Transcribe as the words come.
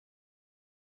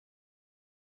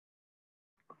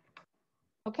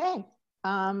Okay.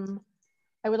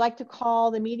 I would like to call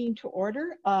the meeting to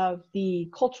order of the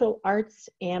Cultural Arts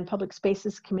and Public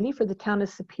Spaces Committee for the Town of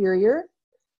Superior.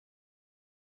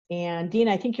 And Dean,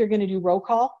 I think you're going to do roll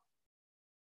call.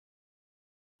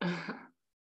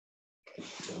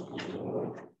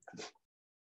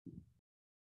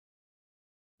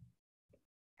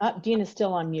 Dean is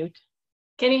still on mute.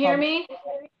 Can you hear me?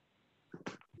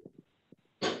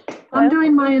 I'm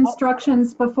doing my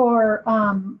instructions before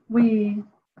we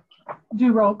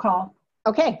do roll call.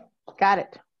 Okay, got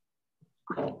it.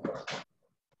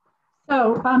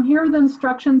 So here are the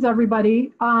instructions,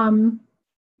 everybody.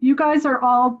 You guys are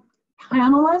all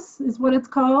panelists, is what it's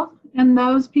called. And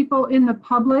those people in the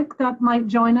public that might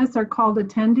join us are called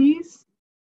attendees.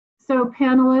 So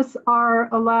panelists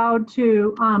are allowed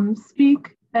to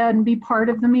speak and be part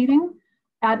of the meeting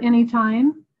at any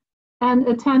time. And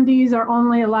attendees are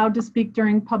only allowed to speak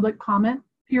during public comment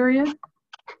period.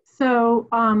 So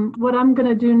what I'm going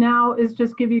to do now is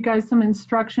just give you guys some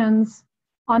instructions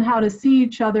on how to see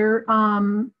each other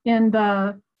in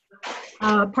the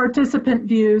participant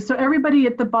view. So everybody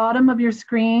at the bottom of your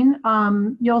screen,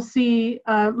 you'll see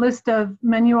a list of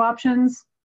menu options.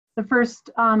 The first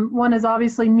one is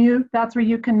obviously mute. That's where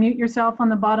you can mute yourself on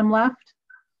the bottom left.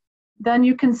 Then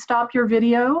you can stop your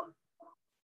video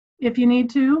if you need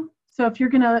to. So if you're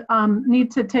going to need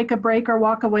to take a break or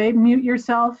walk away, mute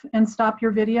yourself and stop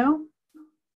your video.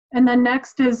 And then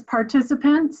next is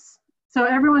participants. So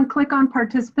everyone click on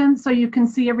participants so you can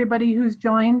see everybody who's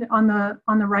joined on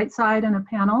the right side in a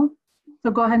panel.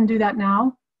 So go ahead and do that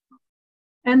now.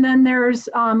 And then there's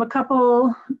a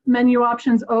couple menu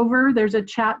options over. There's a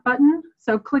chat button.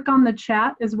 So click on the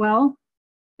chat as well,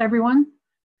 everyone.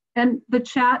 And the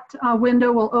chat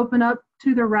window will open up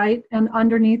to the right and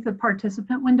underneath the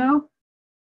participant window.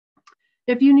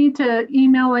 If you need to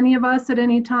email any of us at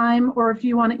any time, or if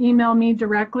you want to email me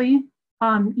directly,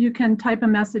 you can type a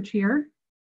message here.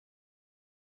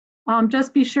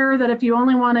 Just be sure that if you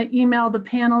only want to email the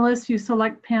panelists, you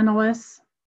select panelists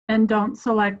and don't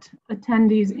select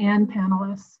attendees and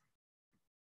panelists.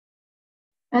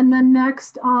 And then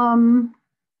next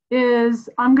is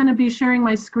I'm going to be sharing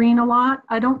my screen a lot.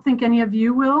 I don't think any of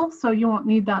you will, so you won't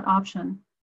need that option.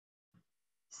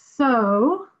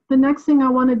 So the next thing I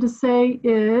wanted to say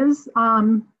is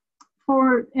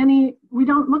for any,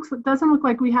 it doesn't look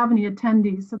like we have any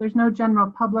attendees, so there's no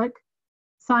general public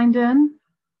signed in.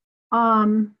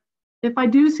 If I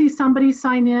do see somebody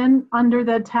sign in under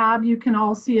the tab, you can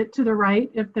all see it to the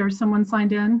right if there's someone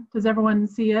signed in. Does everyone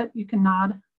see it? You can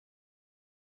nod.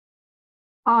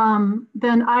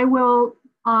 Then I will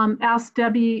ask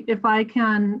Debbie if I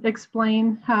can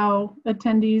explain how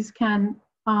attendees can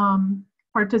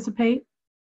participate.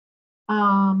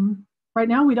 Right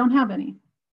now, we don't have any.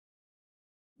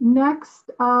 Next,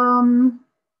 oh,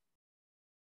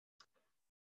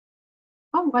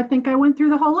 I think I went through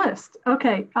the whole list.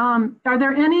 Okay, are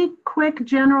there any quick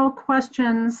general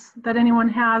questions that anyone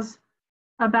has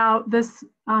about this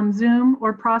Zoom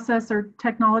or process or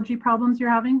technology problems you're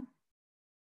having?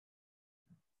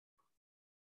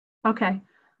 Okay,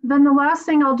 then the last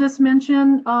thing I'll just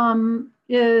mention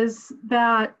is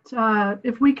that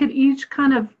if we could each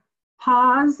kind of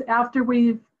pause after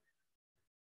we've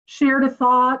shared a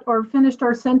thought or finished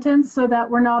our sentence so that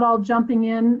we're not all jumping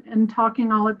in and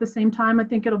talking all at the same time. I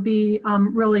think it'll be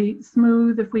really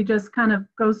smooth if we just kind of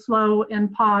go slow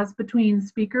and pause between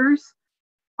speakers.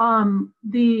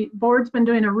 The board's been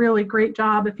doing a really great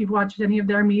job. If you've watched any of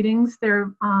their meetings,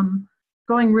 they're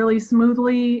going really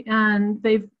smoothly, and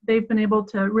they've been able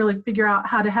to really figure out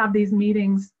how to have these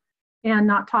meetings and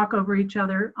not talk over each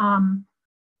other.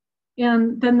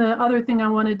 And then the other thing I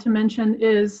wanted to mention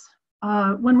is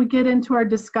when we get into our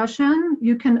discussion,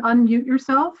 you can unmute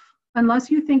yourself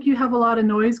unless you think you have a lot of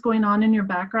noise going on in your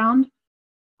background.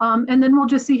 And then we'll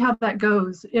just see how that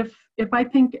goes. If I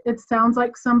think it sounds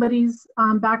like somebody's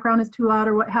background is too loud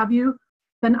or what have you,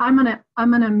 then I'm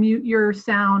gonna mute your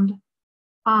sound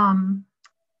on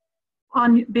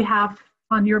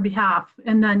your behalf,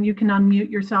 and then you can unmute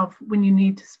yourself when you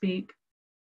need to speak.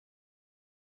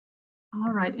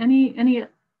 All right, any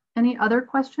other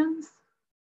questions?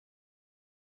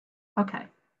 Okay.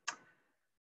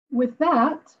 With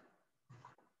that,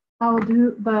 I will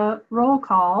do the roll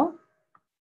call.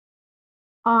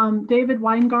 David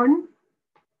Weingarten,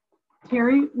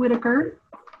 Terry Whitaker.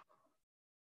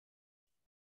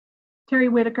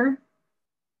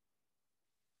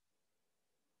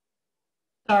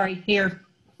 Sorry, here.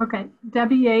 Okay,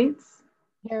 Debbie Yates.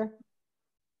 Here.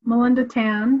 Melinda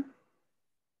Tan.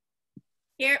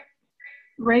 Here.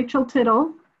 Rachel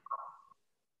Tittle.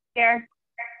 Here.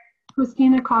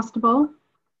 Christina Costable.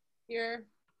 Here.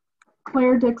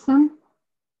 Claire Dixon,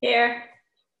 Here.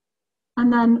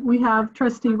 and then we have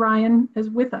trustee Ryan is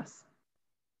with us.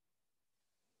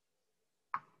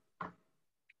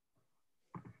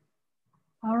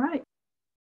 All right.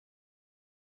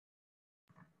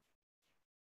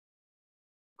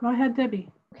 Go ahead, Debbie.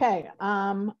 Okay,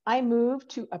 I move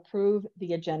to approve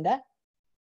the agenda.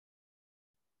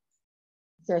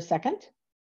 Is there a second?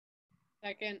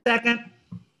 Second. Second.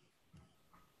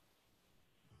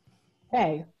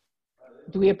 Okay,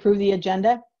 do we approve the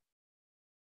agenda?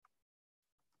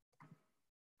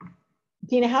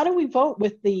 Dina, how do we vote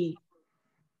with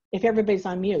if everybody's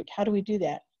on mute? How do we do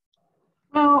that?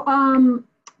 Well,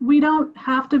 we don't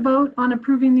have to vote on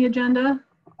approving the agenda.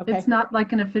 Okay, It's not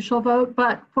like an official vote,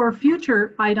 but for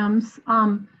future items,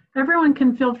 everyone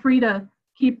can feel free to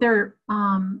keep their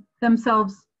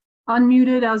themselves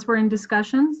unmuted as we're in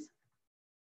discussions.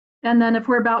 And then if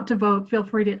we're about to vote, feel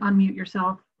free to unmute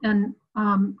yourself. And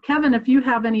Kevin, if you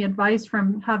have any advice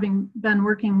from having been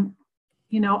working,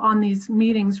 on these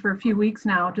meetings for a few weeks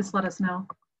now, just let us know.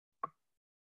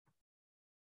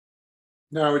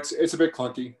 No, it's a bit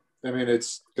clunky. I mean,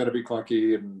 it's going to be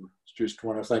clunky, and just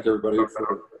want to thank everybody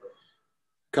for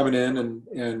coming in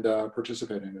and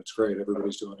participating. It's great.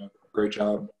 Everybody's doing a great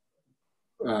job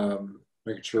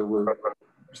making sure we're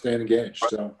staying engaged.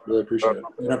 So really appreciate it.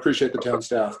 And I appreciate the town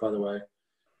staff, by the way,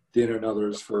 Dina and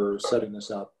others, for setting this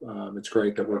up. It's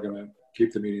great that we're going to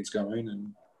keep the meetings going,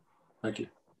 and thank you.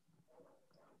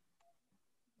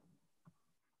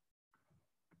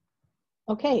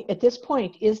 okay, at this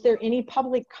point, is there any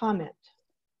public comment?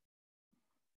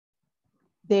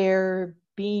 There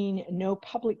being no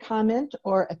public comment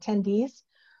or attendees,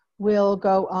 we'll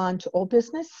go on to old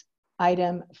business,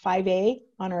 item 5A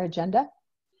on our agenda.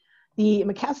 The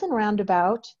McCaslin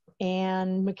Roundabout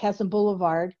and McCaslin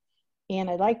Boulevard, and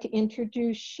I'd like to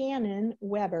introduce Shannon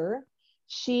Weber.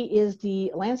 She is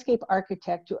the landscape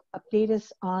architect to update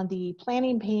us on the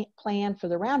planning plan for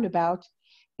the roundabout.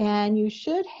 And you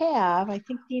should have, I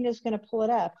think Dina's going to pull it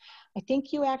up. I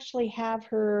think you actually have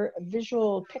her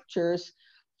visual pictures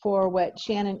for what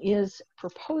Shannon is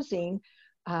proposing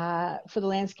for the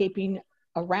landscaping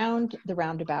around the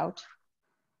roundabout.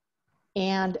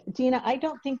 And Dina, I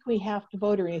don't think we have to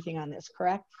vote or anything on this,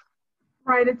 correct?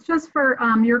 Right, it's just for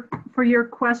your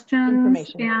questions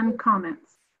Information. and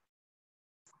comments.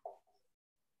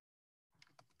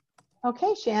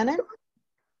 Okay, Shannon.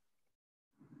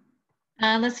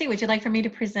 Let's see, would you like for me to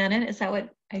present it? Is that what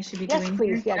I should be Yes, doing?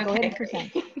 please. Here? Yeah, go ahead and Okay,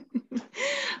 present. great.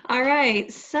 All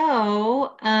right,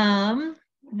 so I'm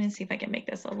gonna see if I can make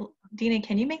this a little, Dina,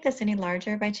 can you make this any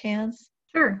larger by chance?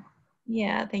 Sure.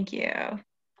 Yeah, thank you.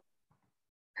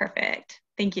 Perfect,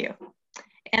 thank you.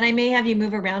 And I may have you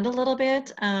move around a little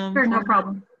bit. Sure, no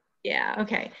problem. Yeah,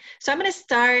 okay. So I'm gonna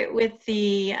start with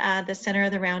the center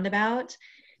of the roundabout.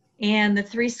 And the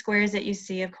three squares that you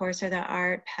see, of course, are the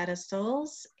art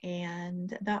pedestals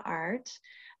and the art.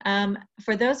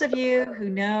 For those of you who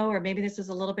know, or maybe this is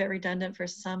a little bit redundant for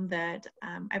some that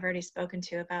I've already spoken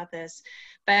to about this,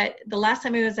 but the last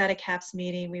time I was at a CAPS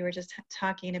meeting, we were just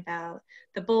talking about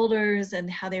the boulders and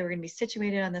how they were going to be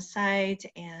situated on the site,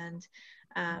 and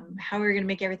how we were going to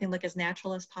make everything look as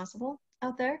natural as possible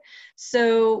out there.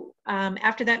 So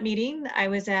after that meeting, I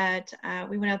was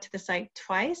we went out to the site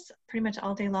twice, pretty much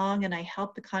all day long, and I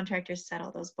helped the contractors set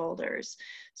all those boulders.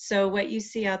 So what you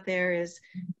see out there is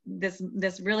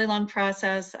this really long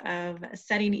process of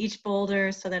setting each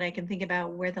boulder so that I can think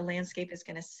about where the landscape is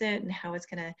going to sit and how it's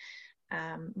going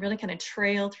to really kind of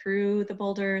trail through the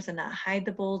boulders and not hide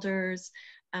the boulders.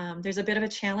 There's a bit of a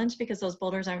challenge because those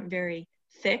boulders aren't very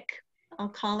thick, I'll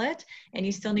call it, and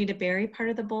you still need to bury part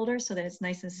of the boulder so that it's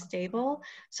nice and stable.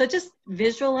 So just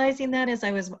visualizing that as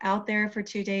I was out there for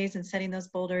 2 days and setting those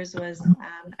boulders was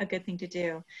a good thing to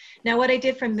do. Now what I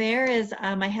did from there is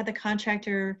I had the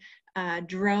contractor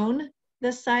drone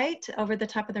the site over the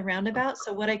top of the roundabout.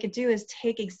 So what I could do is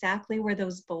take exactly where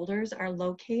those boulders are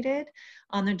located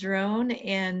on the drone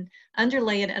and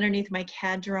underlay it underneath my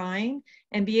CAD drawing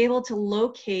and be able to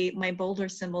locate my boulder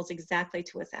symbols exactly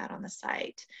to what's out on the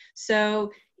site.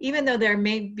 So even though there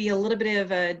may be a little bit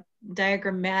of a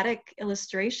diagrammatic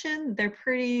illustration, they're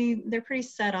pretty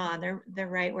set on. They're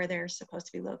right where they're supposed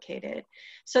to be located.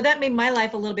 So that made my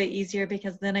life a little bit easier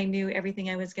because then I knew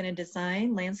everything I was going to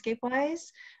design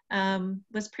landscape-wise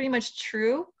was pretty much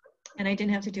true, and I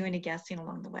didn't have to do any guessing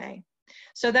along the way.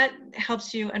 So that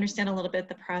helps you understand a little bit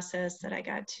the process that I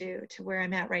got to where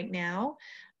I'm at right now.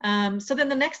 So then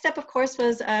the next step, of course,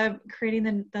 was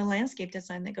creating the landscape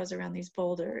design that goes around these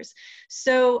boulders.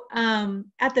 So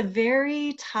at the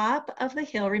very top of the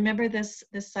hill, remember this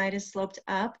side is sloped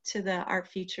up to the art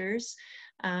features,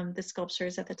 the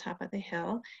sculptures at the top of the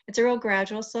hill. It's a real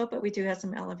gradual slope, but we do have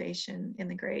some elevation in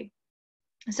the grade.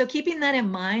 So keeping that in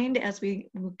mind as we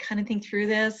kind of think through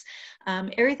this,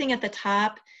 everything at the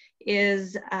top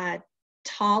is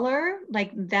taller,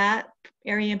 like that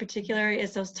area in particular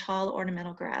is those tall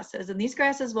ornamental grasses. And these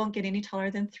grasses won't get any taller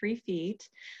than 3 feet,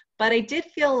 but I did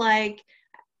feel like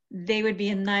they would be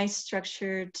a nice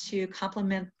structure to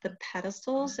complement the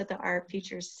pedestals that the art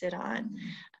features sit on.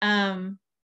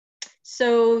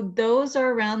 So those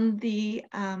are around the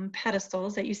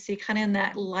pedestals that you see kind of in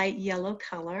that light yellow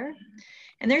color.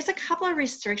 And there's a couple of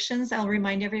restrictions. I'll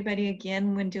remind everybody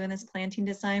again when doing this planting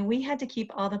design, we had to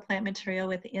keep all the plant material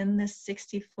within the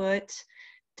 60-foot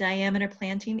diameter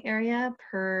planting area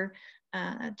per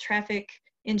traffic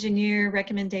engineer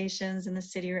recommendations and the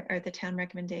city or the town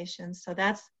recommendations. So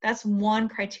that's one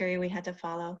criteria we had to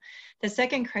follow. The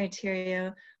second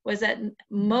criteria was that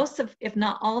most of, if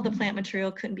not all, the plant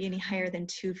material couldn't be any higher than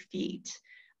 2 feet.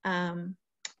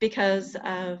 Because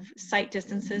of sight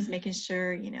distances, making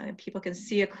sure, you know, people can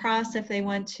see across if they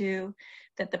want to,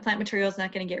 that the plant material is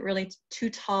not going to get really too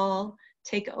tall,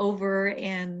 take over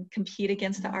and compete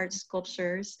against the art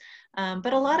sculptures.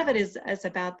 But a lot of it is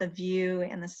about the view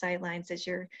and the sight lines as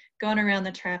you're going around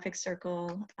the traffic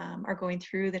circle or going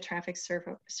through the traffic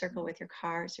circle with your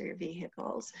cars or your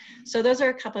vehicles. So those are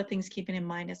a couple of things keeping in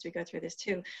mind as we go through this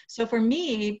too. So for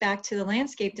me, back to the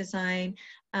landscape design,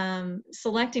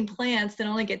 selecting plants that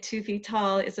only get 2 feet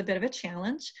tall is a bit of a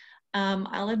challenge.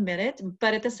 I'll admit it,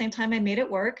 but at the same time I made it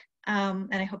work,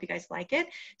 and I hope you guys like it.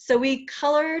 So we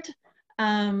colored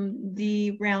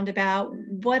the roundabout,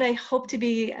 what I hope to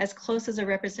be as close as a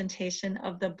representation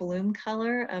of the bloom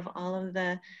color of all of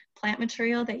the plant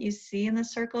material that you see in the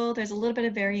circle. There's a little bit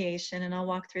of variation, and I'll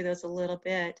walk through those a little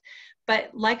bit.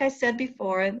 But like I said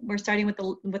before, we're starting with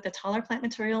the taller plant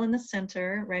material in the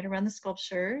center, right around the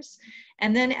sculptures.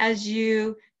 And then as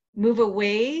you move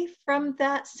away from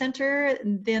that center,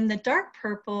 then the dark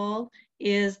purple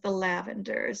is the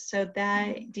lavender. So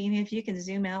that, Dina, if you can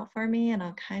zoom out for me, and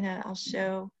I'll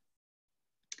show,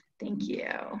 thank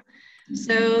you.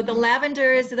 So the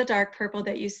lavender is the dark purple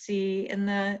that you see in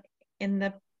the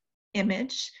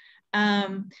image.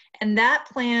 And that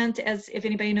plant, as if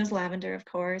anybody knows lavender, of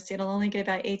course, it'll only get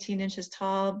about 18 inches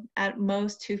tall, at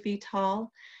most 2 feet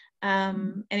tall.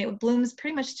 And it blooms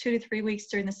pretty much 2 to 3 weeks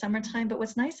during the summertime. But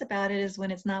what's nice about it is when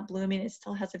it's not blooming, it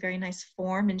still has a very nice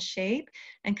form and shape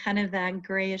and kind of that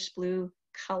grayish blue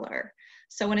color.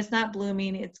 So when it's not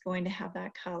blooming, it's going to have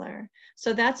that color.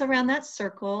 So that's around that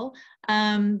circle.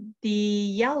 The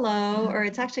yellow, or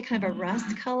it's actually kind of a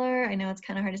rust color. I know it's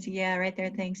kind of hard to see. Yeah, right there.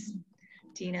 Thanks,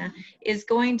 Dina. Is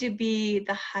going to be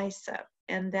the hyssop.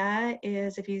 And that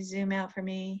is, if you zoom out for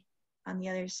me on the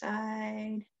other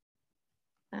side.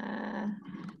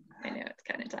 I know it's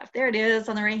kind of tough. There it is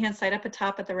on the right-hand side, up at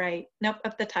top at the right. Nope,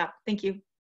 up the top. Thank you.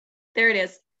 There it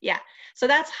is. Yeah. So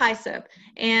that's hyssop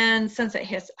and sunset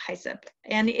hyssop.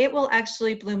 And it will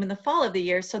actually bloom in the fall of the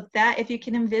year. So that, if you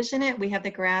can envision it, we have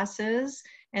the grasses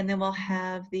and then we'll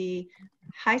have the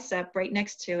hyssop right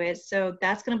next to it. So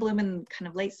that's going to bloom in kind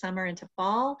of late summer into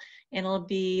fall. And it'll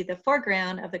be the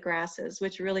foreground of the grasses,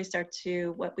 which really start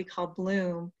to what we call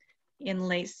bloom in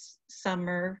late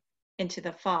summer into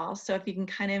the fall. So if you can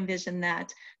kind of envision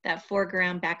that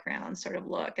foreground background sort of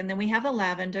look. And then we have the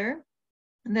lavender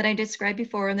that I described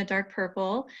before in the dark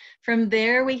purple. From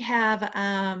there we have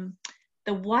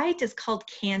the white is called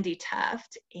Candy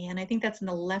Tuft. And I think that's in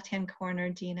the left-hand corner,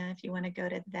 Dina, if you want to go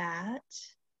to that.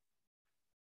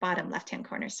 Bottom left-hand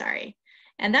corner, sorry.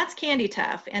 And that's Candy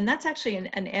Tuft. And that's actually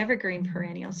an evergreen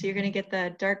perennial. So you're going to get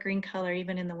the dark green color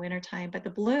even in the wintertime. But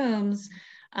the blooms,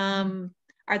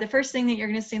 are the first thing that you're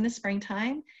going to see in the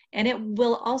springtime, and it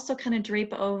will also kind of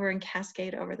drape over and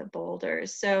cascade over the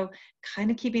boulders. So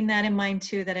kind of keeping that in mind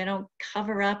too, that I don't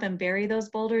cover up and bury those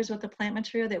boulders with the plant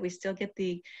material, that we still get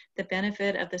the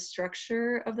benefit of the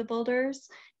structure of the boulders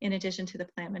in addition to the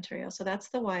plant material. So that's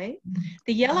the white.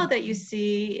 The yellow that you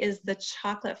see is the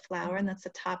chocolate flower, and that's the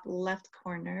top left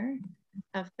corner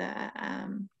of the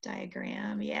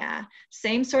diagram. Yeah,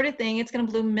 same sort of thing. It's going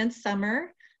to bloom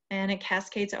midsummer. And it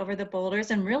cascades over the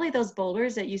boulders. And really those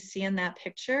boulders that you see in that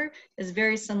picture is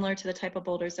very similar to the type of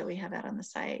boulders that we have out on the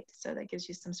site. So that gives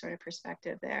you some sort of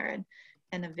perspective there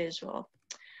and a visual.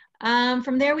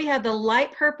 From there we have the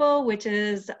light purple, which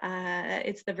is,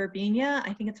 it's the verbena.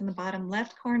 I think it's in the bottom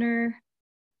left corner.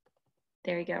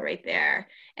 There you go, right there.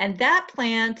 And that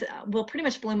plant will pretty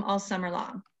much bloom all summer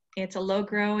long. It's a low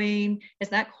growing,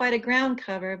 it's not quite a ground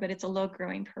cover, but it's a low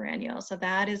growing perennial. So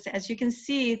that is, as you can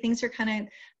see, things are kind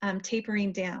of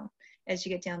tapering down as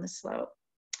you get down the slope.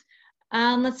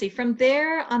 Let's see, from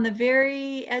there on the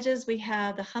very edges, we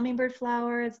have the hummingbird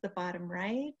flower. It's the bottom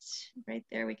right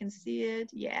there, we can see it.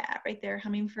 Yeah, right there,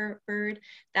 hummingbird.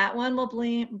 That one will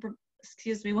bloom,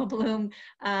 will bloom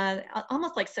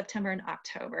almost like September and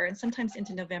October, and sometimes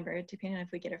into November, depending on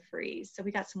if we get a freeze. So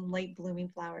we got some late blooming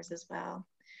flowers as well.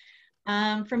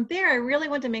 From there, I really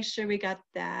want to make sure we got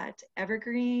that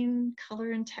evergreen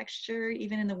color and texture,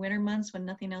 even in the winter months when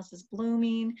nothing else is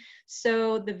blooming.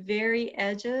 So the very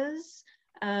edges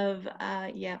of,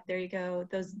 yeah, there you go,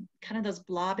 those kind of those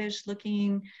blobbish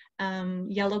looking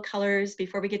yellow colors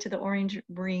before we get to the orange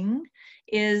ring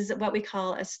is what we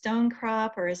call a stone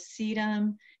crop or a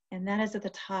sedum, and that is at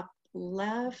the top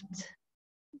left.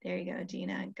 There you go,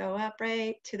 Dina. Go up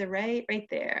right to the right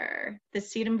there. The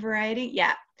sedum variety,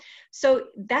 yeah. So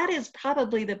that is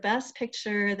probably the best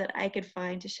picture that I could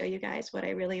find to show you guys what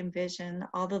I really envision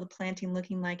all of the planting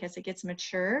looking like as it gets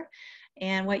mature.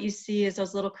 And what you see is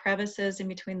those little crevices in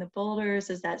between the boulders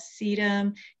is that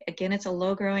sedum. Again, it's a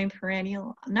low growing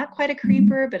perennial, not quite a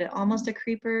creeper, but almost a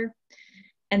creeper.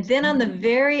 And then on the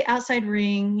very outside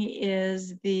ring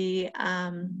is the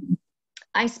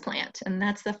ice plant, and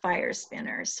that's the fire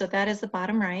spinner. So that is the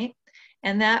bottom right,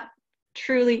 and that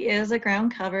truly is a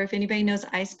ground cover. If anybody knows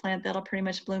ice plant, that'll pretty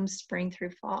much bloom spring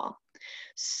through fall.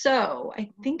 So I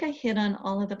think I hit on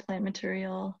all of the plant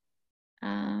material.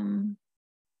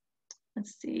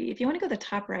 Let's see, if you want to go to the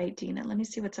top right, Dina, let me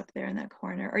see what's up there in that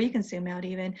corner, or you can zoom out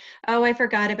even. Oh, I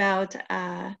forgot about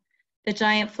the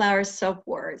giant flower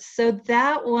soapwort. So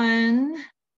that one,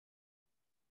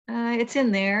 it's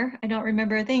in there. I don't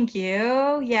remember. Thank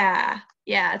you. Yeah,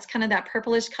 it's kind of that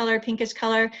purplish color, pinkish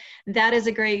color. That is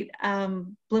a great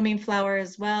blooming flower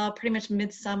as well. Pretty much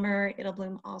midsummer. It'll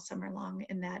bloom all summer long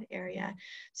in that area.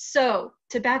 So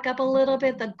to back up a little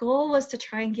bit, the goal was to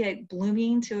try and get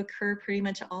blooming to occur pretty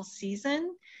much all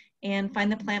season and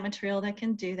find the plant material that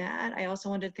can do that. I also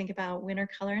wanted to think about winter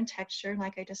color and texture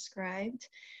like I described.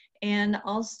 And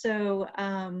also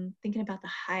thinking about the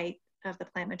height of the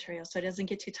plant material, so it doesn't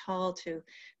get too tall to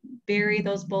bury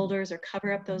those boulders or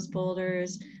cover up those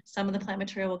boulders. Some of the plant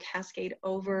material will cascade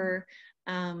over.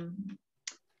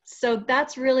 So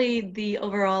that's really the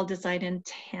overall design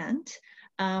intent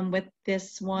with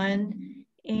this one.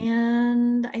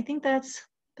 And I think that's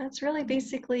really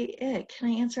basically it. Can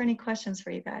I answer any questions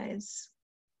for you guys?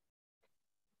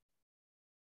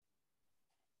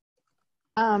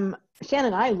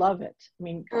 Shannon, I love it. I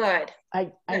mean, Good.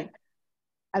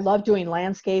 I love doing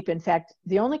landscape. In fact,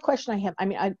 the only question I have, I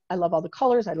mean, I love all the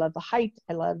colors. I love the height.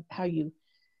 I love how you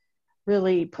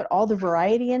really put all the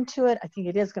variety into it. I think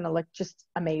it is going to look just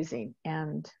amazing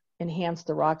and enhance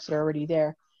the rocks that are already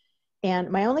there. And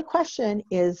my only question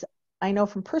is, I know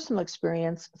from personal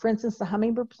experience, for instance, the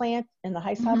hummingbird plant and the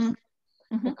hyssop,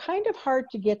 they're kind of hard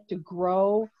to get to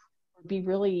grow or be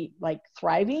really like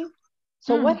thriving.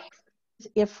 So what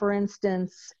if, for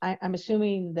instance, I'm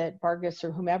assuming that Vargas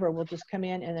or whomever will just come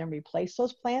in and then replace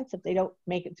those plants if they don't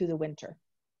make it through the winter?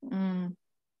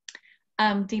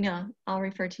 Dina, I'll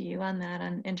refer to you on that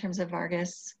in terms of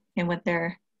Vargas and what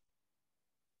their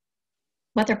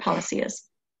policy is.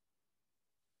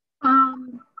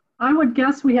 I would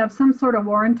guess we have some sort of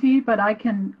warranty, but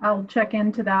I'll check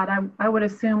into that. I would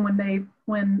assume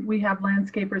when we have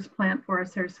landscapers plant for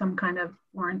us, there's some kind of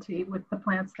warranty with the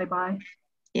plants they buy.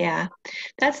 Yeah,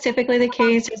 that's typically the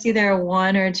case. It's either a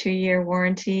 1 or 2 year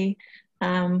warranty.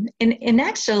 And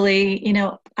actually, you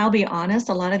know, I'll be honest,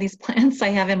 a lot of these plants I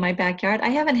have in my backyard, I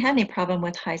haven't had any problem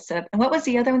with hyssop. And what was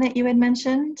the other one that you had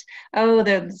mentioned? Oh,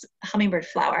 the hummingbird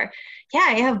flower. Yeah,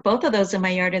 I have both of those in my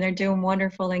yard and they're doing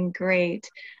wonderful and great.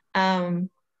 It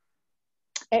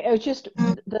was just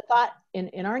the thought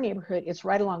in our neighborhood, it's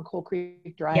right along Coal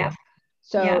Creek Drive. Yeah.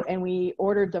 So, yeah. And we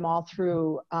ordered them all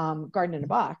through Garden in a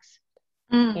Box.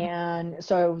 And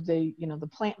so the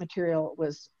plant material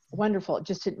was wonderful. It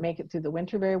just didn't make it through the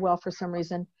winter very well for some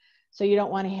reason. So you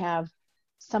don't want to have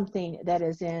something that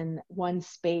is in one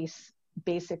space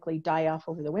basically die off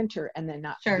over the winter and then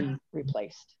not be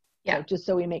replaced. Yeah. So just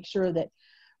so we make sure that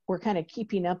we're kind of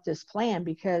keeping up this plan,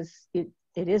 because it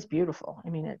is beautiful. I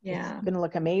mean, it's going to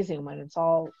look amazing when it's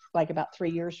all like about 3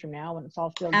 years from now when it's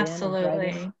all filled in.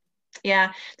 Absolutely.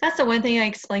 Yeah, that's the one thing I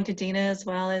explained to Dina as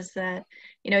well, is that,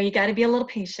 you know, you got to be a little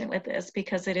patient with this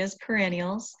because it is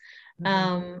perennials.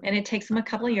 And it takes them a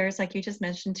couple of years, like you just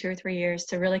mentioned, 2 or 3 years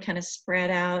to really kind of spread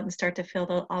out and start to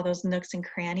fill all those nooks and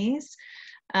crannies.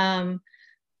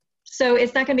 So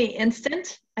it's not going to be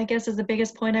instant, I guess, is the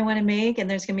biggest point I want to make. And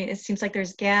there's going to be, it seems like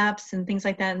there's gaps and things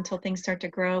like that until things start to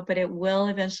grow, but it will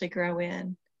eventually grow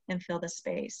in and fill the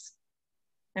space.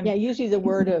 Yeah, usually the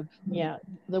word of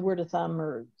thumb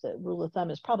or the rule of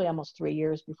thumb is probably almost 3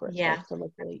 years before it starts to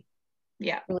look really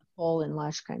full and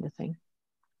lush kind of thing.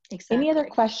 Exactly. Any other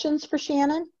questions for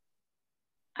Shannon?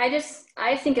 I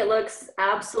think it looks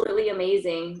absolutely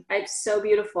amazing. It's so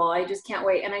beautiful. I just can't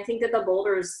wait. And I think that the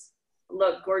boulders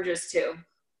look gorgeous too.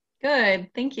 Good,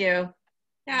 thank you.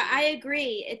 Yeah, I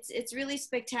agree. It's really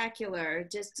spectacular.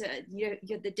 Just you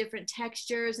the different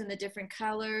textures and the different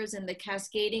colors and the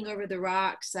cascading over the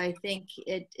rocks. I think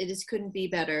it just couldn't be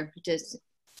better. Just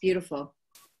beautiful.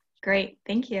 Great,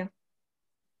 thank you.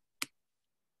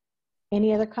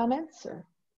 Any other comments or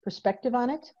perspective on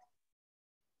it?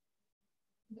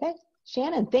 Okay,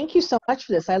 Shannon, thank you so much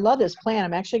for this. I love this plan.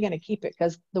 I'm actually going to keep it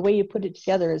because the way you put it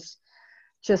together is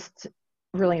just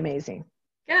really amazing.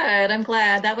 Good, I'm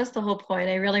glad. That was the whole point.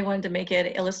 I really wanted to make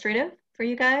it illustrative for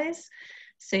you guys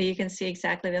so you can see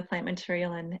exactly the plant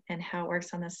material and how it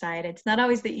works on the side. It's not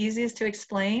always the easiest to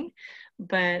explain,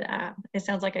 but it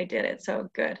sounds like I did it. So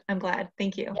good, I'm glad.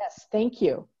 Thank you. Yes, thank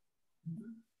you.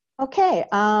 Okay,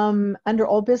 under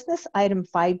old business, item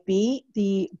 5B,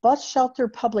 the bus shelter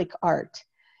public art.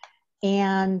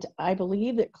 And I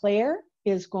believe that Claire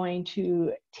is going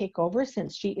to take over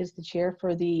since she is the chair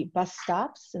for the bus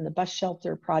stops and the bus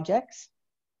shelter projects.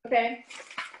 Okay.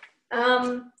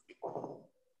 I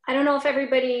don't know if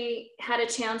everybody had a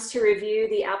chance to review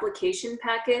the application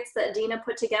packets that Dina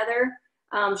put together.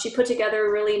 She put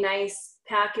together really nice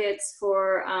packets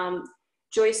for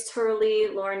Joyce Turley,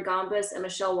 Lauren Gombas, and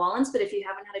Michelle Wallens. But if you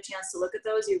haven't had a chance to look at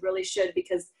those, you really should,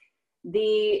 because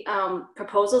the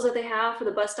proposals that they have for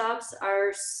the bus stops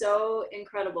are so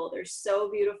incredible. They're so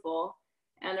beautiful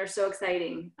and they're so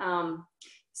exciting.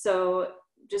 So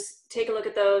just take a look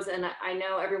at those, and I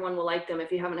know everyone will like them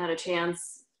if you haven't had a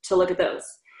chance to look at those.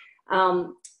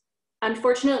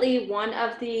 Unfortunately, one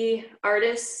of the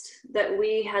artists that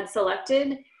we had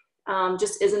selected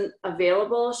just isn't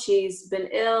available. She's been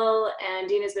ill and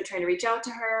Dina's been trying to reach out to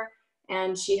her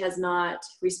and she has not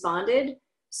responded.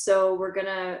 So we're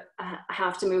gonna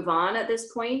have to move on at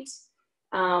this point.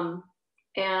 There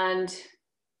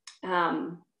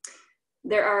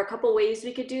are a couple ways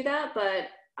we could do that, but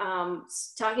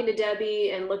talking to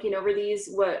Debbie and looking over these,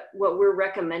 what we're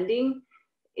recommending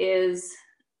is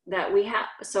that we have,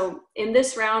 so in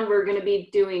this round, we're gonna be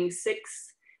doing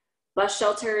 6 bus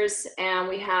shelters, and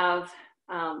we have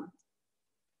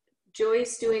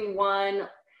Joyce doing 1,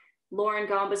 Lauren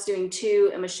Gombas doing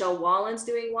 2, and Michelle Wallens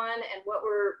doing 1. And what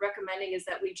we're recommending is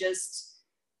that we just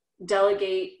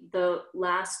delegate the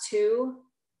last 2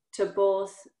 to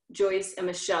both Joyce and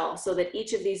Michelle, so that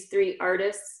each of these 3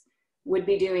 artists would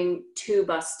be doing 2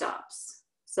 bus stops.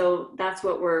 So that's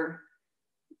what we're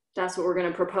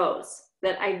going to propose.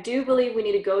 That I do believe we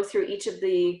need to go through each of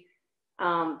the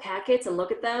packets and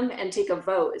look at them and take a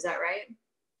vote. Is that right?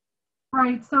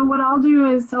 Right, so what I'll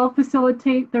do is I'll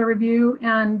facilitate the review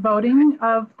and voting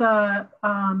of the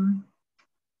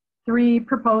 3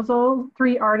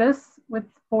 artists with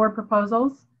 4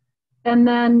 proposals. And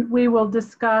then we will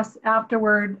discuss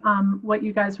afterward what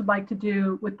you guys would like to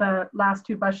do with the last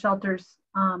 2 bus shelters,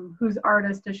 whose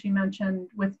artist, as she mentioned,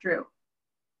 withdrew.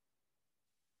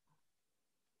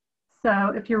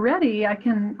 So if you're ready, I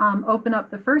can open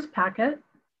up the first packet.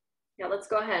 Yeah, let's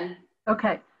go ahead.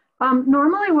 Okay.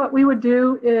 Normally what we would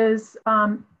do is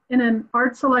in an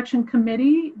art selection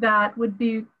committee that would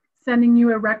be sending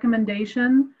you a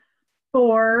recommendation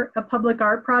for a public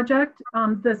art project.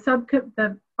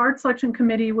 The art selection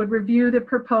committee would review the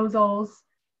proposals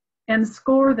and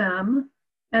score them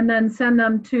and then send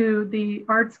them to the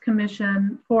Arts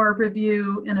Commission for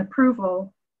review and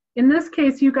approval. In this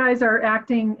case, you guys are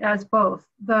acting as both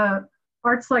the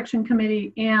art selection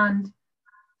committee and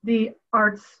the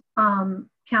Arts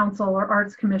Council or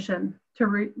Arts Commission to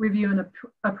review and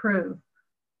approve.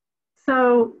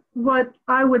 So what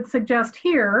I would suggest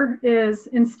here is,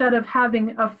 instead of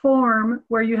having a form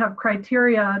where you have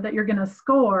criteria that you're going to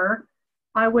score,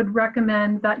 I would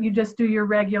recommend that you just do your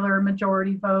regular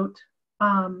majority vote,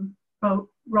 voting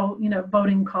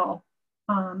call.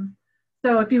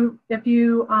 So if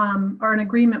you are in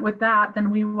agreement with that, then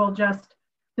we will just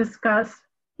discuss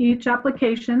each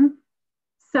application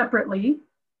separately,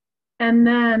 and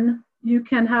then you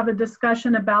can have a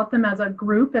discussion about them as a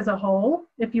group, as a whole,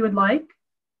 if you would like,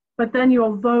 but then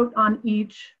you'll vote on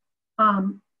each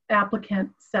applicant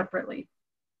separately,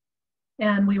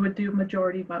 and we would do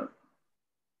majority vote.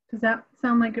 Does that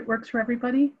sound like it works for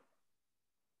everybody?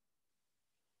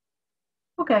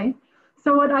 Okay,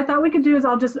 So what I thought we could do is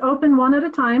I'll just open one at a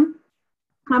time.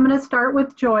 I'm going to start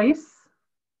with Joyce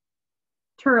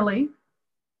Turley.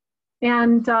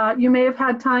 And you may have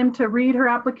had time to read her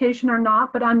application or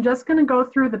not, but I'm just going to go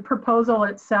through the proposal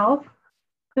itself.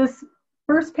 This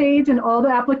first page in all the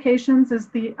applications is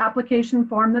the application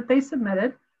form that they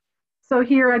submitted. So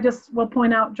here I just will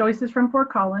point out Joyce is from Fort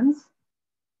Collins.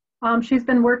 She's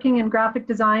been working in graphic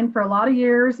design for a lot of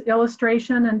years,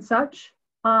 illustration and such.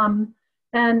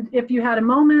 And if you had a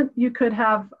moment, you could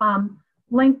have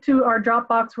linked to our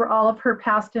Dropbox where all of her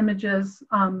past images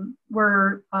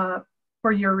were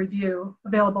for your review,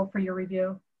 available for your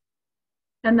review.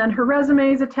 And then her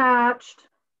resume is attached.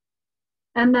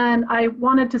 And then I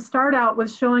wanted to start out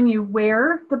with showing you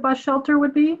where the bus shelter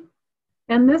would be.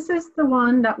 And this is the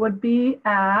one that would be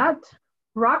at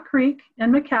Rock Creek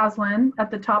and McCaslin at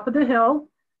the top of the hill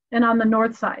and on the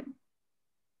north side.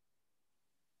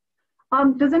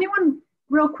 Does anyone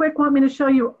real quick want me to show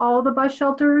you all the bus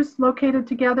shelters located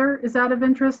together? Is that of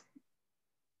interest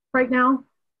right now?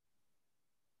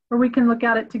 Or we can look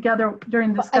at it together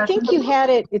during discussion. I think you had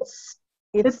it. It's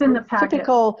in the packet.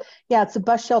 Typical. Yeah, it's the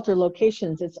bus shelter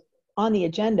locations. It's on the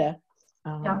agenda.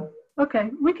 Yeah. Okay.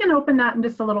 We can open that in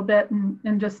just a little bit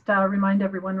and just remind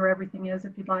everyone where everything is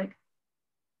if you'd like.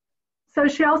 So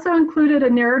she also included a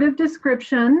narrative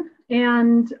description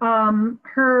and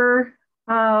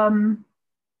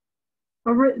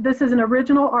this is an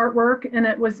original artwork and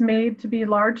it was made to be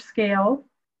large scale.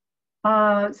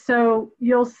 So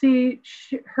you'll see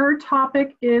her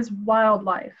topic is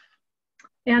wildlife.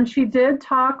 And she did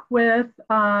talk with,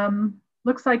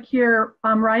 looks like here,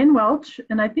 Ryan Welch,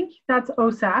 and I think that's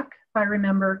OSAC, if I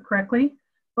remember correctly,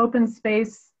 Open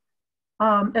Space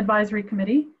Advisory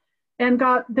Committee, and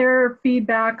got their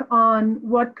feedback on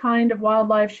what kind of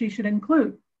wildlife she should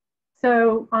include.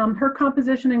 So her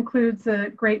composition includes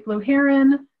the great blue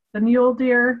heron, the mule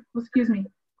deer,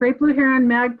 great blue heron,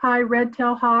 magpie,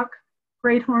 red-tailed hawk,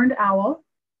 great horned owl,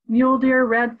 mule deer,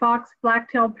 red fox,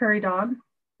 black-tailed prairie dog,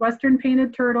 western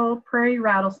painted turtle, prairie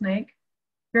rattlesnake,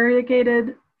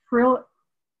 variegated frill,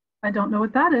 I don't know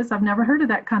what that is. I've never heard of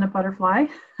that kind of butterfly.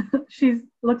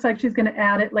 Looks like she's gonna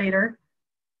add it later.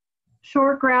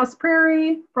 Short grass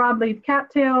prairie, broadleaf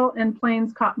cattail, and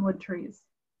plains cottonwood trees.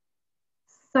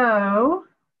 So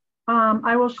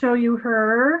I will show you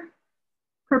her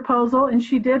proposal, and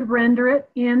she did render it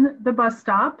in the bus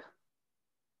stop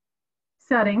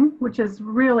setting, which is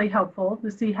really helpful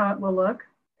to see how it will look.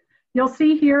 You'll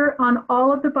see here on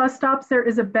all of the bus stops, there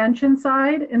is a bench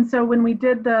inside. And so when we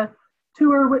did the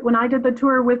tour, when I did the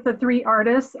tour with the 3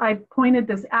 artists, I pointed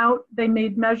this out. They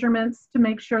made measurements to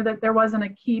make sure that there wasn't a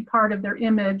key part of their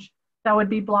image that would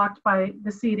be blocked by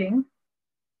the seating.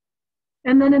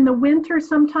 And then in the winter,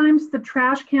 sometimes the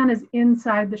trash can is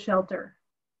inside the shelter.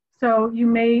 So you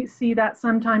may see that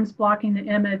sometimes blocking the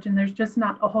image, and there's just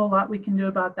not a whole lot we can do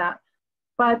about that.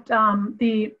 But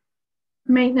the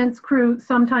maintenance crew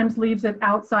sometimes leaves it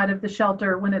outside of the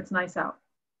shelter when it's nice out.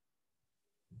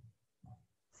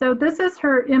 So this is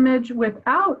her image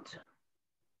without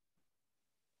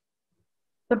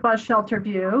the bus shelter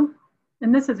view.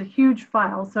 And this is a huge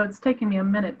file, so it's taking me a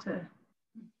minute to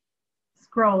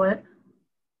scroll it.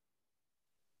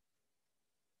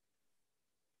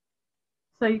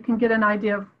 So you can get an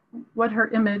idea of what her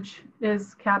image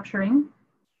is capturing.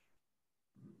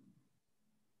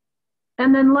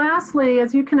 And then lastly,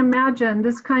 as you can imagine,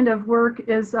 this kind of work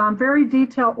is very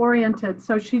detail oriented.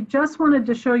 So she just wanted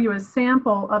to show you a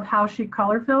sample of how she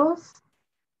color fills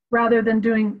rather than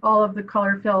doing all of the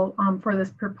color fill for this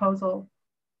proposal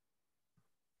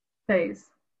phase.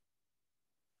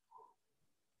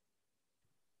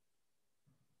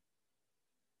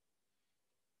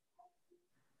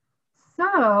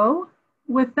 So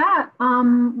with that,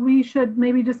 we should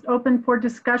maybe just open for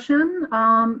discussion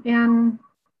and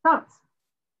thoughts.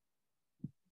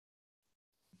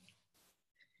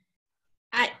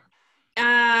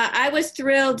 I was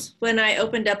thrilled when I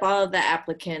opened up all of the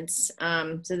applicants.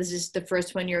 So this is the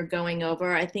first one you're going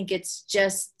over. I think it's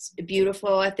just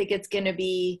beautiful. I think it's going to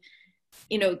be,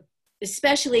 you know,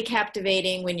 especially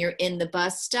captivating when you're in the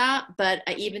bus stop. But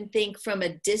I even think from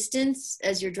a distance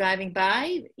as you're driving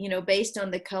by, you know, based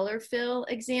on the color fill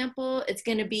example, it's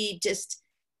going to be just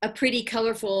a pretty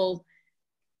colorful,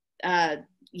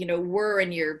 you know, whir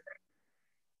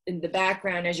in the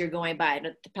background as you're going by.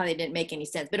 It probably didn't make any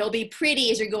sense, but it'll be pretty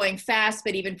as you're going fast,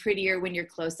 but even prettier when you're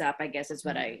close up, I guess is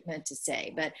what I meant to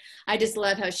say. But I just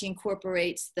love how she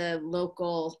incorporates the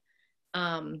local,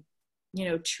 you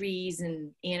know, trees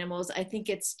and animals. I think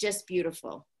it's just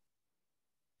beautiful.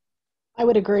 I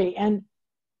would agree. And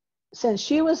since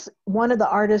she was one of the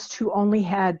artists who only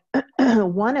had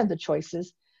one of the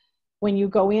choices, when you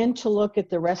go in to look at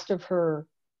the rest of her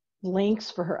links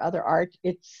for her other art,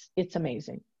 it's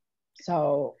amazing.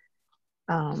 So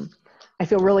I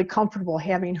feel really comfortable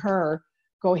having her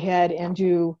go ahead and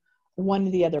do one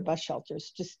of the other bus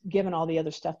shelters, just given all the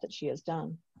other stuff that she has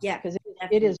done. Yeah, because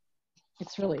definitely.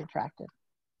 it's really attractive.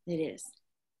 It is.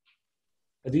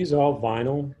 Are these all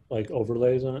vinyl, like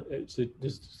overlays on it? It's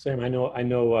just the same. I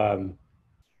know.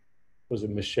 Was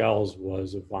it Michelle's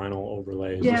was a vinyl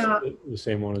overlay? Is Yeah. this the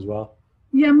same one as well?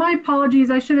 Yeah, my apologies.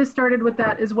 I should have started with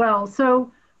that as well.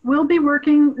 So we'll be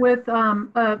working with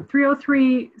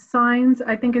 303 Signs,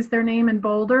 I think is their name, in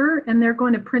Boulder, and they're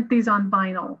going to print these on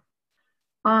vinyl.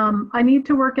 I need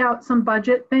to work out some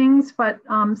budget things, but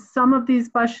some of these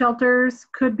bus shelters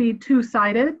could be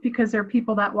two-sided because there are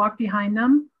people that walk behind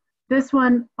them. This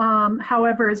one,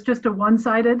 however, is just a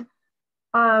one-sided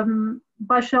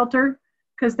bus shelter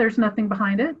because there's nothing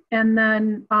behind it. And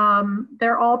then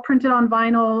they're all printed on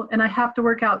vinyl, and I have to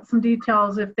work out some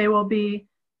details if they will be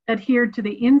adhered to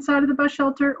the inside of the bus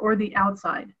shelter or the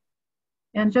outside.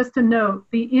 And just to note,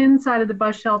 the inside of the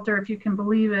bus shelter, if you can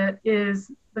believe it,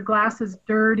 is the glass is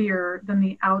dirtier than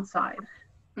the outside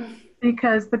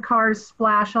because the cars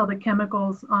splash all the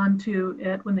chemicals onto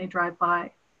it when they drive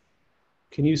by.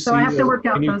 Can you see? So I have to work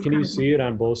out those. Can you see it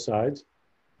on both sides?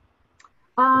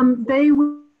 They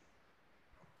will.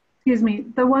 Excuse me,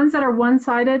 the ones that are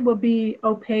one-sided will be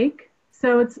opaque,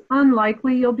 so it's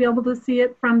unlikely you'll be able to see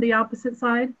it from the opposite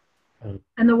side.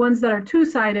 And the ones that are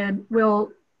two-sided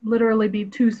will literally be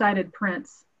two-sided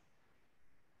prints.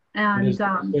 And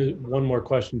one more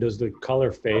question: does the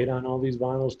color fade on all these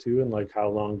vinyls too? And like, how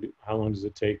long does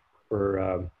it take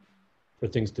for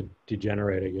things to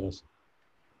degenerate, I guess?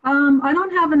 I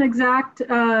don't have an exact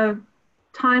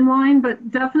timeline, but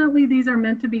definitely these are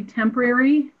meant to be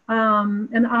temporary.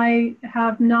 And I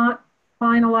have not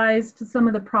finalized some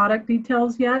of the product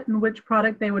details yet and which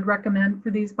product they would recommend for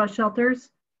these bus shelters.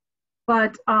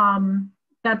 But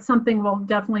that's something we'll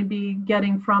definitely be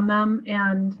getting from them.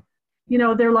 And, you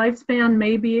know, their lifespan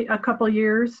may be a couple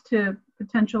years to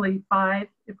potentially 5.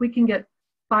 If we can get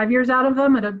 5 years out of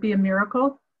them, it'll be a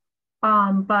miracle.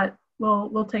 But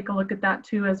we'll take a look at that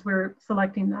too as we're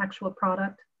selecting the actual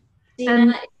product. Dina,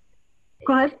 and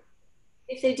go ahead.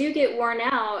 If they do get worn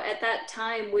out at that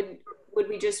time, would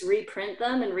we just reprint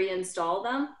them and reinstall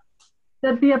them?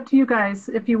 That'd be up to you guys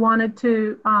if you wanted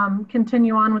to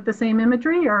continue on with the same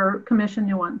imagery or commission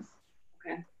new ones.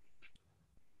 Okay.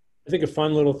 I think a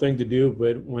fun little thing to do,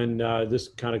 but when this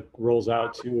kind of rolls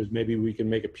out too, is maybe we can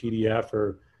make a PDF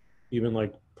or even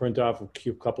like print off a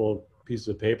couple of pieces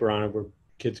of paper on it where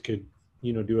kids could,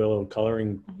 you know, do a little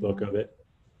coloring book of it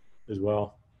as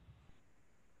well.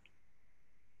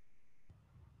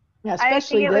 Yeah,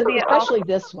 especially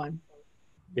this one.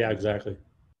 Yeah, exactly.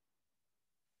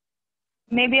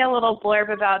 Maybe a little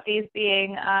blurb about these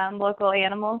being local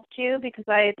animals too, because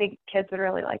I think kids would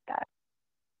really like that.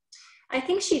 I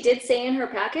think she did say in her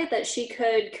packet that she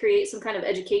could create some kind of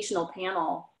educational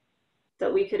panel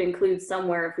that we could include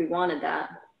somewhere if we wanted that.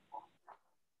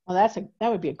 Well,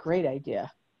 that would be a great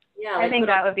idea. Yeah, I think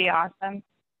that would be awesome.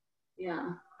 Yeah.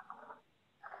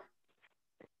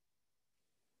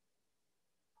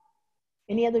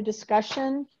 Any other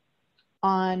discussion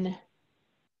on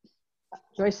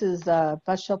Joyce's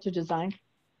bus shelter design?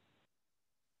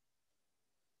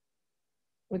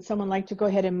 Would someone like to go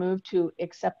ahead and move to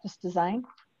accept this design?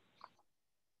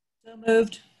 So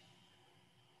moved.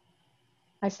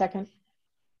 I second.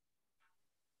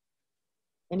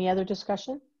 Any other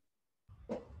discussion?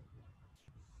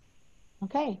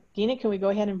 Okay, Dina, can we go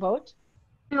ahead and vote?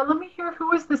 Yeah, let me hear who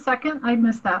was the second. I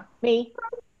missed that. Me.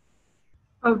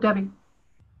 Oh, Debbie.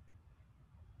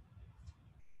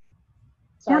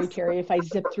 Sorry, Yes. Terry, if I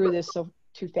zip through this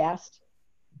too fast.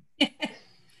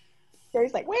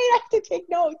 Terry's like, wait, I have to take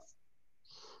notes.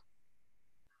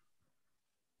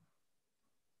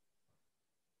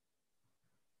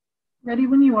 Ready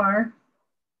when you are.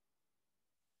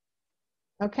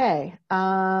 Okay,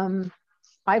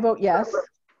 I vote yes.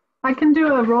 I can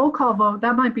do a roll call vote.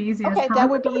 That might be easiest. Okay, huh? that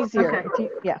would be easier. Okay.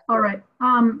 Yeah. All right.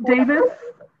 David,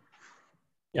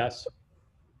 Yes.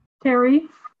 Terry,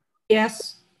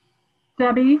 Yes.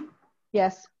 Debbie,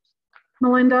 Yes.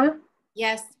 Melinda,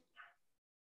 Yes.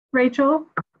 Rachel,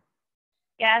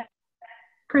 Yes.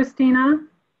 Christina,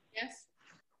 Yes.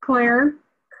 Claire,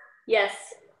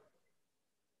 Yes.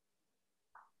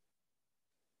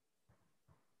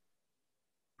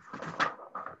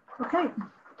 okay.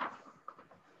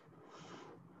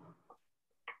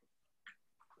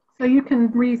 So you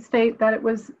can restate that it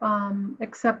was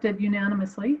accepted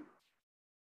unanimously.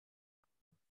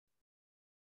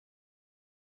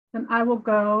 And I will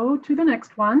go to the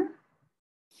next one.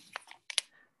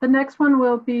 The next one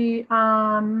will be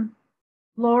Lauren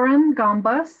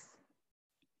Gombus.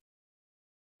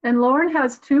 And Lauren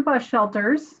has 2 bus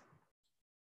shelters.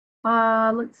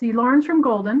 Let's see, Lauren's from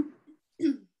Golden.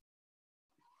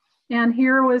 And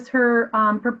here was her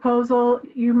proposal.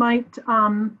 You might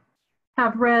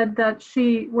have read that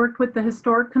she worked with the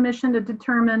Historic Commission to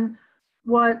determine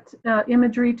what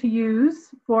imagery to use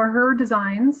for her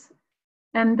designs.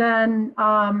 And then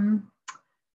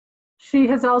she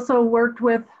has also worked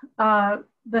with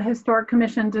the Historic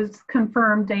Commission to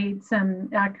confirm dates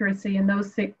and accuracy and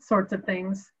those sorts of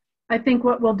things. I think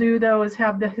what we'll do though is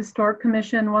have the Historic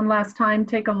Commission one last time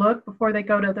take a look before they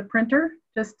go to the printer,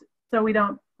 just so we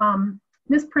don't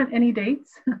misprint any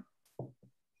dates.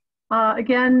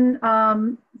 Again,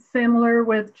 similar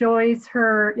with Joyce,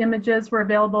 her images were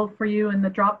available for you in the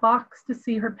Dropbox to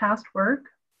see her past work.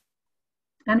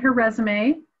 And her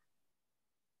resume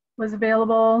was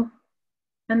available.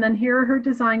 And then here are her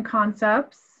design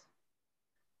concepts.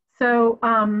 So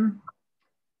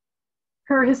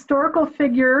her historical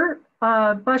figure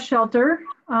bus shelter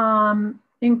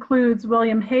includes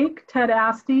William Hake, Ted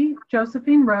Asti,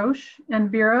 Josephine Roche,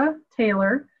 and Vera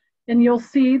Taylor. And you'll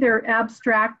see their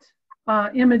abstract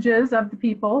images of the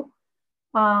people.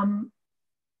 What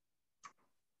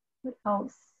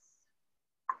else?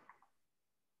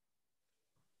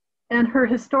 And her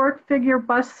historic figure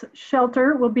bus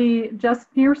shelter will be just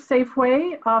near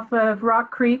Safeway off of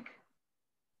Rock Creek,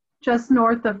 just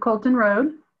north of Colton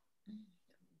Road.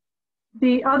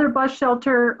 The other bus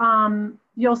shelter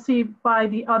you'll see by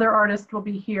the other artist will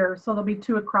be here. So there'll be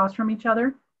 2 across from each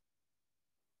other.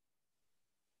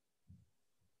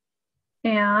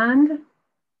 And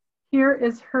here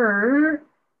is her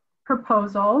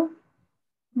proposal.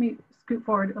 Let me scoot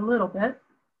forward a little bit.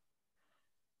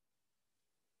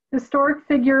 Historic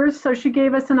figures, so she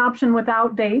gave us an option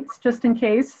without dates, just in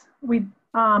case. This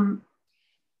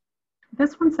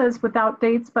one says without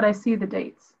dates, but I see the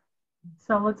dates.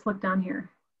 So let's look down here.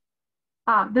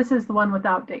 This is the one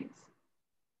without dates.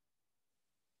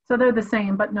 So they're the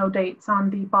same, but no dates on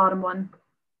the bottom one.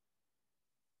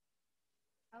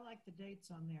 I like the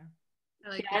dates on there.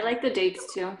 I like the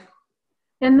dates too.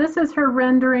 And this is her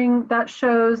rendering that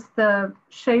shows the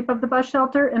shape of the bus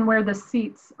shelter and where the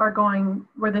seats are going,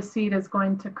 where the seat is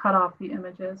going to cut off the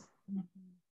images.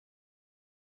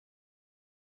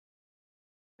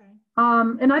 Okay.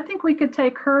 And I think we could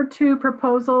take her 2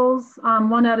 proposals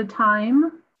one at a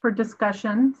time for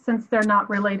discussion, since they're not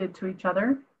related to each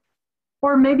other.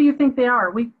 Or maybe you think they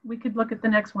are. We could look at the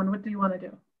next one. What do you want to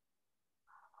do?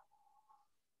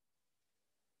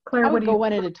 Claire, I what would do go you?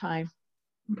 one at a time.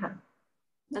 Okay.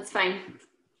 That's fine.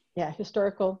 Yeah,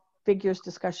 historical figures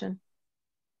discussion.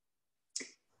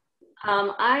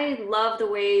 I love the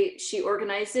way she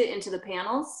organized it into the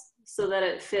panels so that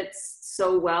it fits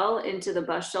so well into the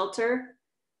bus shelter.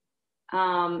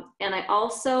 And I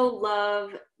also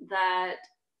love that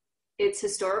it's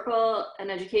historical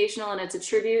and educational and it's a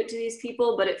tribute to these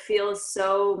people, but it feels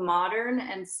so modern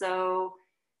and so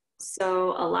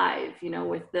alive, you know,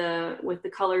 with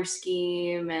the color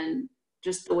scheme and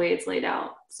just the way it's laid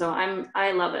out. So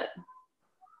I love it.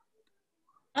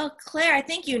 Oh, Claire, I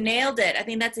think you nailed it. I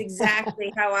think that's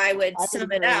exactly how I would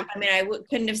sum it up. I mean, I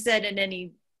couldn't have said it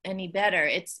any better.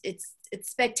 It's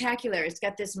spectacular. It's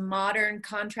got this modern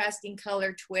contrasting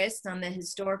color twist on the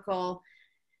historical,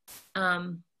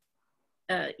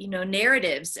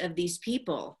 narratives of these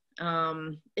people.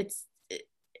 It's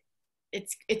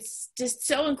just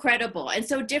so incredible and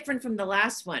so different from the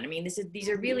last one. I mean, these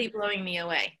are really blowing me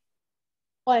away.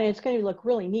 Well, and it's going to look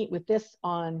really neat with this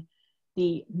on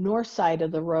the north side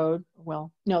of the road.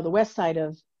 Well, no, the west side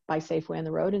of by Safeway on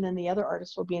the road, and then the other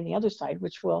artist will be on the other side,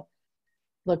 which will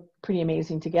look pretty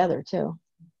amazing together too.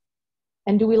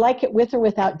 And do we like it with or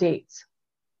without dates?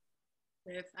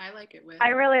 I like it with. I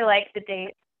really like the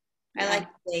date. I like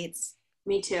the dates.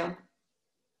 Me too.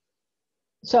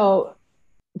 So,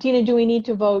 Dina, do we need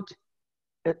to vote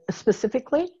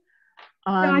specifically?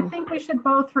 Yeah, I think we should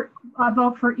vote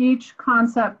for each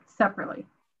concept separately.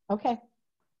 Okay.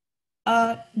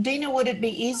 Dina, would it be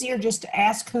easier just to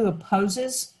ask who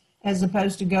opposes as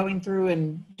opposed to going through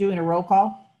and doing a roll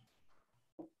call?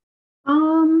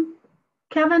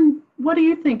 Kevin, what do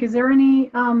you think? Is there any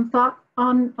thought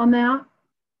on that?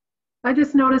 I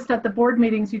just noticed at the board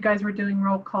meetings you guys were doing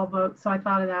roll call votes, so I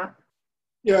thought of that.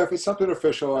 Yeah, if it's something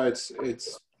official, it's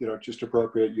just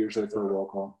appropriate usually for a roll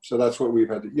call. So that's what we've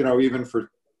had to, even for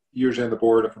usually on the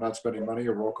board, if we're not spending money,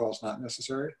 a roll call is not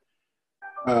necessary.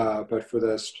 But for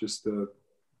this,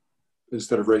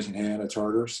 instead of raising hand, it's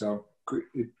harder. So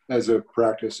as a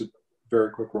practice, very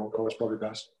quick roll call is probably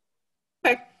best.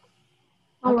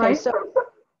 All Okay,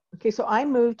 right. so I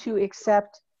move to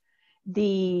accept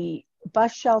the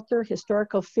bus shelter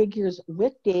historical figures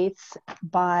with dates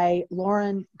by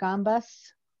Lauren Gambas.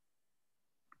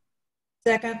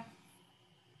 Second.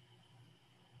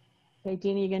 Okay,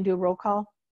 Dina, you gonna do a roll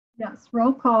call? Yes,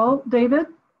 roll call. David,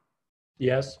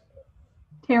 Yes.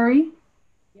 Terry,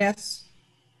 Yes.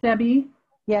 Debbie,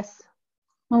 Yes.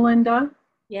 Melinda,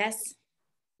 Yes.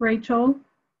 Rachel,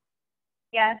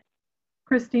 Yes.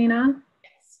 Christina,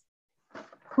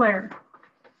 Claire.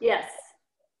 Yes.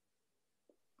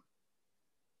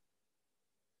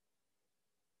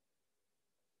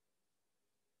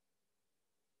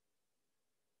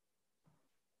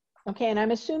 Okay, and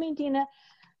I'm assuming, Dina,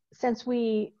 since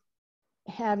we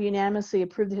have unanimously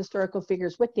approved the historical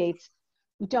figures with dates,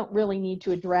 we don't really need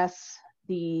to address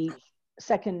the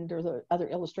second or the other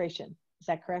illustration. Is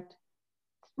that correct?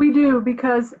 We do,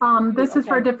 because this is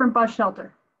for a Okay. different bus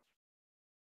shelter.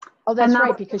 Oh, that's And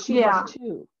right, because she yeah. has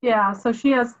two. Yeah, so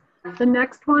she has, the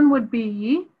next one would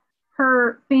be,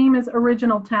 her theme is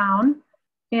original town,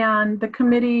 and the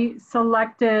committee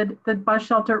selected the bus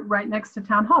shelter right next to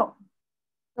town hall.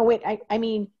 No, wait, I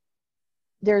mean,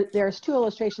 there's two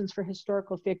illustrations for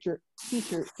historical figures.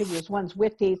 One's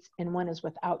with dates and one is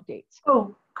without dates.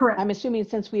 Oh, correct. I'm assuming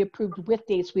since we approved with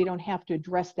dates, we don't have to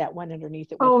address that one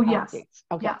underneath it Oh, without yes. dates.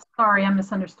 Okay. Yes, sorry, I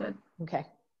misunderstood. Okay.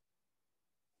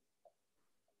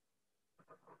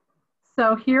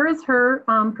 So here is her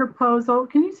proposal.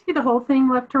 Can you see the whole thing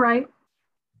left to right?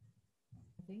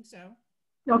 I think so.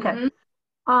 Okay.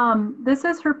 This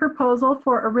is her proposal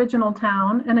for original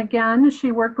town. And again,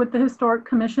 she worked with the Historic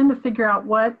Commission to figure out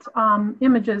what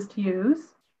images to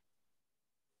use.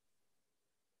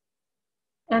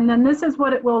 And then this is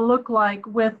what it will look like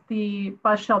with the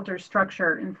bus shelter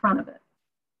structure in front of it.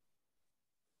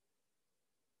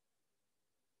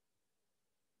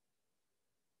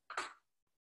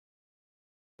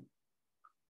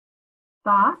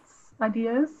 Thoughts,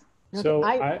 ideas? So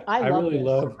I really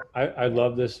love I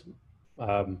love this,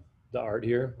 the art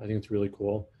here. I think it's really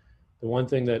cool. The one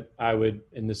thing that I would,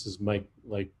 and this is my,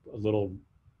 like a little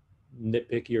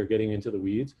nitpicky or getting into the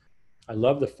weeds, I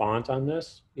love the font on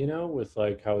this, you know, with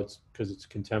like how it's, because it's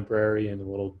contemporary and a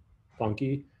little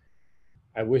funky.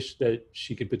 I wish that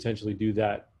she could potentially do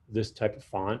that, this type of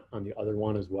font on the other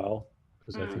one as well,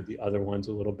 because I think the other one's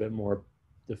a little bit more,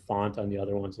 the font on the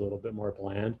other one's a little bit more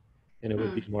bland, and it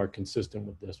would be more consistent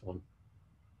with this one.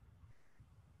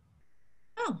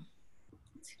 Oh,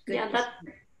 that's good. Yeah,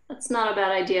 that's not a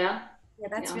bad idea. Yeah,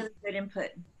 that's really good input.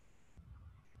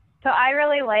 So I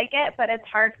really like it, but it's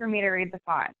hard for me to read the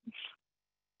font.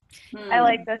 I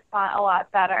like this font a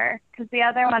lot better, because the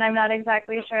other one I'm not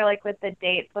exactly sure, like with the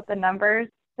dates, what the numbers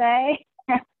say.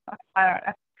 I don't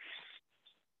know.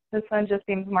 This one just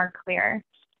seems more clear.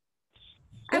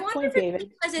 I wonder if it's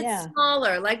because it's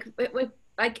smaller, like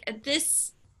at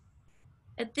this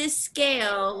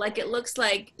scale, like it looks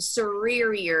like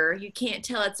Sererier. You can't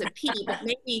tell it's a P, but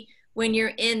maybe when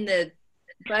you're in the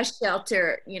bus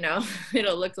shelter, you know,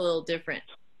 it'll look a little different.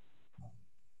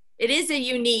 It is a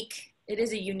unique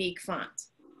font.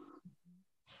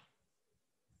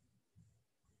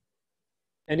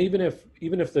 And even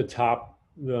if the top,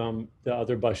 the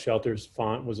other bus shelter's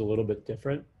font was a little bit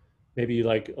different, maybe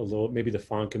like maybe the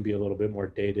font can be a little bit more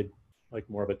dated, like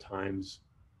more of a Times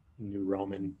New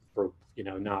Roman, for, you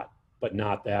know, not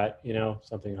that, you know,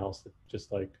 something else that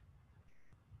just like,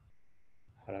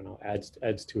 I don't know, adds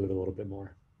to it a little bit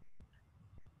more.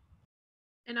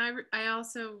 And I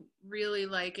also really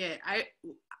like it.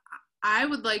 I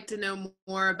would like to know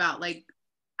more about, like,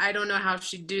 I don't know how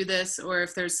she'd do this or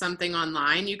if there's something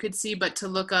online you could see, but to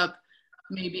look up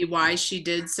maybe why she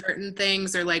did certain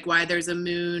things, or like why there's a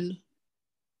moon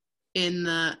in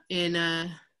a.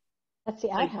 That's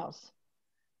the outhouse.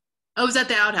 Oh, is that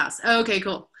the outhouse? Oh, okay,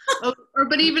 cool.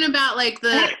 But even about like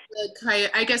the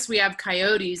I guess we have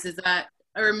coyotes. Is that,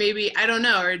 or maybe, I don't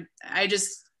know, or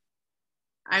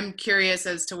I'm curious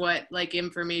as to what like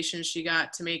information she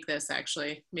got to make this.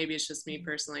 Actually, maybe it's just me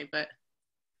personally, but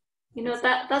you know,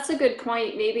 that's a good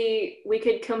point. Maybe we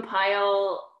could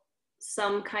compile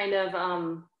some kind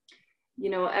of you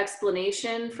know,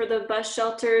 explanation for the bus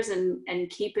shelters and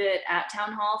keep it at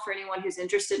town hall for anyone who's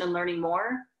interested in learning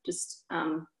more. Just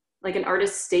like an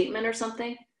artist statement or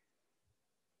something.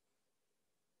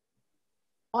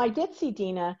 Well, I did see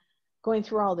Dina going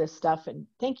through all this stuff, and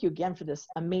thank you again for this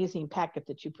amazing packet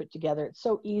that you put together. It's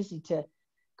so easy to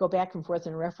go back and forth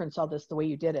and reference all this the way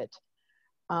you did it.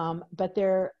 But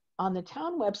there, on the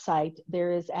town website,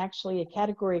 there is actually a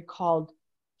category called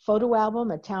photo album,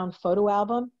 a town photo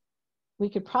album. We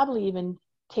could probably even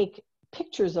take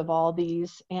pictures of all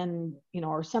these and,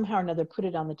 or somehow or another put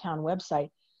it on the town website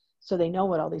so they know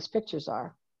what all these pictures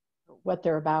are, what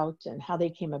they're about and how they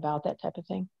came about, that type of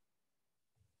thing.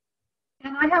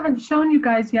 And I haven't shown you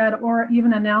guys yet or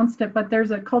even announced it, but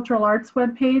there's a cultural arts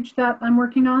webpage that I'm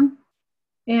working on.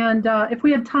 And if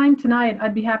we had time tonight,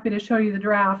 I'd be happy to show you the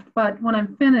draft. But when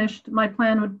I'm finished, my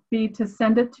plan would be to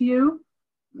send it to you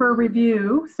for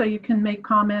review so you can make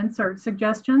comments or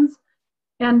suggestions.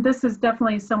 And this is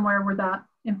definitely somewhere where that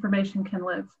information can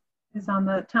live, is on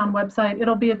the town website.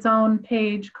 It'll be its own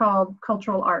page called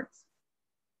Cultural Arts.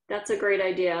 That's a great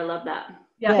idea. I love that.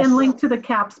 Yeah, Yes. and link to the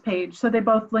CAPS page, so they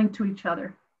both link to each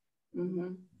other.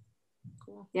 Mm-hmm.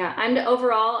 Cool. Yeah,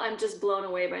 I'm just blown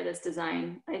away by this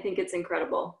design. I think it's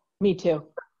incredible. Me too.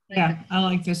 Yeah, I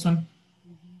like this one.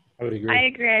 I would agree. I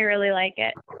agree. I really like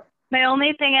it. My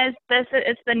only thing is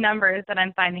it's the numbers that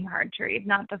I'm finding hard to read,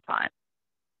 not the font.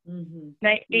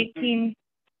 Mm-hmm.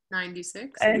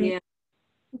 96. Yeah.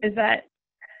 Is that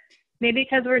maybe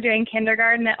because we're doing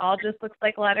kindergarten, it all just looks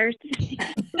like letters?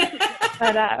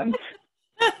 But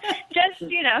just,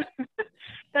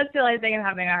 that's the only thing I'm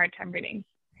having a hard time reading.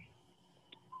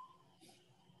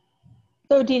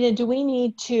 So Dina, do we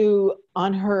need to,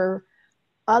 on her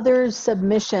other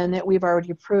submission that we've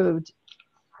already approved,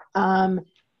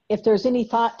 if there's any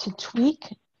thought to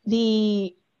tweak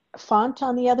the font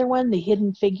on the other one, the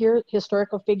hidden figure,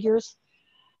 historical figures,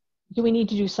 do we need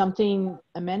to do something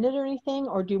amended or anything,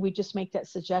 or do we just make that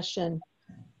suggestion,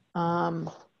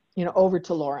 over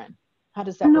to Lauren? How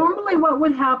does that work? Normally what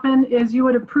would happen is you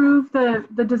would approve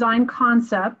the design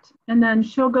concept, and then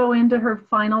she'll go into her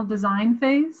final design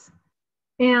phase.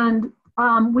 And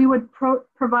we would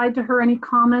provide to her any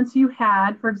comments you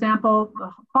had. For example,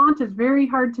 the font is very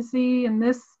hard to see in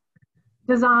this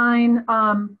design.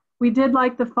 We did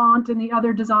like the font in the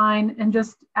other design, and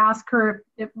just ask her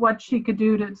what she could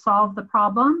do to solve the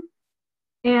problem.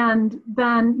 And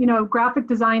then, graphic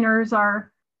designers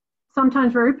are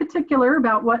sometimes very particular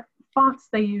about what fonts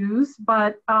they use,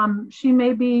 but she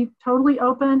may be totally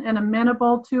open and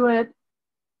amenable to it.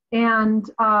 And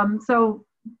so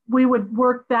we would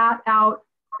work that out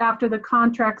after the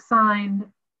contract's signed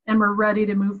and we're ready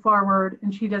to move forward,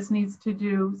 and she just needs to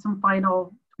do some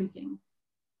final tweaking.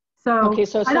 So, Okay,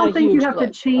 so it's I not don't a think you huge have to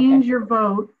lift. change Okay. your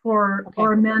vote or Okay.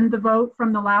 amend the vote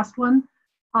from the last one.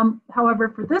 However,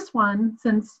 for this one,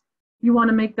 since you want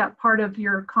to make that part of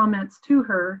your comments to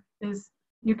her, is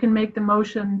you can make the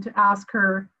motion to ask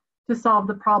her to solve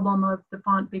the problem of the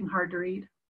font being hard to read.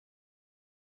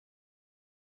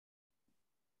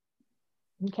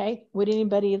 Okay, would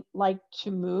anybody like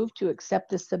to move to accept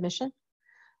this submission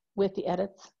with the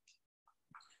edits?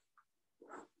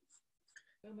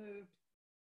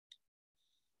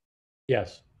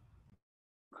 Yes.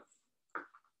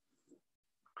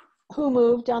 Who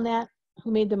moved on that?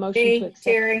 Who made the motion to Hey, accept?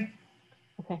 Terry.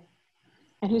 Okay.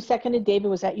 And who seconded? David,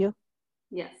 was that you?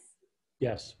 Yes.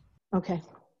 Yes. Okay.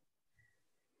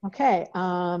 Okay,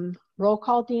 roll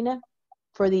call, Dina,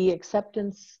 for the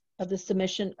acceptance of the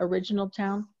submission, original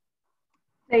town.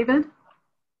 David,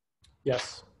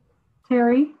 Yes.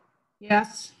 Terry,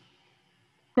 Yes.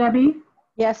 Debbie,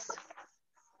 Yes.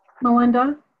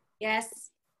 Melinda,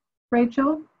 Yes.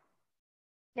 Rachel,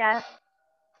 Yes.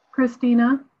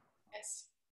 Christina, Yes.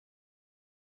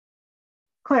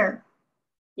 Claire.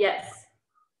 Yes.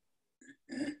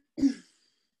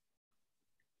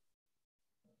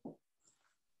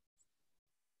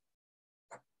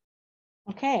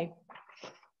 Okay.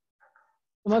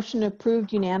 The motion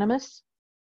approved, unanimous.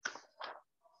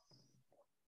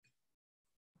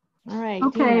 All right.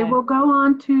 Okay, Dina, we'll go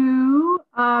on to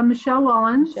Michelle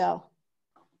Wallens. Michelle.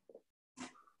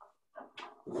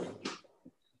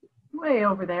 Way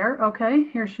over there. Okay,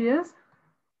 here she is.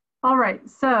 All right,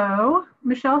 so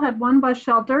Michelle had one bus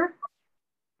shelter.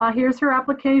 Here's her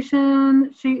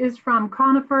application. She is from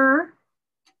Conifer.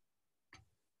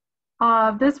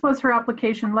 This was her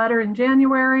application letter in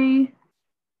January.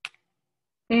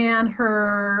 And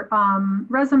her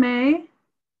resume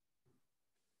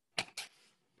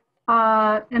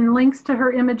and links to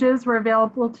her images were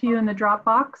available to you in the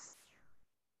Dropbox.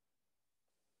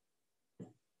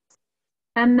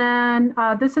 And then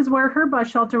this is where her bus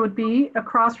shelter would be,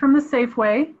 across from the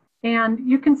Safeway. And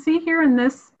you can see here in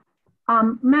this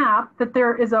map that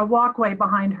there is a walkway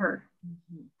behind her.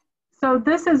 So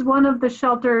this is one of the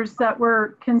shelters that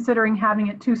we're considering having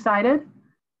it two-sided.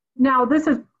 Now this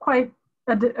is quite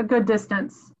a good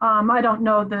distance. I don't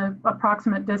know the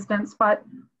approximate distance, but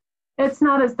it's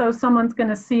not as though someone's going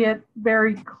to see it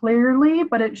very clearly,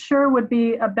 but it sure would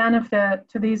be a benefit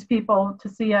to these people to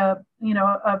see a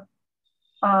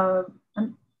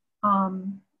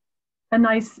a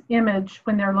nice image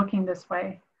when they're looking this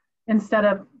way, instead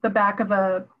of the back of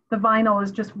the vinyl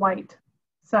is just white.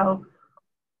 So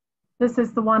this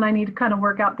is the one I need to kind of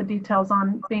work out the details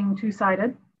on being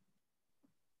two-sided.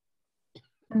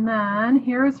 And then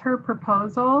here's her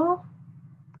proposal.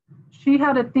 She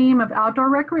had a theme of outdoor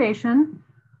recreation.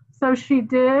 So she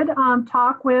did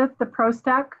talk with the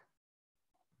ProStack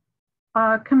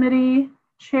committee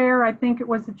chair, I think it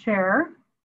was the chair,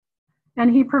 and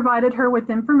he provided her with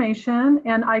information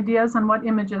and ideas on what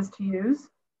images to use.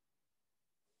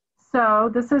 So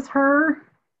this is her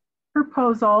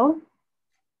proposal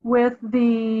with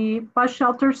the bus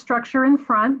shelter structure in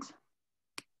front.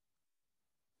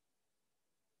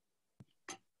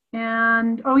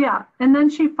 And, oh yeah, and then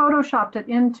she photoshopped it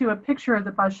into a picture of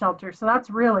the bus shelter. So that's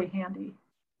really handy.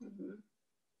 Mm-hmm.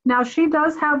 Now she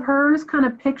does have hers kind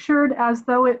of pictured as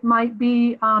though it might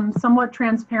be somewhat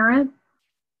transparent.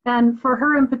 And for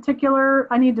her in particular,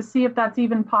 I need to see if that's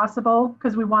even possible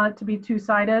because we want it to be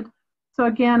two-sided. So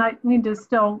again, I need to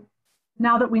still,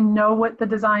 now that we know what the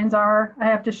designs are, I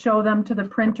have to show them to the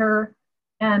printer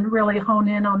and really hone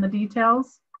in on the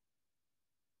details.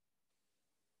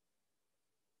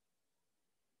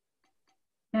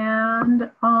 And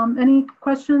any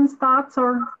questions, thoughts,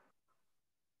 or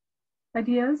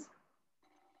ideas?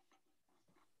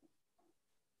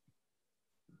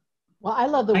 Well, I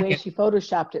love the way she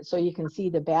photoshopped it so you can see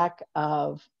the back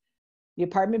of the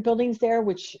apartment buildings there,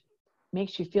 which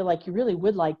makes you feel like you really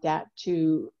would like that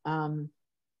to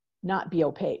not be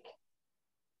opaque.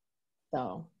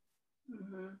 So,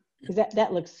 because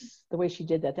that looks, the way she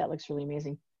did that, that looks really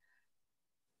amazing.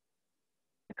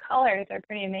 The colors are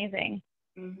pretty amazing.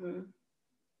 I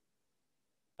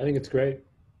think it's great.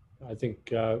 I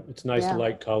think it's nice to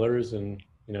light colors, and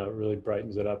you know, it really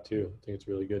brightens it up too. I think it's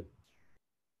really good.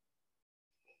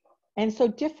 And so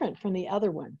different from the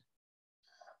other one.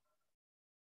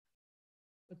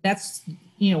 But that's,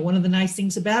 you know, one of the nice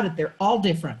things about it. They're all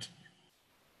different.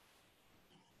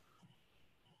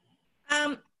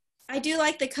 I do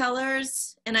like the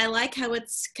colors, and I like how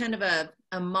it's kind of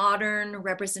a modern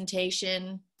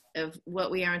representation of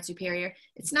what we are in Superior.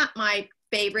 It's not my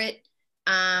favorite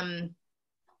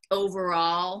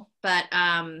overall, but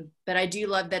I do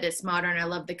love that it's modern. I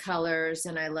love the colors,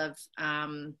 and I love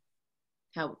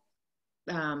how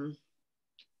I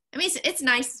mean, it's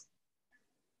nice.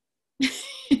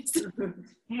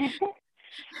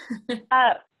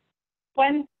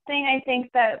 One thing I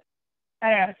think that, I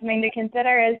don't know, something to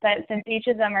consider is that since each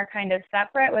of them are kind of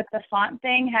separate with the font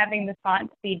thing, having the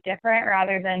fonts be different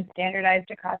rather than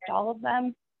standardized across all of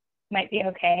them might be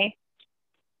okay.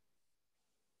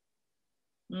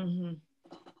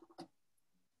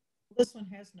 This one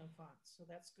has no fonts, so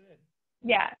that's good.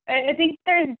 Yeah, I think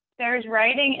there's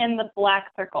writing in the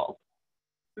black circles.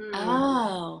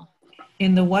 Oh.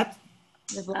 In the what?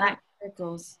 The black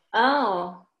circles.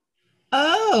 Oh.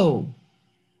 Oh.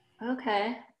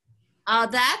 Okay. Oh,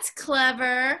 that's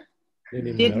clever.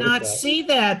 Did not see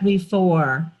that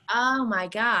before. Oh my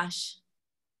gosh.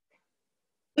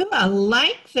 Ooh, I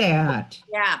like that.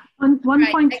 Yeah.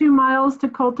 1.2 miles to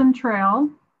Colton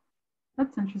Trail.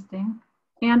 That's interesting.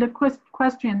 And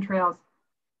equestrian trails.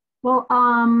 Well,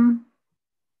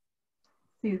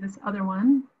 see this other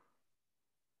one.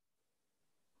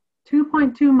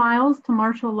 2.2 miles to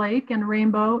Marshall Lake and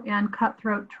rainbow and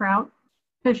cutthroat trout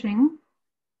fishing.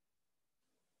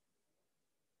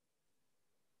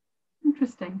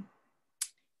 Interesting.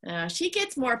 She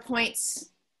gets more points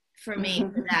for me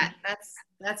for that.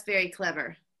 That's very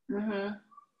clever.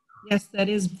 Yes, that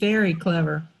is very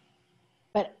clever.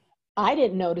 But I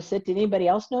didn't notice it. Did anybody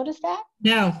else notice that?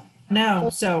 No.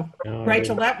 So,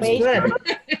 Rachel, that was good.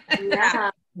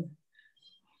 Yeah.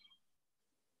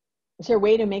 Is there a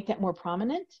way to make that more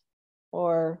prominent,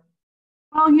 or?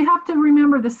 Well, you have to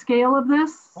remember the scale of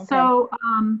this. Okay. So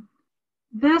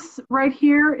this right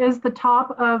here is the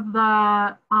top of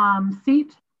the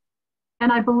seat.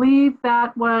 And I believe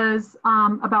that was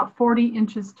about 40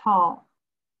 inches tall.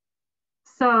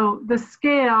 So the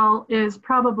scale is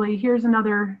probably, here's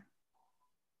another,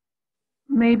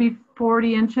 maybe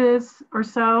 40 inches or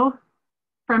so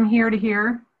from here to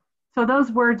here. So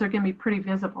those words are going to be pretty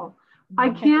visible. I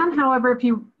can, however, if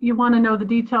you want to know the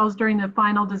details during the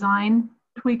final design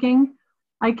tweaking,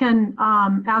 I can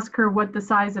ask her what the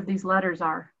size of these letters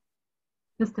are,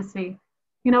 just to see.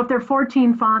 You know, if they're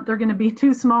 14 font, they're going to be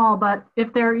too small, but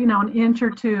if they're, you know, an inch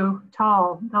or two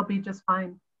tall, they'll be just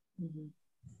fine.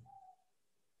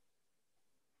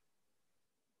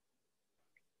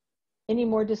 Any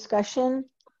more discussion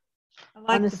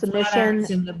on the submission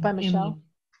by Michelle? In the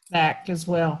back as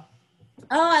well.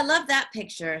 Oh, I love that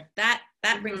picture. That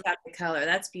That brings out the color.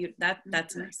 That's beautiful.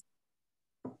 That's nice.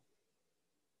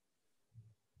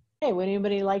 Okay, would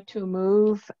anybody like to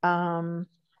move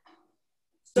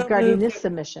regarding this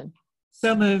submission?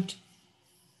 So moved.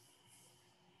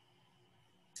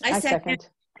 I second.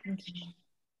 Okay,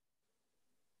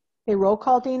 roll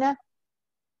call, Dina?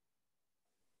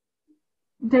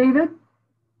 David?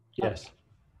 Yes.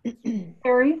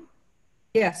 Carrie?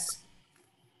 Yes.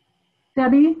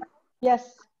 Debbie?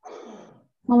 Yes.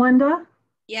 Melinda?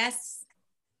 Yes.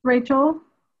 Rachel?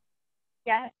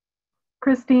 Yes.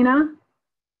 Christina?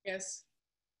 Yes.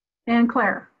 And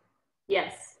Claire?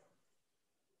 Yes.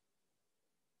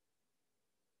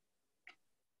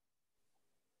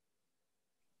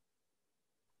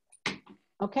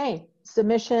 Okay,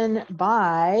 submission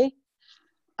by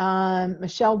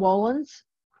Michelle Wolins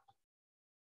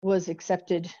was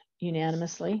accepted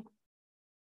unanimously.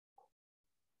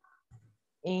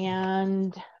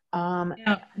 And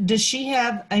Now, does she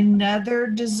have another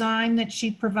design that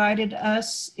she provided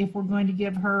us if we're going to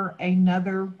give her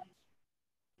another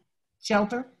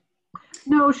shelter?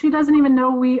 No, she doesn't even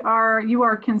know you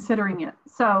are considering it.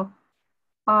 So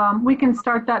we can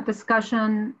start that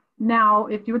discussion now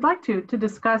if you would like to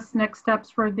discuss next steps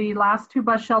for the last 2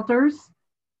 bus shelters.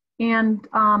 And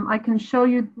I can show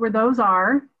you where those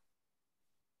are.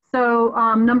 So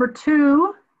number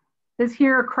 2 is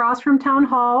here across from Town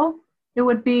Hall. It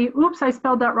would be, oops, I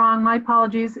spelled that wrong, my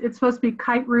apologies. It's supposed to be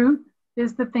Kite Route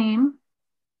is the theme.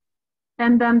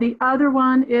 And then the other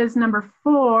one is number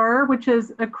 4, which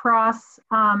is across,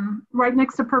 right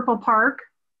next to Purple Park.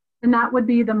 And that would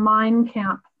be the Mine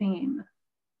Camp theme.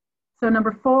 So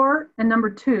number 4 and number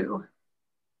 2.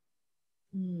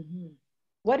 Mm-hmm.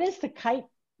 What is the Kite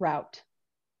Route?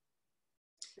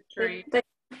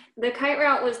 The Kite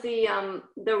Route was the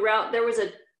route. There was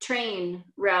a train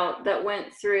route that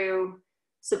went through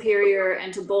Superior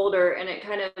and to Boulder, and it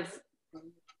kind of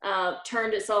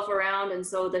turned itself around, and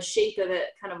so the shape of it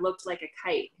kind of looked like a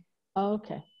kite. Oh,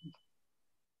 okay.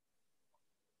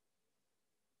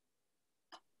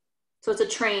 So it's a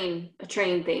train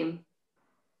theme.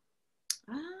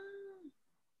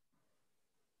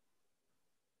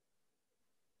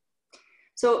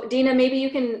 So Dina, maybe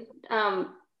you can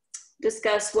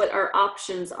discuss what our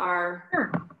options are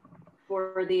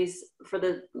for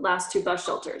the last 2 bus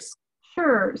shelters.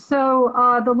 Sure.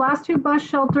 So the last 2 bus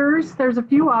shelters, there's a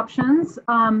few options.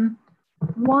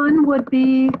 One would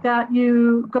be that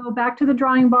you go back to the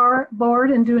drawing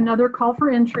board and do another call for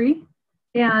entry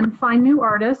and find new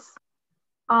artists.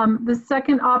 The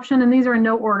second option, and these are in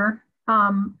no order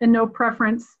and no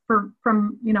preference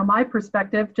from my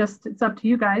perspective, just it's up to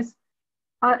you guys.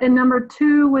 And number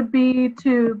 2 would be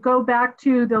to go back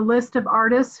to the list of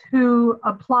artists who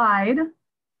applied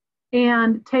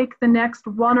and take the next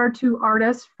 1 or 2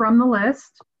 artists from the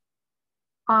list.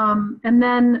 And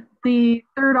then the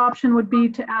third option would be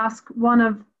to ask one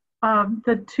of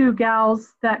the 2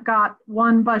 gals that got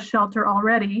 1 bus shelter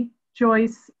already,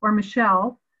 Joyce or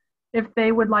Michelle, if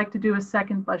they would like to do a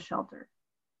second bus shelter.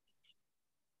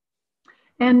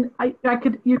 And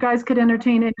you guys could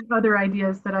entertain any other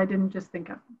ideas that I didn't just think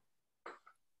of.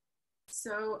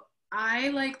 So I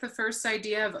like the first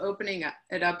idea of opening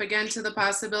it up again to the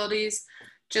possibilities,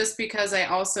 just because I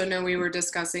also know we were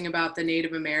discussing about the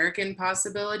Native American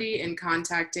possibility and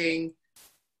contacting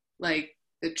like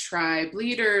the tribe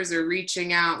leaders or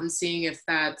reaching out and seeing if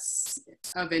that's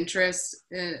of interest.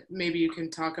 Maybe you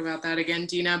can talk about that again,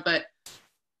 Dina, but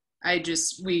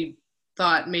we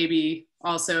thought maybe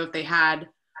also if they had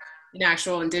an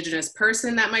actual Indigenous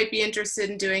person that might be interested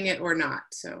in doing it or not.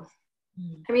 So,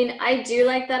 I mean, I do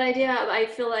like that idea. I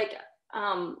feel like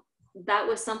that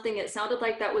was something, it sounded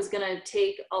like that was going to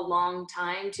take a long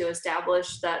time to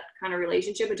establish that kind of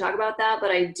relationship and talk about that.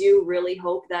 But I do really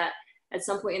hope that at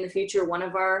some point in the future, one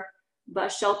of our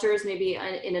bus shelters, maybe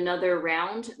in another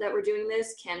round that we're doing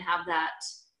this, can have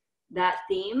that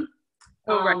theme.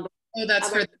 Oh, right. Oh, that's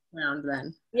for this round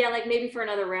then. Yeah, like maybe for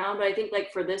another round. But I think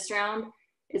like for this round,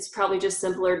 it's probably just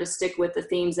simpler to stick with the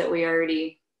themes that we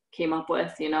already came up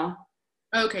with,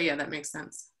 Okay, yeah, that makes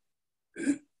sense.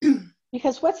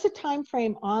 Because what's the time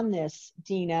frame on this,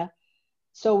 Dina?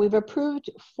 So we've approved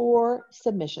 4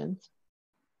 submissions,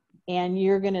 and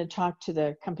you're going to talk to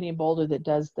the company in Boulder that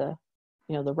does the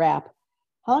wrap.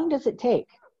 How long does it take?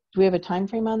 Do we have a time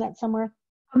frame on that somewhere?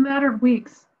 A matter of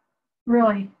weeks,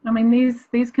 really. I mean,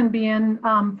 these can be in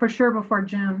for sure before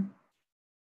June,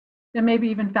 and maybe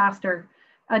even faster.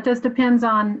 It just depends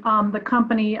on the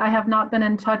company. I have not been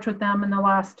in touch with them in the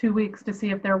last 2 weeks to see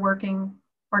if they're working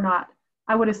or not.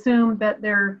 I would assume that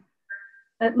they're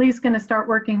at least going to start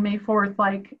working May 4th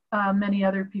like many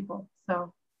other people.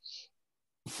 So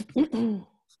So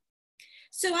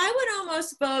I would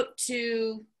almost vote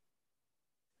to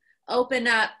open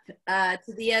up to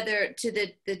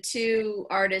the two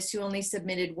artists who only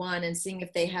submitted one and seeing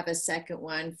if they have a second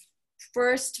one.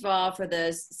 First of all, for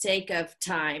the sake of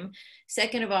time.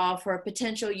 Second of all, for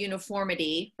potential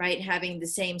uniformity, right? Having the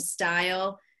same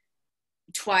style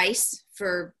twice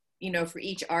for, for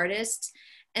each artist.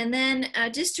 And then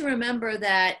just to remember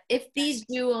that if these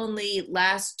do only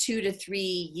last 2 to 3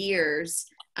 years,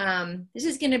 this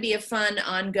is going to be a fun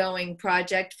ongoing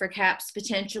project for CAPS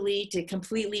potentially to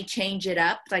completely change it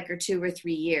up like for 2 or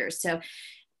 3 years. So,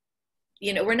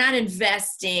 we're not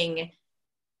investing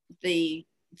the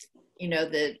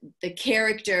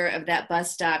character of that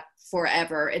bus stop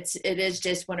forever. It is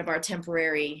just one of our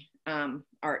temporary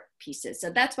art pieces. So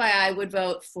that's why I would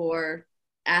vote for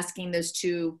asking those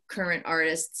two current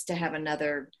artists to have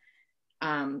another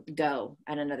go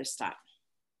at another stop.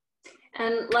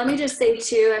 And let me just say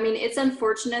too, I mean, it's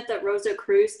unfortunate that Rosa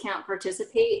Cruz can't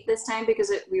participate this time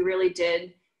because we really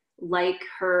did like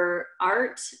her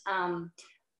art.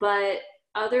 But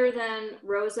other than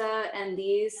Rosa and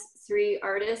these 3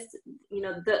 artists,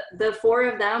 the 4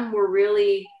 of them were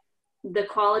really, the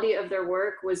quality of their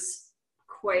work was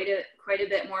quite a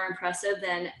bit more impressive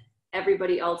than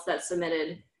everybody else that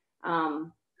submitted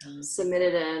a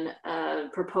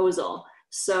proposal.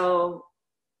 So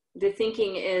the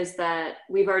thinking is that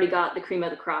we've already got the cream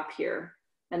of the crop here,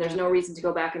 and there's no reason to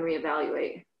go back and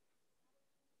reevaluate.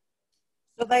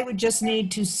 So they would just need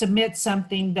to submit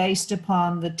something based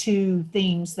upon the 2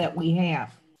 themes that we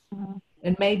have.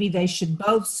 And maybe they should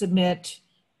both submit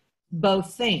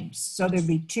both themes. So there'd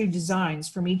be 2 designs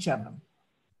from each of them.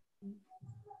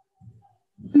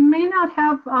 We may not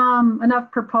have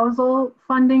enough proposal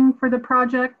funding for the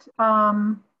project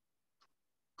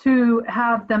to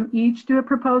have them each do a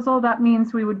proposal. That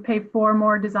means we would pay 4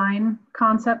 more design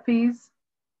concept fees.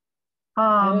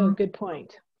 Good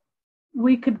point.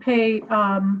 We could pay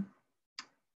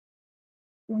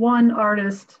 1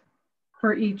 artist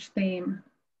for each theme.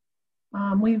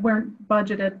 We weren't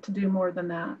budgeted to do more than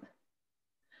that.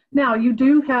 Now, you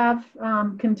do have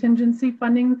contingency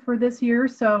funding for this year,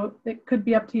 so it could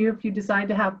be up to you if you decide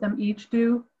to have them each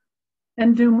do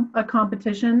a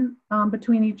competition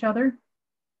between each other.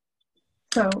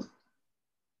 So,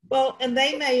 well, and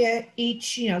they may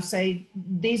each, say,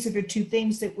 these are the 2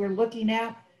 things that we're looking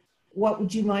at. What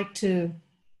would you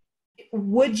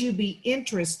be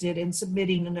interested in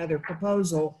submitting another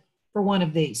proposal for one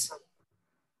of these?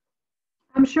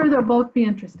 I'm sure they'll both be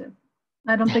interested.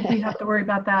 I don't think we have to worry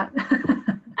about that.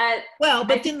 Well,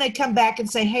 but then they come back and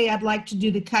say, hey, I'd like to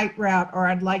do the kite route, or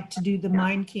I'd like to do the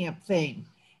mine camp thing.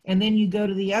 And then you go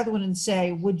to the other one and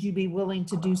say, would you be willing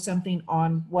to do something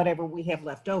on whatever we have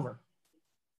left over?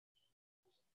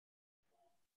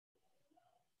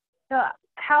 So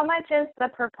how much is the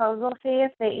proposal fee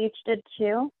if they each did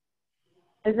 2?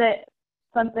 Is it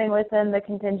something within the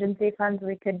contingency funds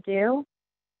we could do?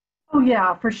 Oh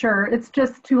yeah, for sure. It's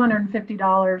just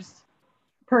 $250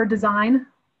 per design.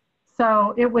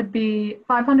 So it would be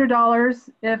 $500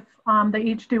 if they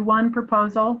each do 1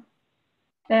 proposal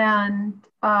and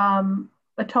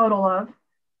a total of,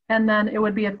 and then it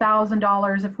would be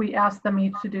 $1,000 if we ask them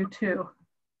each to do 2.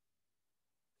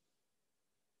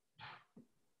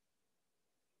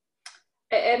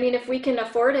 I mean, if we can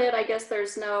afford it, I guess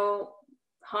there's no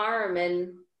harm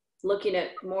in looking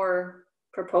at more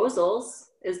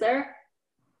proposals, is there?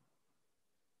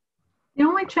 The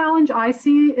only challenge I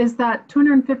see is that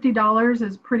 $250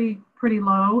 is pretty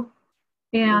low.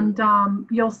 And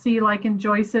you'll see, like in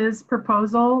Joyce's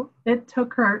proposal, it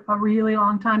took her a really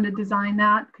long time to design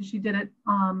that because she did it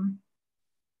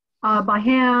by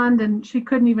hand, and she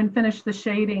couldn't even finish the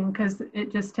shading because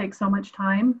it just takes so much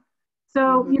time.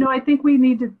 So, I think we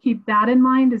need to keep that in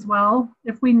mind as well.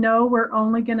 If we know we're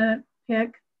only going to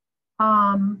pick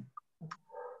one,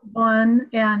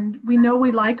 and we know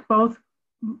we like both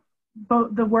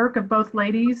the work of both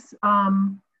ladies,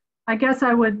 I guess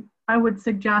I would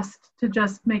suggest to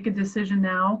just make a decision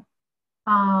now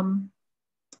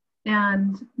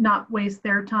and not waste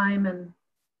their time and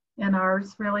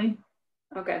ours, really.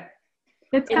 Okay.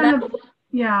 It's kind of,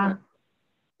 yeah.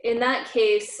 In that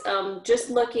case, just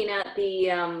looking at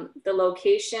the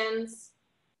locations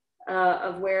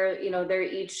of where, they're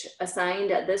each assigned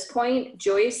at this point,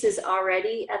 Joyce is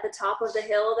already at the top of the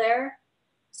hill there.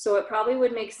 So it probably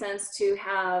would make sense to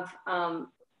have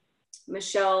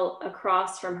Michelle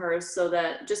across from her, so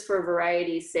that just for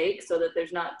variety's sake, so that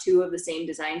there's not 2 of the same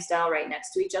design style right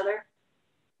next to each other.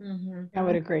 I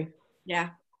would agree. Yeah,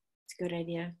 it's a good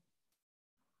idea.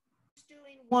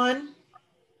 Doing 1.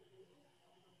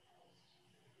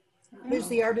 Who's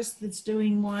the artist that's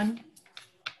doing one?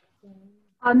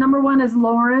 Number 1 is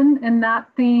Lauren, and that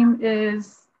theme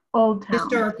is Old Town.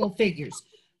 Historical figures.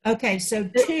 Okay, so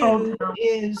Old 2 Town.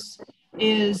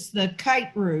 is the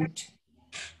kite route.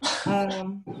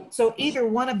 So either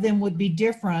one of them would be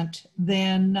different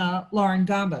than Lauren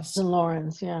Gambas. And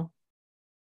Lauren's, yeah.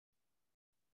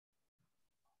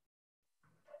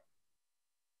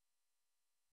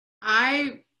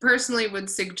 I personally would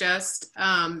suggest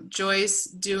Joyce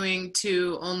doing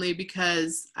 2 only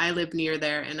because I live near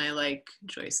there and I like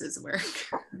Joyce's work.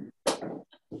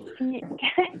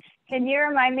 Can you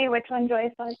remind me which one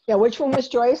Joyce was? Yeah, which one was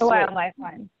Joyce? The wildlife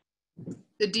one.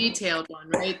 The detailed one,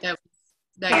 right? That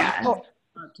Yeah. you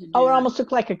to do. Oh, it almost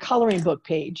looked like a coloring book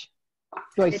page.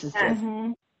 Joyce's did.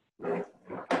 Mhm.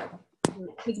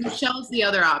 Because Michelle's the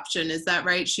other option, is that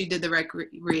right? She did the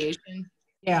recreation.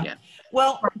 Yeah. Yeah.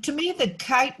 Well, to me, the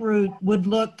kite route would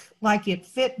look like it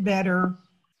fit better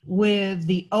with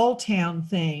the Old Town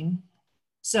thing.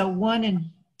 So 1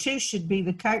 and 2 should be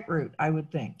the kite route, I would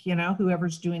think, you know,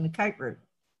 whoever's doing the kite route,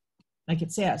 like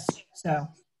it says. So,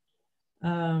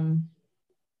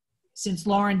 since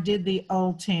Lauren did the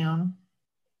Old Town,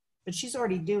 but she's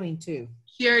already doing 2.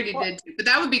 She already did too. But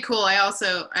that would be cool.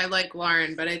 I like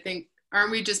Lauren, but I think,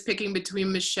 aren't we just picking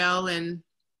between Michelle and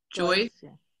Joyce?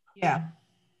 Yeah. Yeah.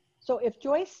 So if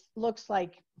Joyce looks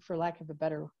like, for lack of a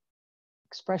better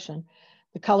expression,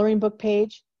 the coloring book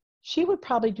page, she would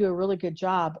probably do a really good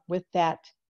job with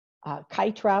that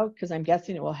kite route, because I'm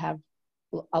guessing it will have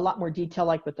a lot more detail,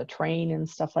 like with the train and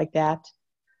stuff like that.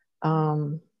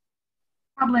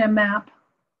 Probably a map.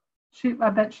 I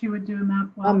bet she would do a map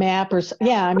well. A map or,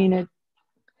 yeah, I mean,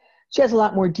 she has a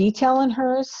lot more detail in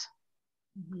hers,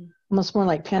 almost more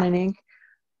like pen and ink,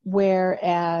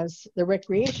 whereas the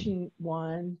recreation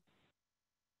one,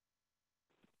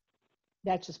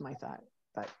 that's just my thought.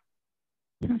 But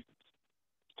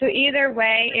So either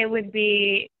way, they would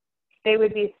be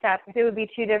steps. It would be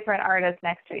 2 different artists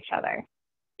next to each other.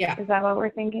 Yeah. Is that what we're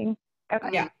thinking? Okay.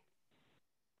 Yeah.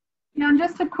 Yeah, and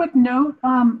just a quick note,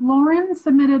 Lauren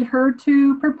submitted her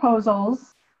 2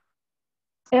 proposals,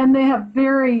 and they have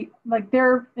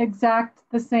they're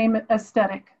the same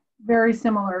aesthetic, very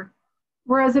similar.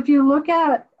 Whereas if you look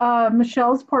at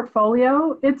Michelle's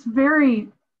portfolio, it's very,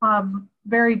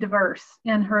 very diverse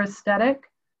in her aesthetic.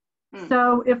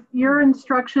 So if your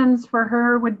instructions for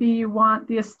her would be you want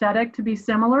the aesthetic to be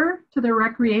similar to the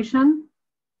recreation,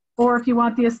 or if you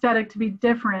want the aesthetic to be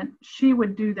different, she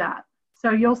would do that.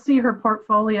 So you'll see her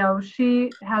portfolio.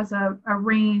 She has a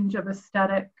range of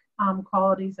aesthetic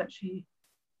qualities that she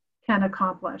can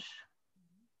accomplish.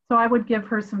 So I would give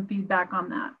her some feedback on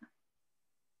that.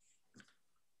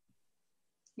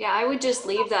 Yeah, I would just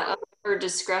leave that up to her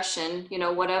discretion, you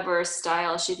know, whatever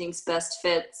style she thinks best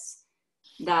fits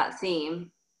that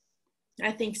theme.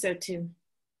 I think so too.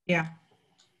 Yeah.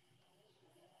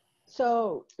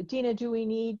 so, Dina, do we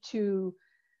need to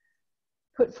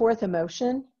put forth a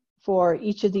motion for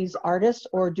each of these artists,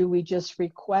 or do we just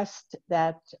request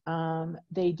that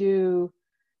they do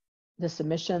the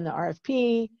submission, the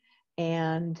RFP,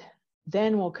 and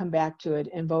then we'll come back to it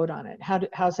and vote on it?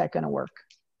 How's that going to work?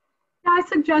 Yeah, I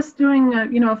suggest doing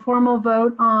a formal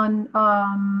vote on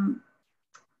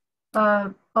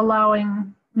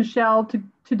allowing Michelle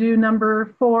to do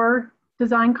number 4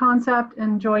 design concept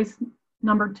and Joyce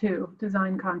number 2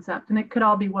 design concept, and it could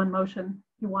all be one motion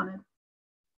if you wanted.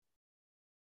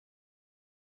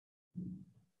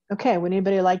 Okay, would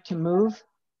anybody like to move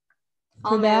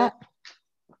I'll for that?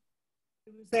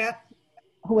 Who was that?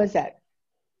 Who was that?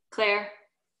 Claire.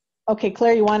 Okay,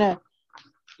 Claire, you wanna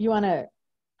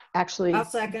actually I'll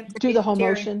second. do the whole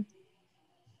Terry. motion?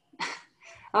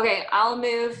 Okay, I'll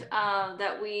move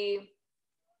that we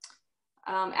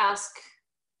ask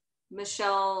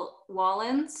Michelle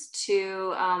Wallens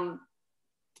to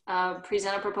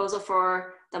present a proposal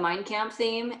for the Mind Camp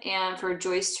theme, and for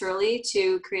Joyce Turley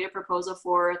to create a proposal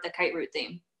for the Kite Route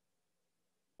theme.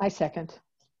 I second.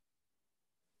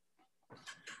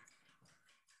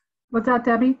 What's that,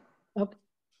 Debbie? Okay,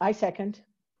 I second.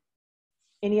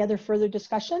 Any other further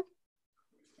discussion?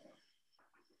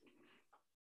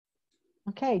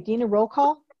 Okay, Dina, roll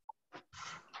call.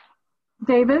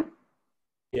 David,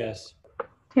 Yes.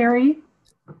 Terry,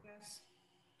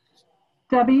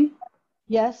 Debbie,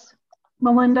 Yes.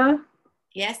 Melinda,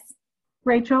 Yes.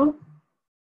 Rachel,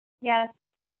 Yes.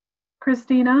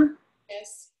 Christina,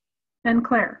 Yes. and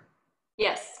Claire.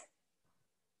 Yes.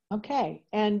 Okay,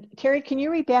 and Terry, can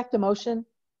you read back the motion?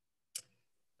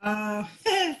 I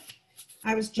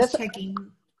was just taking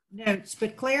notes,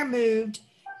 but Claire moved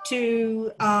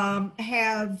to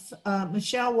have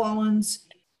Michelle Wallens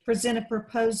present a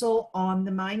proposal on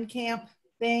the Mind Camp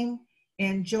thing,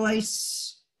 and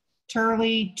Joyce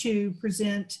Turley to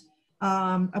present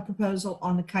a proposal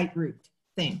on the kite route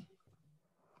thing.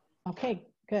 Okay,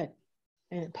 good.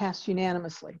 And it passed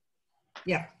unanimously.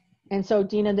 Yeah. And so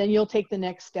Dina, then you'll take the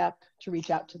next step to reach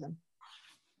out to them.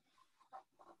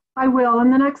 I will.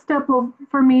 And the next step will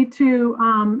for me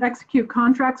to execute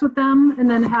contracts with them and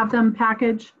then have them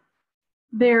package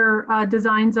their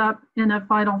designs up in a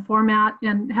final format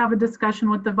and have a discussion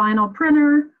with the vinyl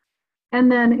printer,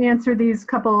 and then answer these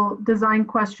couple design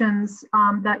questions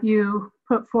that you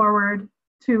put forward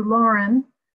to Lauren,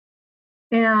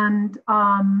 and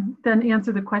then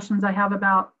answer the questions I have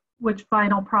about which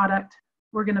vinyl product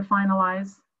we're going to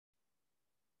finalize.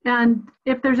 And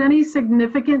if there's any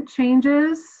significant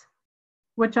changes,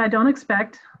 which I don't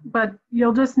expect, but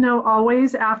you'll just know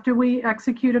always after we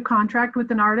execute a contract with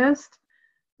an artist,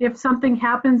 if something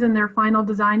happens in their final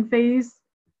design phase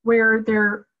where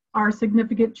there are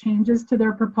significant changes to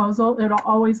their proposal, it'll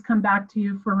always come back to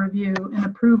you for review and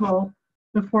approval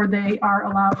before they are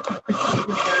allowed to proceed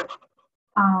with their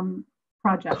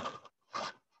project.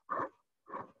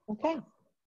 Okay.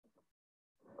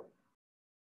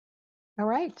 All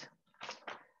right.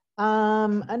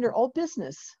 Under old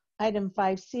business, item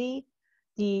 5C,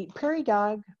 the Prairie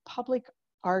Dog Public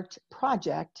Art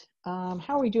Project. How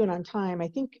are we doing on time? I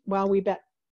think, well, we're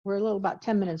a little about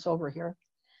 10 minutes over here.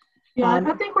 Yeah,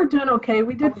 I think we're doing okay.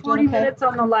 We did 40 minutes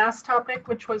on the last topic,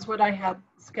 which was what I had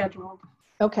scheduled.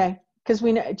 Okay, because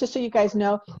we know, just so you guys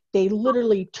know, they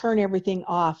literally turn everything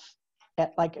off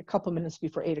at like a couple minutes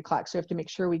before 8 o'clock. So we have to make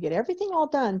sure we get everything all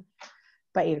done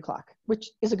by 8 o'clock, which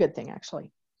is a good thing,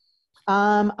 actually.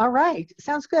 All right,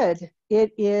 sounds good.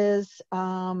 It is,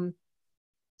 Dean,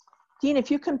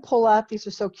 if you can pull up, these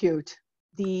are so cute,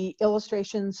 the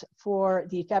illustrations for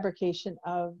the fabrication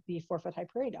of the 4-foot-high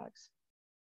prairie dogs.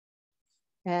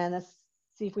 And let's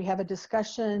see if we have a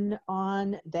discussion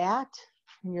on that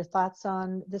and your thoughts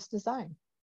on this design.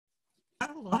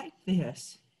 I like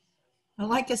this. I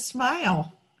like a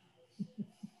smile.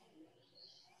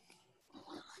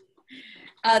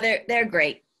 Oh, they're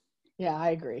great. Yeah, I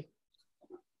agree.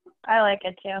 I like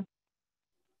it too.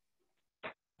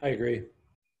 I agree.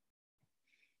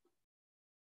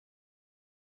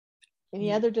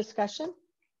 Any other discussion?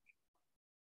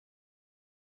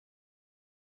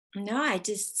 No, I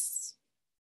just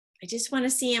want to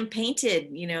see them painted,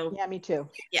 you know. Yeah, me too.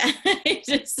 Yeah,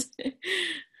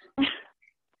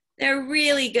 they're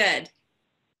really good.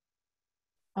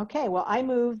 Okay, well, I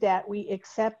move that we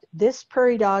accept this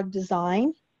prairie dog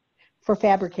design for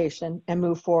fabrication and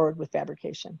move forward with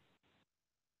fabrication.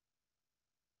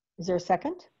 Is there a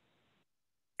second?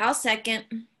 I'll second.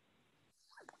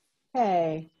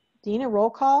 Okay, Dina, roll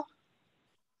call.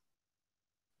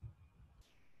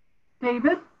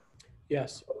 David?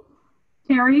 Yes.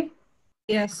 Terry?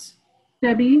 Yes.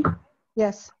 Debbie?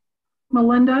 Yes.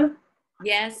 Melinda?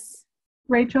 Yes.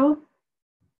 Rachel?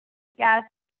 Yes.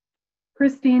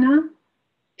 Christina?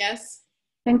 Yes.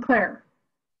 And Claire?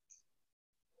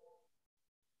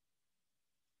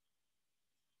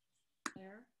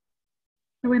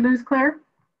 Did we lose Claire?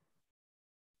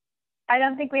 I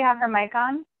don't think we have her mic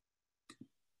on.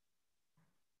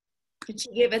 Could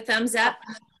you give a thumbs up?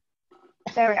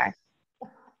 There we are.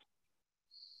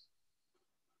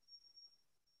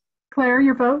 Claire,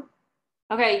 your vote?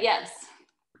 Okay, yes.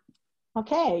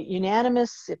 Okay,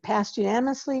 unanimous, it passed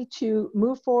unanimously to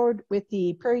move forward with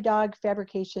the prairie dog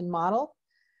fabrication model.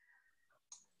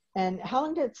 And how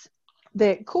long did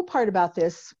the cool part about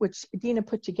this, which Dina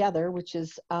put together, which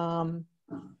is, oh,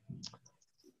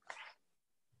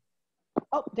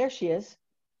 there she is.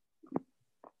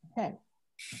 Okay,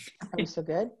 that was so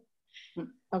good.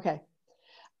 Okay.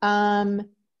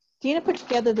 Dina put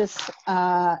together this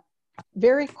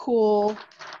very cool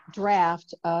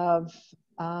draft of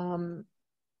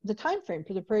the time frame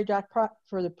for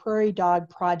the prairie dog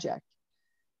project.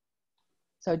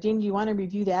 So, Dean, do you want to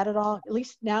review that at all? At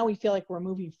least now we feel like we're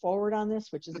moving forward on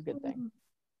this, which is a good thing.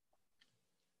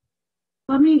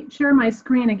 Let me share my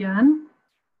screen again.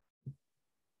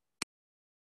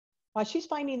 While she's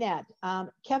finding that,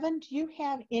 Kevin, do you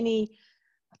have any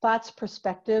thoughts,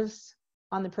 perspectives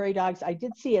on the prairie dogs? I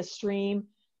did see a stream.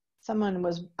 Someone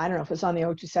was, I don't know if it was on the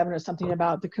 027 or something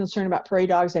about the concern about prairie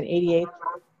dogs at 88th.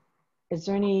 Is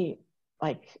there any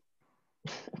like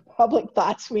public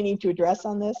thoughts we need to address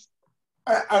on this?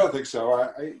 I don't think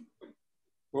so.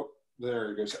 Well,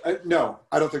 there it goes. No,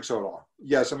 I don't think so at all.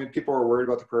 Yes, I mean, people are worried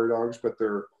about the prairie dogs, but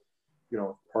they're, you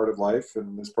know, part of life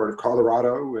and it's part of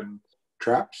Colorado and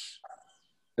traps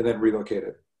and then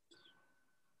relocated.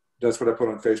 That's what I put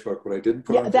on Facebook. What I didn't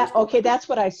put Yeah, on that Facebook. okay. That's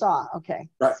what I saw. Okay.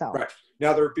 Right, So. right.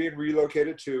 Now they're being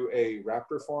relocated to a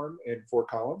raptor farm in Fort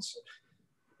Collins.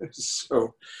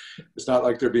 So it's not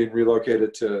like they're being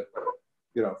relocated to,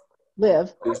 you know,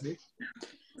 Live. Disney.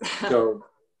 So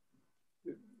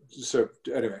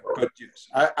anyway, but yes,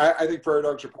 I think prairie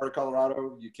dogs are part of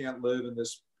Colorado. You can't live in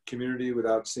this community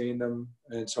without seeing them.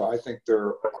 And so I think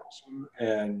they're awesome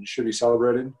and should be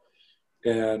celebrated.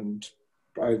 And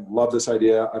I love this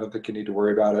idea. I don't think you need to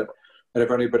worry about it. And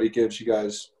if anybody gives you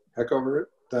guys heck over it,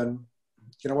 then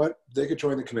you know what? They could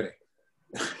join the committee.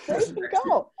 There you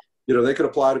go. You know, they could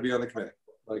apply to be on the committee.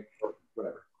 Like,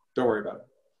 whatever. Don't worry about it.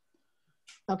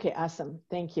 Okay, awesome.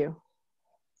 Thank you.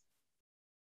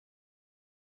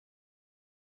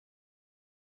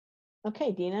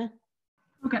 Okay, Dina.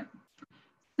 Okay.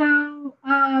 So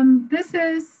this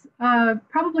is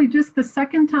probably just the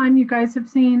second time you guys have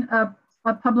seen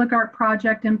a public art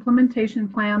project implementation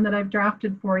plan that I've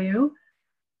drafted for you.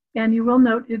 And you will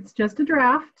note it's just a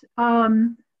draft.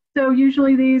 So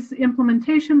usually these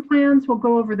implementation plans will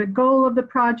go over the goal of the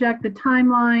project, the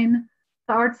timeline,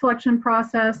 the art selection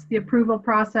process, the approval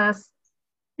process,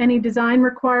 any design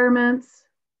requirements,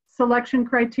 selection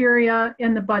criteria,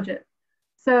 and the budget.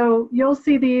 So you'll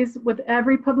see these with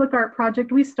every public art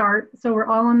project we start. So we're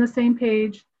all on the same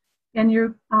page, and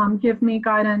you give me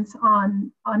guidance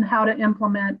on how to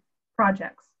implement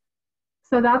projects.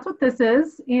 So that's what this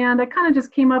is. And I kind of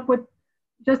just came up with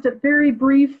just a very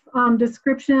brief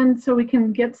description so we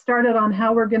can get started on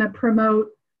how we're going to promote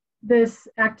this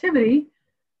activity.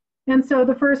 And so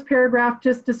the first paragraph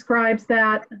just describes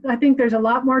that. I think there's a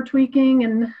lot more tweaking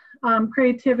and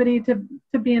creativity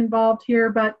to be involved here,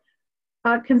 but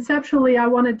conceptually, I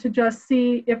wanted to just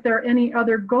see if there are any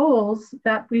other goals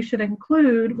that we should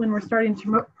include when we're starting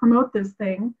to promote this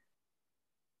thing.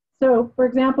 So, for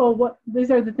example,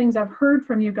 these are the things I've heard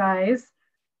from you guys,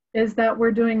 is that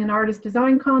we're doing an artist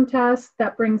design contest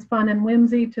that brings fun and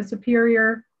whimsy to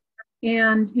Superior.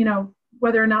 And, you know,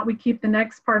 whether or not we keep the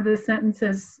next part of the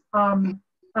sentences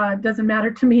doesn't matter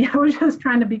to me. I was just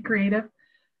trying to be creative.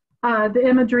 The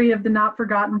imagery of the not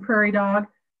forgotten prairie dog.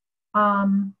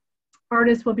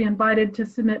 Artists will be invited to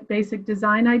submit basic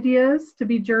design ideas to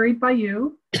be juried by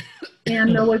you.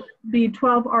 And there will be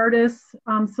 12 artists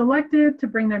selected to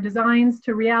bring their designs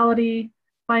to reality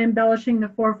by embellishing the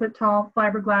 4-foot-tall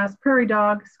fiberglass prairie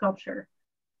dog sculpture.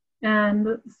 And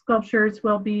the sculptures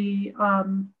will be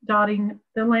dotting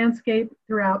the landscape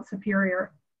throughout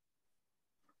Superior.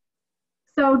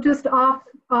 So just off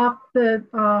the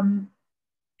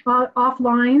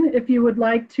offline, if you would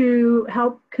like to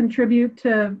help contribute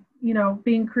to, you know,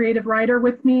 being creative writer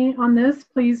with me on this,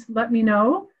 please let me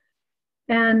know.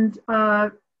 And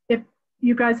if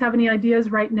you guys have any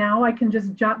ideas right now, I can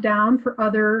just jot down for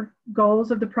other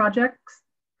goals of the project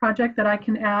that I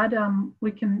can add.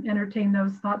 We can entertain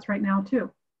those thoughts right now too.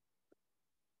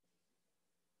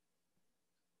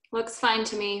 Looks fine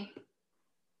to me.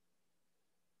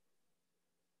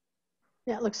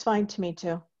 Yeah, it looks fine to me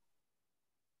too.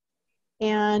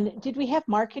 And did we have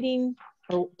marketing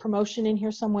or promotion in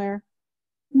here somewhere?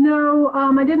 No,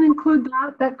 I didn't include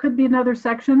that. That could be another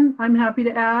section I'm happy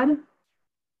to add.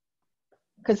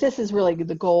 Because this is really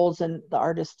the goals and the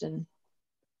artist and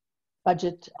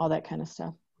budget, all that kind of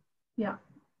stuff. Yeah.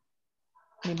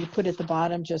 Maybe put at the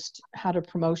bottom just how to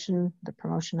the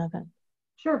promotion of it.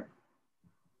 Sure.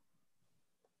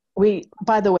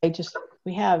 By the way,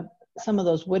 we have some of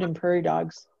those wooden prairie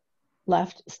dogs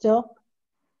left still.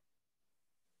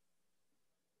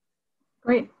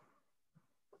 Great.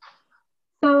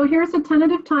 So here's a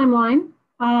tentative timeline.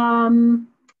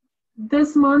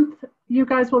 This month, you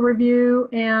guys will review,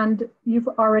 and you've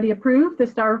already approved the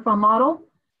styrofoam model.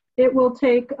 It will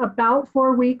take about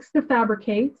 4 weeks to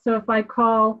fabricate. So if I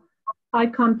call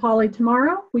Icon Poly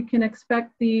tomorrow, we can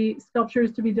expect the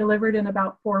sculptures to be delivered in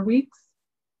about 4 weeks.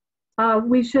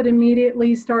 We should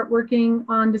immediately start working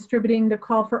on distributing the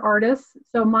call for artists.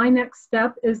 So my next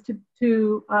step is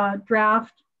to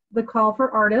draft the call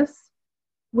for artists,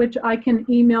 which I can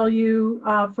email you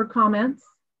for comments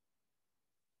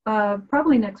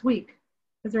probably next week,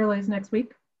 as early as next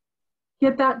week.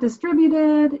 Get that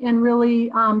distributed and really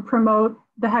promote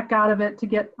the heck out of it to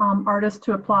get artists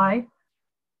to apply.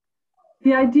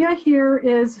 The idea here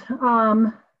is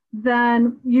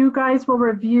then you guys will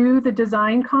review the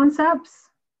design concepts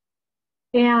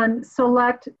and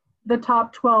select the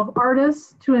top 12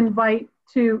 artists to invite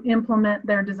to implement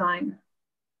their design.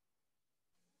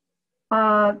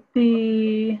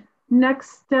 The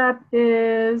next step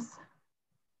is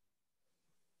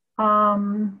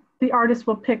the artist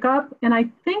will pick up, and I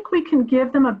think we can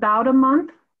give them about a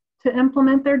month to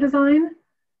implement their design.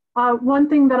 One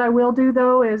thing that I will do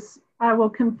though is I will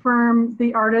confirm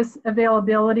the artist's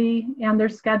availability and their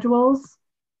schedules.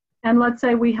 And let's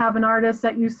say we have an artist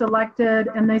that you selected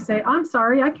and they say, I'm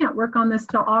sorry, I can't work on this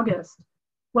till August.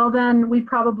 Well, then we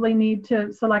probably need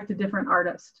to select a different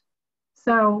artist.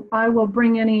 So I will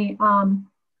bring any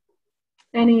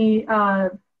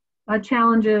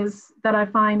challenges that I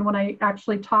find when I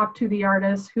actually talk to the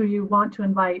artist who you want to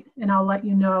invite, and I'll let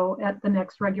you know at the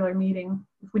next regular meeting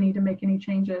if we need to make any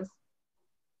changes.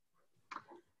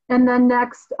 And then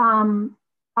next,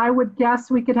 I would guess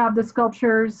we could have the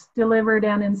sculptures delivered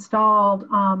and installed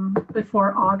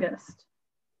before August.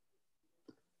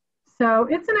 So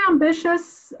it's an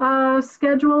ambitious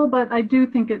schedule, but I do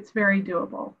think it's very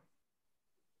doable.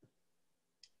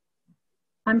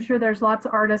 I'm sure there's lots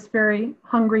of artists very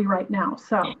hungry right now,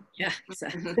 so Yeah,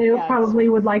 exactly. they probably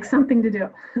would like something to do.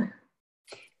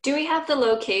 Do we have the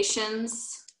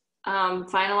locations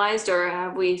finalized, or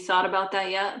have we thought about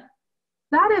that yet?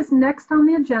 That is next on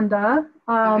the agenda.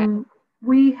 Okay.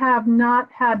 We have not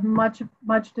had much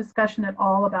discussion at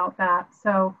all about that,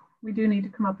 so we do need to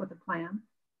come up with a plan.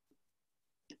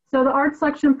 So the art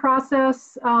selection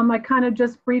process, I kind of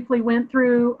just briefly went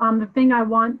through. The thing I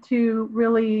want to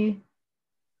really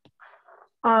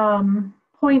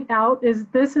point out is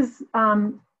this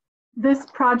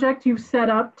project you've set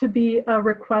up to be a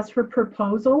request for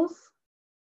proposals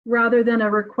rather than a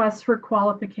request for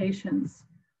qualifications.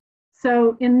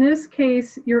 So in this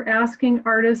case, you're asking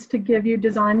artists to give you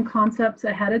design concepts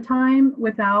ahead of time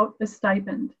without a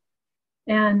stipend.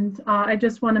 And I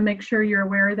just want to make sure you're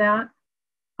aware of that.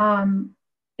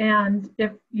 And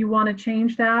if you want to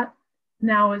change that,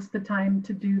 now is the time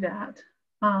to do that.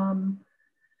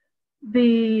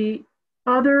 The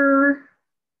other,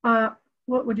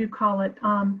 what would you call it?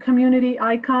 Community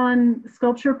icon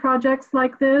sculpture projects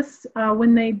like this,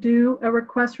 when they do a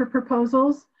request for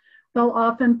proposals, they'll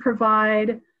often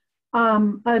provide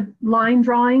a line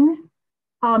drawing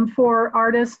for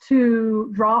artists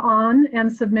to draw on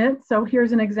and submit. So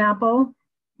here's an example.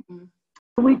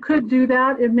 We could do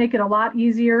that. It'd make it a lot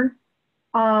easier.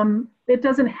 It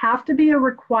doesn't have to be a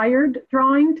required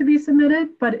drawing to be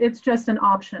submitted, but it's just an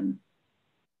option.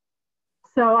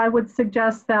 So I would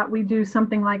suggest that we do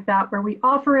something like that where we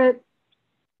offer it,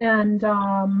 and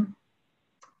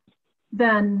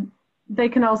then they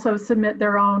can also submit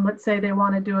their own. Let's say they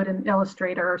want to do it in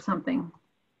Illustrator or something.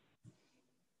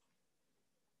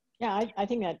 Yeah, I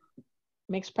think that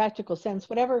makes practical sense.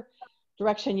 Whatever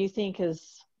direction you think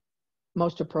is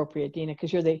most appropriate, Dina,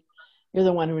 because you're the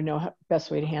one who would know the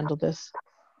best way to handle this.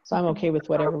 So I'm okay with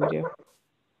whatever we do.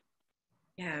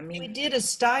 Yeah, I mean, If we did a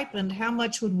stipend, how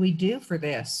much would we do for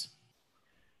this?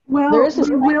 Well,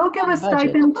 we will give a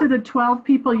stipend to the 12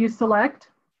 people you select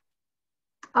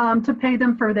to pay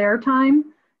them for their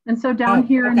time. And so down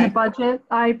here in the budget,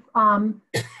 I've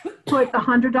put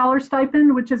 $100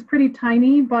 stipend, which is pretty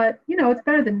tiny, but you know, it's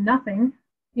better than nothing,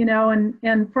 you know,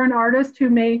 and for an artist who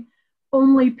may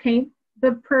only paint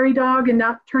the prairie dog and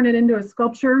not turn it into a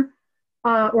sculpture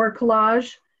or a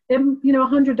collage, you know,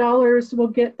 $100 will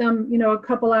get them, you know, a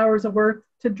couple hours of work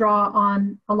to draw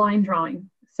on a line drawing.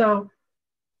 So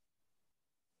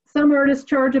some artists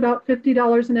charge about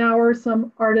 $50 an hour.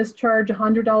 Some artists charge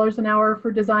 $100 an hour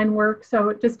for design work. So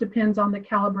it just depends on the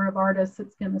caliber of artist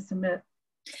that's going to submit.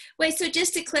 wait, so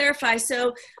just to clarify,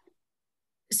 so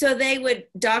they would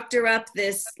doctor up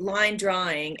this line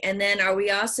drawing, and then are we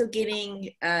also getting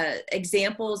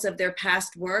examples of their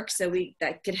past work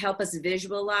that could help us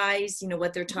visualize, you know,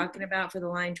 what they're talking about for the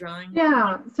line drawing?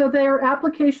 Yeah, so their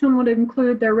application would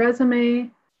include their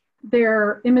resume,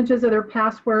 their images of their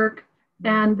past work,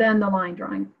 and then the line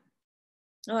drawing.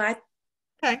 Oh, I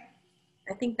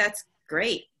think that's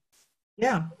great.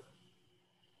 Yeah.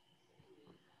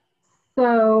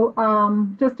 So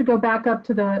just to go back up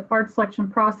to the art selection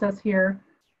process here.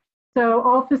 So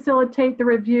I'll facilitate the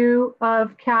review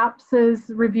of CAPS's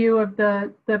review of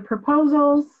the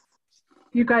proposals.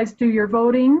 You guys do your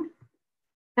voting.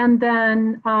 And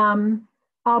then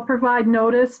I'll provide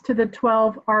notice to the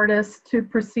 12 artists to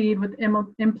proceed with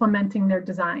implementing their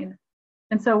design.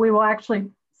 And so we will actually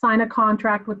sign a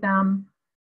contract with them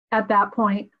at that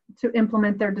point to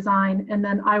implement their design. And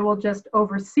then I will just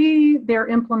oversee their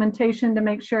implementation to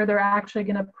make sure they're actually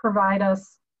going to provide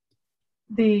us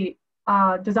the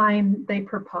design they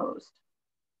proposed.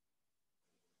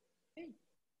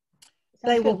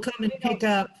 They will come and pick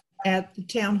up at the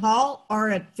town hall or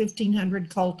at 1500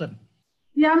 Colton?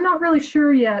 Yeah, I'm not really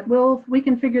sure yet. We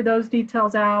can figure those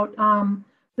details out.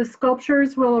 The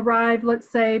sculptures will arrive, let's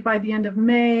say, by the end of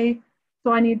May.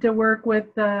 So I need to work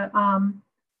with the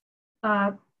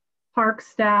park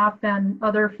staff and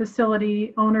other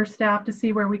facility owner staff to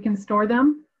see where we can store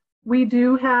them. We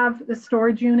do have a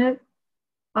storage unit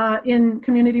in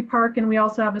Community Park, and we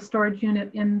also have a storage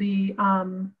unit in the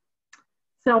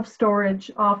self-storage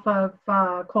off of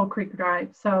Coal Creek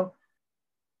Drive. So,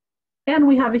 and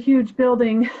we have a huge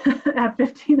building at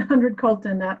 1500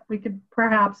 Colton that we could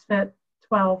perhaps fit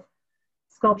 12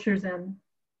 sculptures in.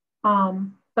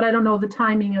 But I don't know the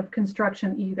timing of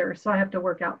construction either, so I have to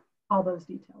work out all those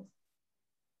details.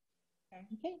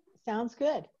 Okay, sounds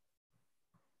good.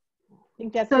 I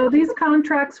think that's so it. These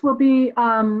contracts will be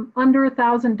under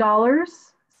 $1,000.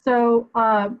 So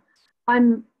they're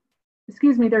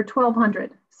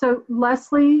 1,200. So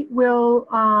Leslie will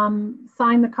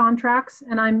sign the contracts,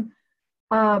 and I'm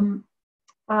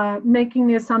making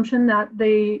the assumption that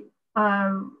the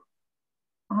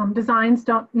designs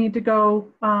don't need to go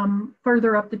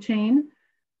further up the chain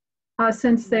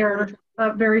since they're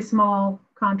a very small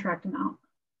contract amount.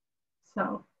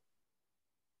 So.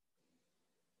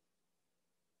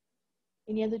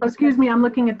 Any other excuse me, I'm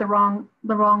looking at the wrong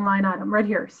line item right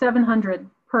here. 700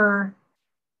 per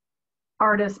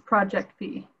artist project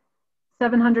fee,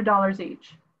 $700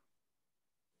 each.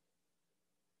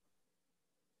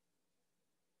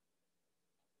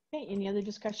 Okay, any other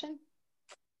discussion?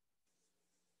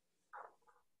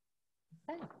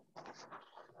 Okay.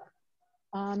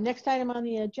 Next item on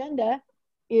the agenda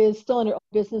is still under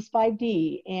business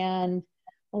 5D. And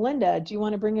Melinda, do you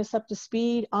want to bring us up to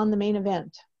speed on the main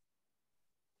event?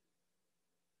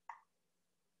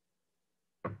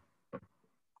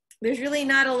 There's really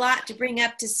not a lot to bring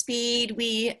up to speed.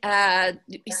 We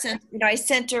sent, I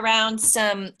sent around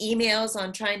some emails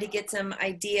on trying to get some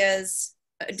ideas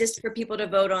just for people to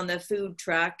vote on the food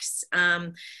trucks.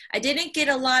 I didn't get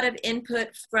a lot of input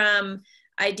from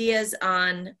ideas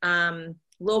on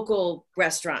local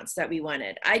restaurants that we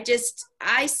wanted. I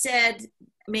said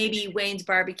maybe Wayne's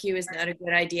Barbecue is not a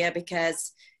good idea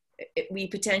because we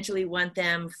potentially want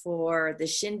them for the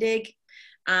shindig.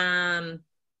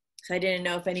 So I didn't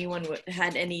know if anyone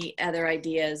had any other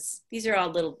ideas. These are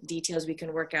all little details we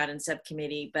can work out in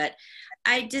subcommittee, but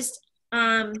I just,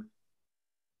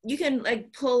 you can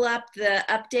like pull up the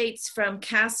updates from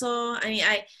Castle. I mean,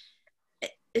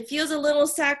 it feels a little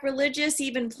sacrilegious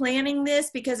even planning this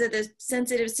because of the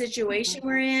sensitive situation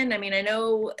we're in. I mean, I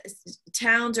know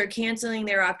towns are canceling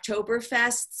their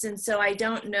Oktoberfests, and so I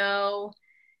don't know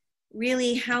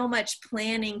really how much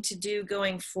planning to do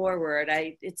going forward.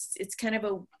 It's kind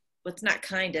of it's not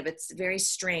kind of, it's very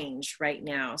strange right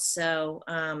now. So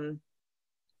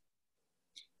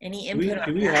any input on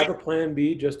do we have a plan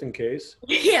B just in case?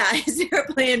 Yeah, is there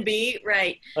a plan B?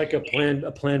 Right. Like a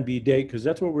plan B date, because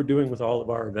that's what we're doing with all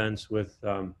of our events with,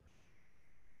 you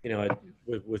know,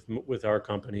 with our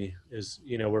company is,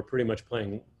 you know, we're pretty much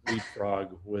playing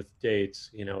leapfrog with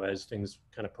dates, you know, as things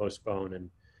kind of postpone,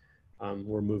 and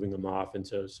we're moving them off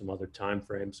into some other time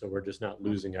frame. So we're just not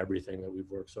losing everything that we've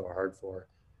worked so hard for.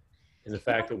 And the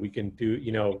fact that we can do,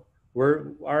 you know,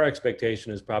 our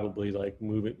expectation is probably like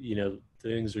moving, you know,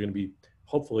 things are going to be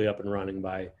hopefully up and running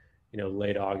by, you know,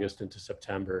 late August into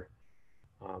September.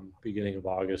 Beginning of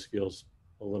August feels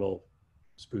a little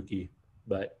spooky,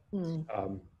 but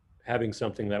having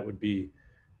something that would be,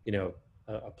 you know,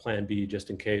 a plan B just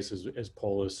in case as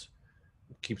Polis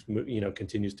keeps, you know,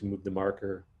 continues to move the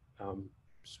marker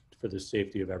for the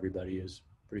safety of everybody is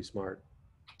pretty smart.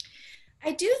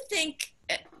 I do think,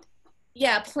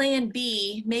 yeah, plan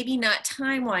B, maybe not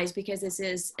time-wise because this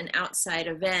is an outside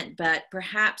event, but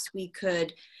perhaps we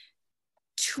could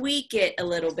tweak it a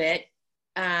little bit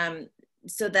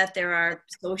so that there are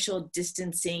social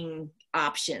distancing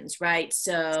options, right?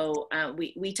 So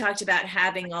we talked about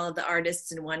having all of the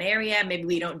artists in one area. Maybe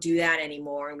we don't do that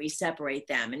anymore and we separate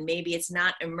them. And maybe it's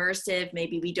not immersive.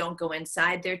 Maybe we don't go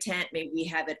inside their tent. Maybe we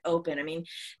have it open. I mean,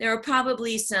 there are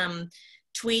probably some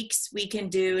tweaks we can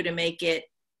do to make it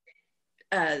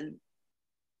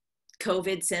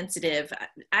COVID sensitive.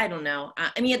 I don't know.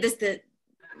 I mean, the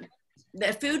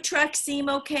food trucks seem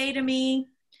okay to me.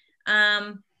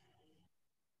 I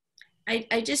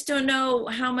just don't know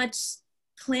how much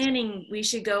planning we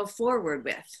should go forward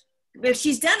with. But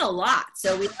she's done a lot,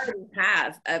 so we already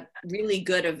have a really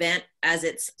good event as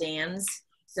it stands.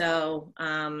 So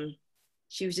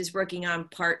she was just working on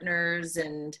partners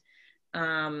and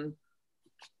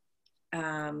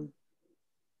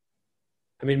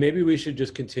I mean, maybe we should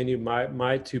just continue.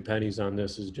 My 2 pennies on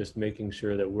this is just making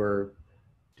sure that we're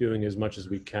doing as much as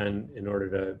we can in order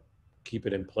to keep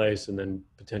it in place, and then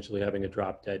potentially having a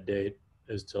drop dead date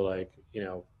as to, like, you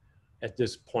know, at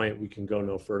this point we can go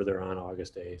no further on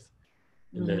August 8th.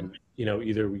 And then, you know,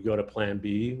 either we go to plan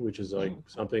B, which is like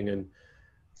something in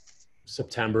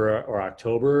September or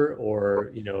October,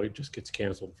 or, you know, it just gets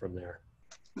canceled from there.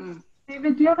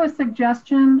 David, do you have a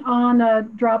suggestion on a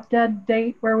drop dead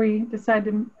date where we decide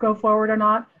to go forward or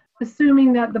not,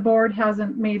 assuming that the board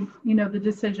hasn't made, you know, the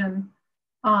decision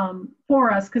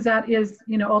for us? Because that is,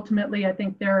 you know, ultimately, I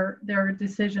think their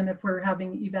decision if we're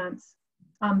having events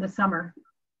this summer.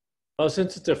 Well,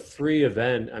 since it's a free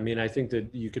event, I mean, I think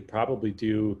that you could probably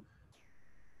do,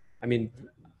 I mean,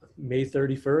 May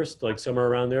 31st, like somewhere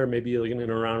around there, maybe like in and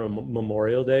around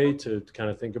Memorial Day to kind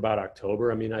of think about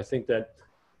October. I mean, I think that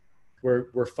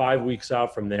we're 5 weeks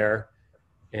out from there.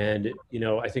 And, you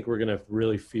know, I think we're going to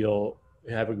really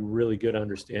have a really good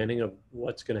understanding of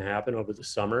what's going to happen over the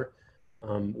summer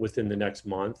within the next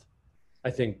month. I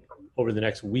think over the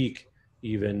next week,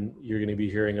 even, you're going to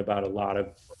be hearing about a lot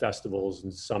of festivals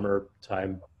and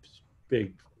summertime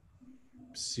big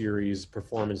series,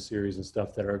 performance series and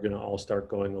stuff that are going to all start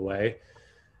going away.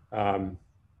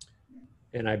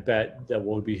 And I bet that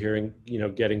we'll be hearing, you know,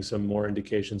 getting some more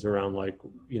indications around, like,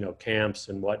 you know, camps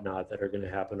and whatnot that are going to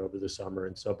happen over the summer.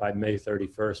 And so by May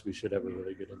 31st, we should have a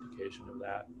really good indication of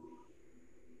that.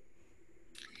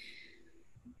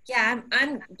 Yeah,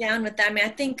 I'm down with that. I mean, I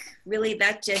think really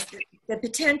that just, the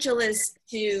potential is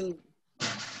to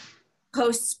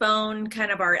postpone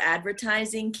kind of our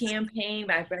advertising campaign.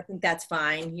 I think that's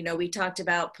fine. You know, we talked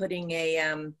about putting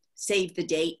a save the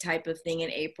date type of thing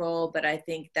in April, but I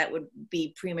think that would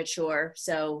be premature.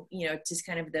 So, you know, just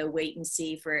kind of the wait and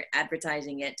see for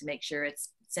advertising it to make sure it's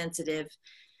sensitive.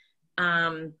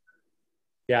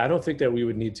 Yeah, I don't think that we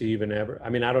would need to even ever, I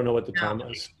mean, I don't know what the time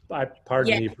is.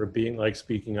 Pardon me for being like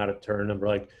speaking out of turn. I'm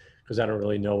like, because I don't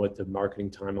really know what the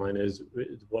marketing timeline is,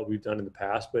 what we've done in the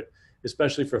past, but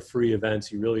especially for free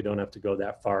events, you really don't have to go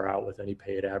that far out with any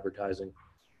paid advertising,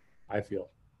 I feel.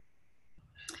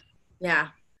 Yeah,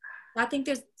 I think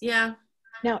there's, yeah.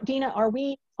 Now, Dina, are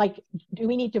we, like, do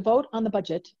we need to vote on the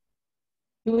budget?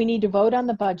 Do we need to vote on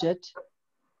the budget?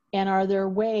 And are there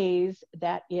ways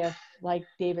that if, like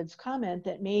David's comment,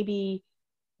 that maybe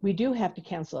we do have to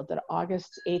cancel it, that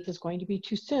August 8th is going to be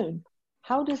too soon?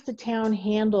 How does the town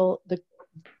handle the,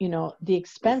 you know, the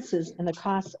expenses and the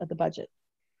costs of the budget?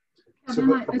 So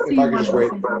if I could just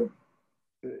wait,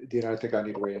 Dina, I think I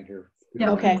need to weigh in here.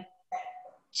 Yeah. Okay.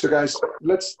 So guys,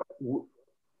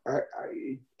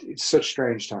 it's such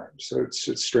strange times. So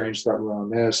it's strange that we're on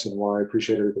this, and while I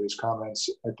appreciate everybody's comments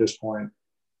at this point,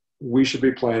 we should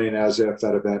be planning as if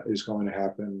that event is going to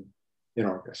happen in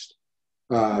August.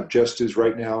 Just as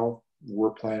right now, we're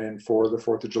planning for the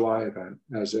 4th of July event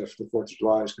as if the 4th of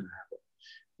July is going to happen.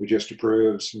 We just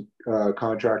approved some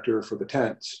contractor for the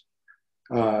tents.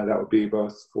 That would be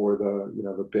both for the, you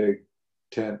know, the big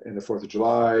tent and the 4th of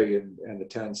July and the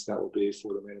tents that will be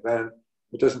for the main event.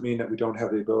 It doesn't mean that we don't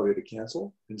have the ability to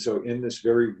cancel. And so in this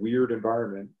very weird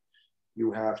environment,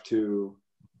 you have to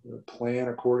plan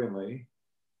accordingly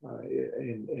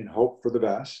and hope for the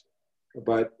best.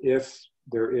 But if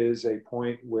there is a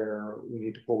point where we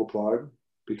need to pull the plug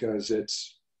because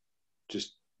it's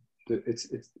just,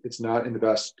 it's not in the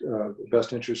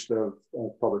best interest of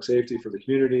public safety for the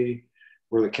community,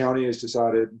 where the county has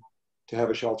decided to have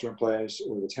a shelter in place,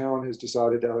 or the town has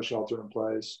decided to have a shelter in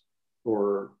place,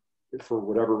 or for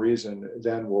whatever reason,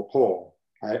 then we'll pull.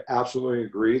 I absolutely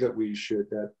agree that we should,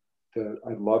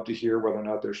 I'd love to hear whether or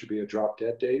not there should be a drop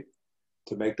dead date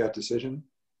to make that decision.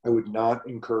 I would not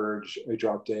encourage a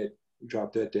drop dead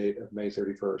date of May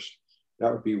 31st.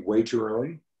 That would be way too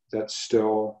early. That's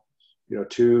still, you know,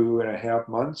 2.5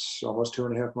 months, almost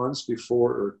 2.5 months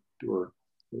before, or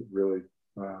really,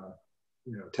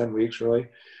 you know, 10 weeks really,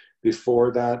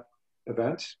 before that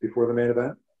event, before the main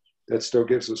event. That still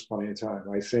gives us plenty of time.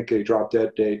 I think a drop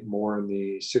dead date more in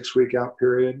the 6-week out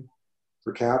period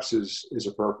for CAPS is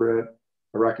appropriate.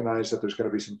 I recognize that there's going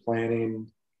to be some planning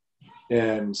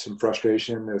and some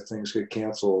frustration if things get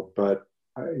canceled, but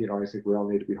you know, I think we all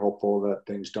need to be hopeful that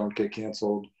things don't get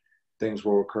canceled. Things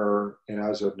will occur, and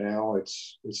as of now,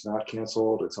 it's not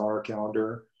canceled. It's on our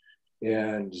calendar,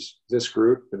 and this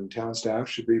group and town staff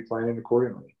should be planning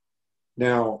accordingly.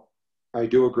 Now, I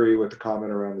do agree with the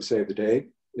comment around the save the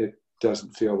date. It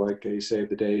doesn't feel like a save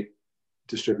the date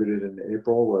distributed in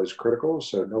April was critical,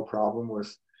 so no problem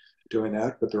with doing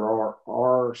that. But there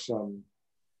are some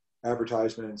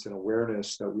advertisements and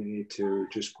awareness that we need to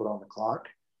just put on the clock.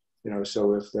 You know,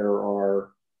 so if there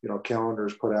are, you know,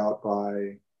 calendars put out by,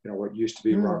 you know, what used to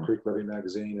be Rock Creek Living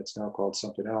Magazine, it's now called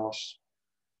something else,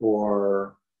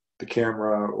 or the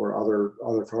camera or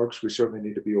other folks, we certainly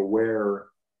need to be aware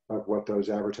of what those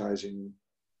advertising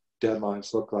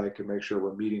deadlines look like and make sure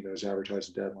we're meeting those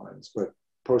advertising deadlines. But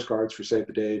postcards for save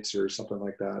the dates or something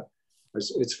like that,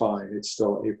 it's fine. It's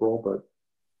still April, but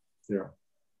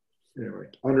Anyway,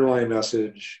 underlying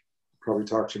message, probably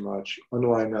talk too much.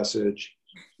 Underlying message,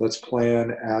 let's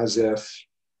plan as if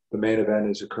the main event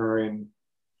is occurring.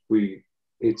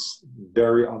 It's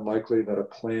very unlikely that a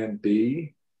plan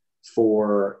B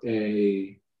for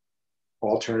a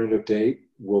alternative date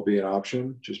will be an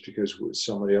option, just because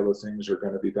so many other things are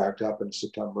going to be backed up in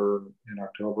September and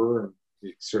October, and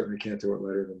we certainly can't do it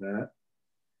later than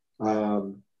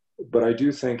that. But I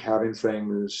do think having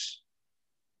things,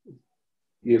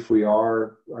 if we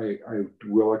are, I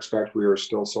will expect we are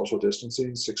still social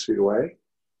distancing 6 feet away.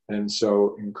 And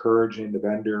so encouraging the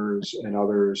vendors and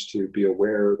others to be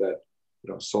aware that,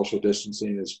 social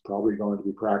distancing is probably going to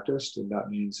be practiced. And that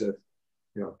means if,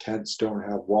 tents don't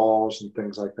have walls and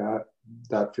things like that,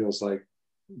 that feels like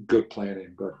good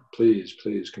planning. But please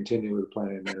continue with the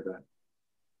planning of the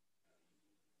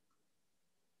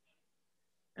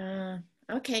event.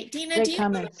 Okay, Dina, Great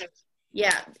comments.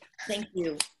 Yeah, thank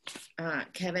you,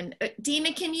 Kevin.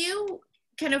 Dina, can you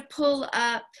kind of pull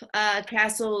up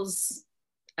Castle's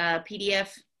PDF,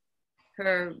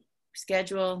 her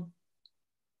schedule?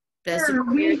 Sure,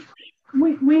 we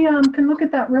can look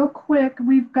at that real quick.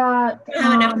 We've got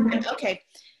okay.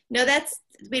 No,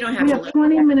 we don't have. We have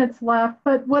 20 minutes left,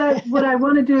 but what I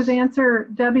want to do is answer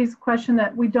Debbie's question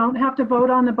that we don't have to vote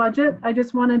on the budget. I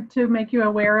just wanted to make you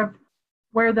aware of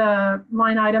where the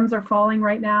line items are falling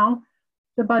right now.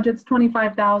 The budget's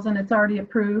 $25,000. It's already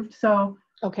approved. So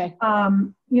okay.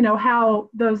 How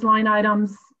those line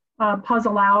items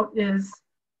puzzle out is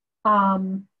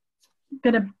going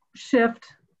to shift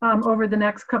over the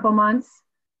next couple months.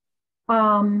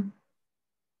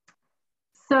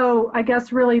 So I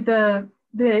guess really the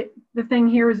thing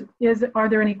here is are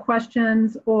there any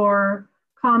questions or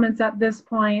comments at this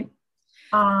point?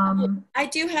 I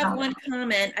do have one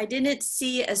comment. I didn't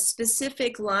see a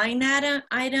specific line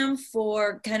item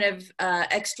for kind of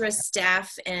extra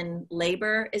staff and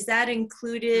labor. Is that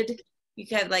included? You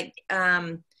kind of like,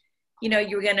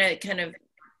 you were gonna kind of,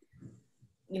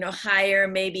 hire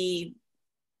maybe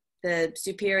the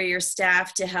superior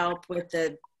staff to help with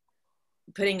the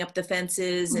putting up the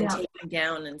fences and taking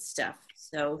down and stuff.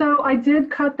 So I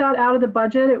did cut that out of the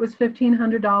budget. It was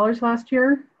 $1,500 last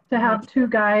year to have 2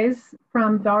 guys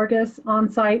from Vargas on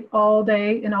site all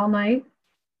day and all night.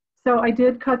 So I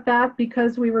did cut that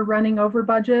because we were running over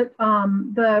budget.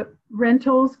 The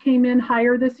rentals came in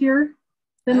higher this year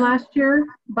than last year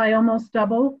by almost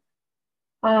double.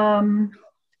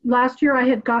 Last year I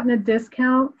had gotten a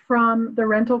discount from the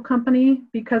rental company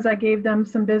because I gave them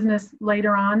some business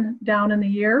later on down in the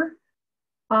year.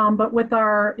 But with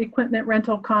our equipment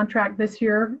rental contract this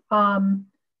year,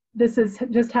 this is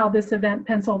just how this event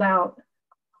penciled out.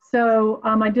 So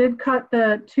I did cut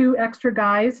the 2 extra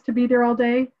guys to be there all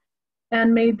day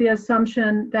and made the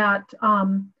assumption that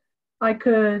I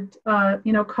could,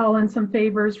 call in some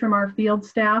favors from our field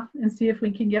staff and see if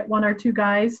we can get 1 or 2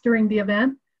 guys during the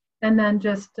event, and then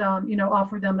just,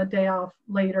 offer them a day off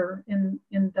later in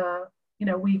the,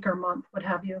 week or month, what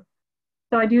have you.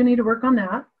 So I do need to work on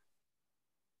that.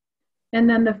 And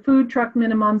then the food truck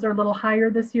minimums are a little higher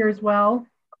this year as well.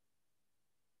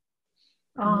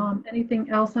 Anything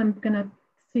else I'm going to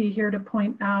see here to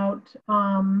point out?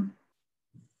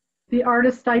 The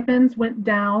artist stipends went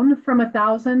down from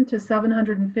 1,000 to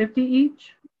 750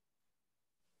 each.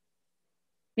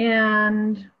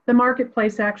 And the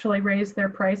marketplace actually raised their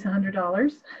price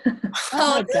 $100.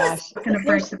 Oh my gosh.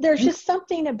 There's just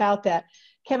something about that.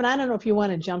 Kevin, I don't know if you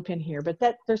want to jump in here, but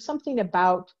there's something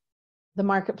about the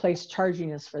marketplace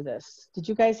charging us for this. Did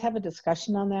you guys have a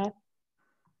discussion on that?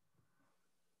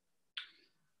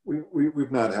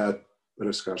 We've not had a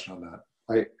discussion on that.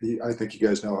 I think you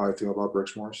guys know how I feel about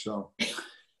Brixmor, so.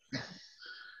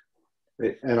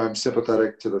 And I'm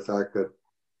sympathetic to the fact that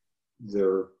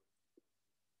they're,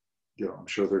 I'm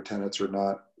sure their tenants are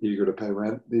not eager to pay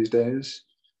rent these days,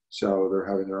 so they're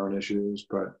having their own issues,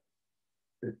 but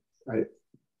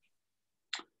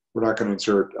we're not going to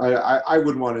insert, I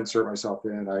wouldn't want to insert myself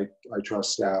in. I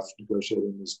trust staff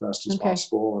negotiating as best as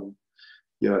possible,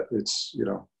 and it's,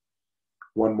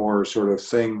 one more sort of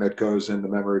thing that goes in the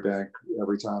memory bank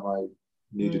every time I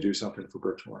need to do something for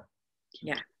Brixmor.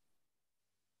 Yeah.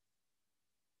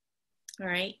 All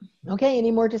right. Okay,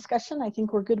 any more discussion? I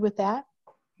think we're good with that.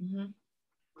 And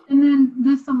then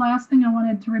the last thing I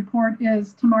wanted to report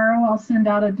is tomorrow I'll send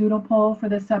out a doodle poll for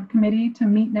the subcommittee to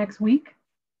meet next week.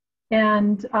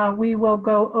 And we will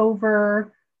go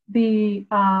over the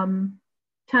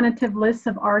tentative lists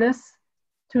of artists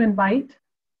to invite,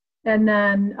 and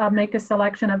then make a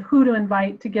selection of who to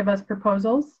invite to give us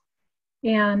proposals.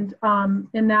 And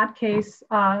in that case,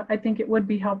 I think it would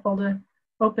be helpful to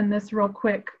open this real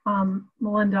quick,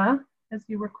 Melinda, as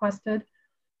you requested.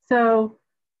 So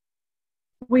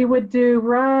we would do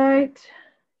right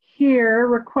here,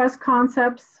 request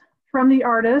concepts from the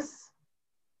artists,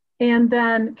 and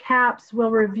then CAPS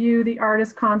will review the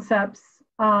artist concepts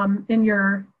in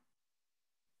your,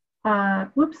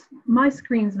 whoops, my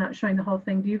screen's not showing the whole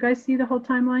thing. Do you guys see the whole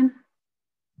timeline?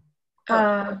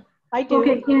 I do.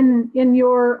 Okay, in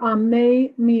your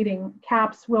May meeting,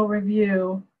 CAPS will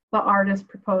review the artist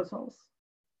proposals.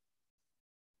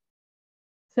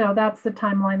 So that's the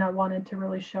timeline I wanted to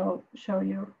really show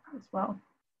you as well.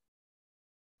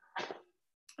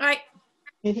 All right.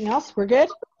 Anything else? We're good?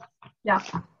 Yeah.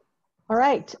 All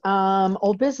right.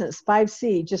 Old business,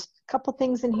 5C. Just a couple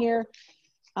things in here.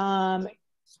 The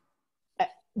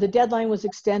deadline was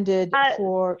extended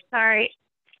for... Sorry,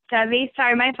 Debbie.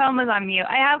 Sorry, my phone was on mute.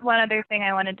 I have one other thing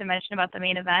I wanted to mention about the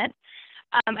main event.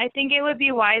 I think it would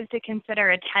be wise to consider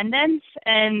attendance,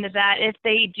 and that if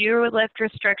they do lift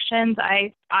restrictions,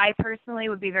 I personally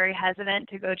would be very hesitant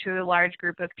to go to a large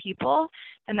group of people,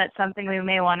 and that's something we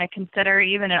may want to consider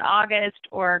even in August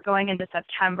or going into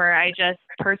September. I just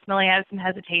personally have some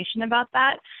hesitation about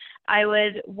that. I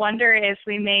would wonder if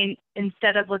we may,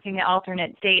 instead of looking at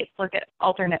alternate dates, look at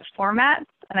alternate formats,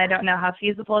 and I don't know how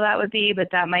feasible that would be, but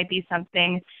that might be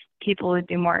something people would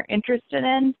be more interested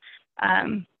in.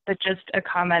 But just a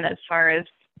comment as far as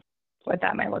what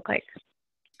that might look like.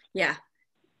 Yeah.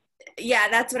 Yeah,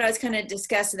 that's what I was kind of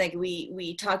discussing. Like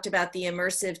we talked about the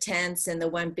immersive tents and the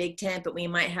one big tent, but we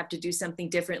might have to do something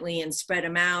differently and spread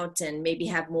them out and maybe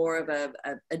have more of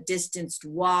a distanced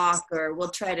walk, or we'll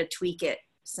try to tweak it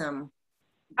some.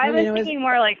 I was thinking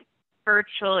more like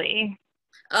virtually.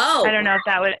 Oh. I don't know if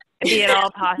that would be at all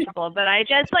possible, but I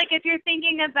just, like, if you're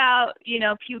thinking about, you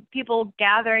know, people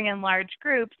gathering in large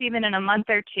groups, even in a month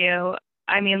or two,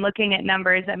 I mean, looking at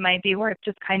numbers, it might be worth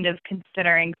just kind of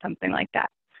considering something like that.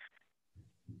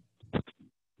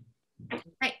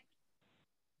 Right.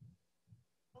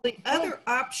 The other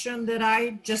option that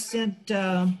I just sent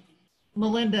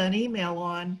Melinda an email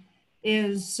on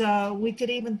is we could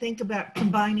even think about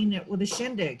combining it with a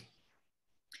shindig.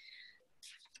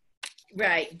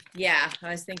 Right. Yeah. I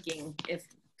was thinking if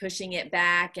pushing it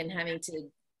back and having to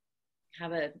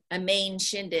have a main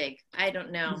shindig. I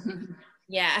don't know.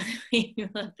 Yeah. We'll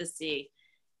have to see.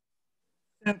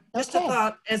 So just a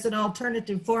thought as an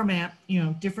alternative format, you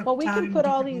know, different well, we time, can put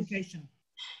all different these, location.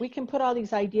 We can put all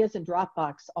these ideas in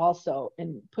Dropbox also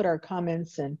and put our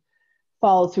comments and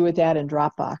follow through with that in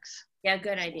Dropbox. Yeah,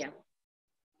 good idea.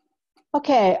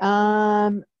 Okay,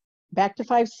 back to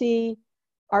 5C.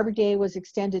 Arbor Day was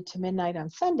extended to midnight on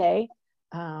Sunday.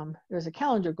 There's a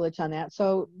calendar glitch on that.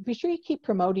 So be sure you keep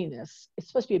promoting this. It's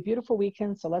supposed to be a beautiful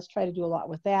weekend, so let's try to do a lot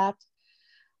with that.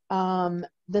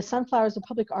 The sunflowers and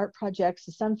public art projects.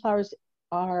 The sunflowers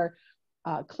are,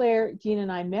 Claire, Dean,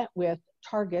 and I met with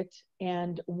Target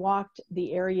and walked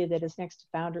the area that is next to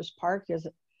Founders Park. There's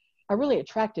a really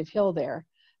attractive hill there.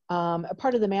 A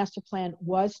part of the master plan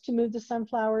was to move the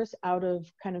sunflowers out of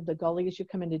kind of the gully as you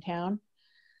come into town.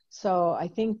 So I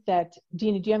think that,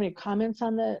 Dina, do you have any comments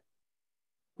on the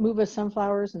move of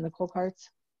sunflowers and the coal carts?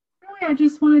 Really, I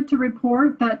just wanted to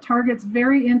report that Target's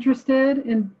very interested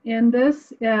in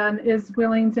this and is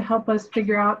willing to help us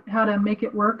figure out how to make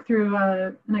it work through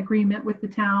an agreement with the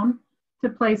town to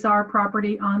place our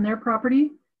property on their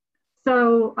property.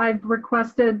 So I've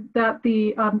requested that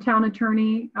the town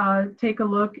attorney take a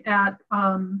look at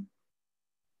an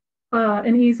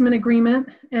easement agreement.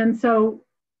 And so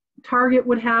Target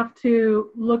would have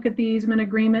to look at the easement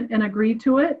agreement and agree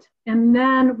to it. And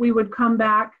then we would come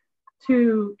back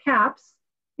to CAPS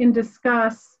and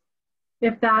discuss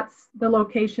if that's the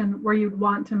location where you'd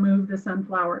want to move the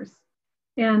sunflowers.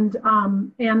 And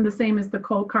the same as the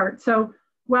coal cart. So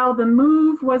while the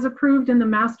move was approved in the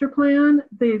master plan,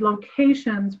 the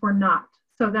locations were not.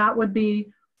 So that would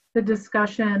be the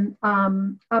discussion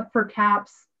up for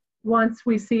CAPS once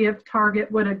we see if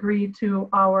Target would agree to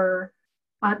our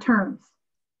terms.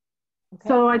 Okay.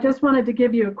 So I just wanted to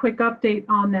give you a quick update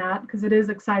on that because it is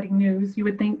exciting news. You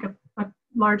would think a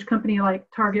large company like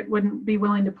Target wouldn't be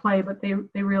willing to play, but they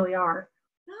really are.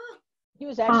 He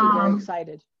was actually very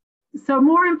excited. So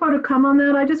more info to come on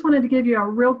that. I just wanted to give you a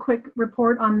real quick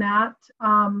report on that.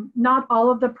 Not all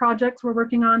of the projects we're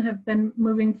working on have been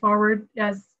moving forward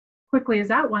as quickly as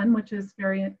that one, which is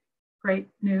very great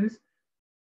news.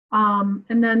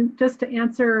 And then just to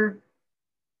answer,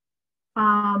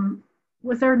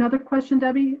 was there another question,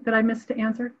 Debbie, that I missed to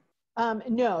answer?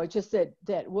 No, it's just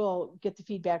that we'll get the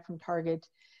feedback from Target,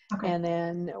 okay, and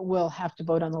then we'll have to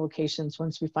vote on the locations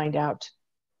once we find out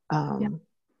from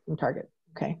Target.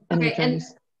 Okay. Okay.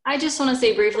 I just want to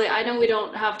say briefly, I know we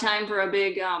don't have time for a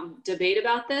big debate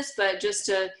about this, but just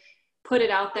to put it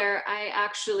out there, I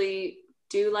actually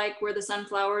do like where the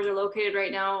sunflowers are located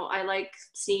right now. I like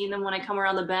seeing them when I come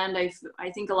around the bend.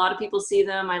 I think a lot of people see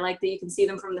them. I like that you can see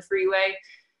them from the freeway.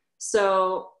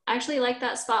 So I actually like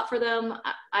that spot for them.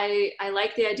 I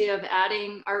like the idea of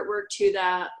adding artwork to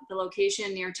the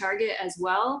location near Target as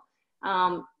well.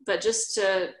 But just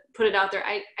to put it out there,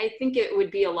 I think it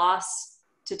would be a loss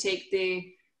to take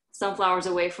the sunflowers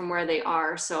away from where they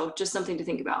are. So just something to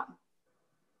think about.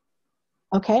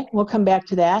 Okay, we'll come back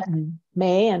to that in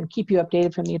May and keep you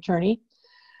updated from the attorney.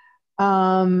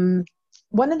 One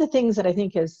of the things that I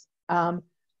think is,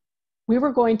 we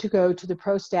were going to go to the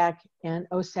PROSTAC and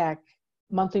OSAC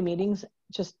monthly meetings,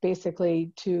 just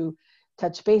basically to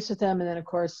touch base with them. And then of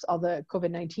course, all the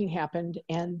COVID-19 happened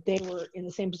and they were in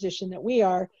the same position that we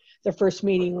are. Their first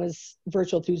meeting was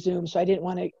virtual through Zoom. So I didn't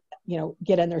want to,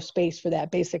 get in their space for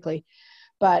that basically.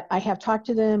 But I have talked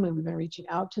to them and we've been reaching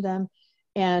out to them.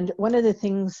 And one of the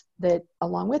things that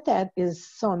along with that is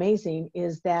so amazing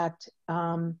is that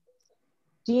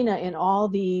Dina in all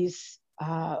these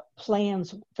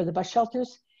plans for the bus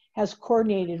shelters has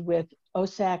coordinated with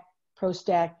OSAC,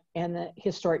 PROSTAC, and the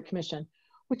Historic Commission,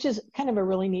 which is kind of a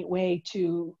really neat way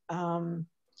to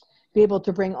be able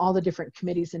to bring all the different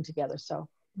committees in together. So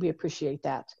we appreciate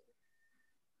that.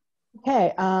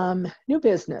 Okay, new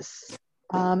business.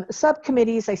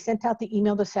 Subcommittees, I sent out the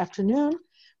email this afternoon.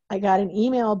 I got an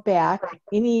email back.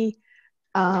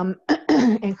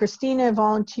 And Christina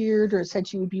volunteered or said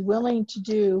she would be willing to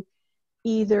do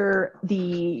either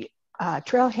the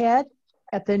trailhead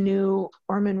at the new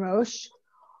Orman Roche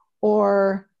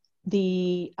or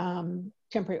the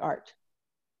temporary art.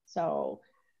 So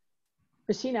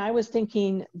Christina, I was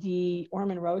thinking the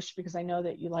Orman Roche because I know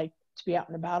that you like to be out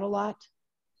and about a lot.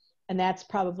 And that's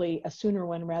probably a sooner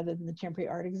one rather than the temporary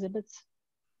art exhibits.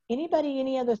 Anybody,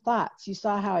 any other thoughts? You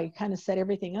saw how I kind of set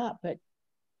everything up, but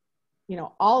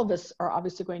all of us are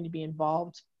obviously going to be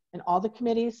involved in all the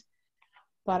committees,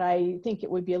 but I think it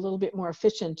would be a little bit more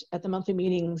efficient at the monthly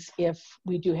meetings if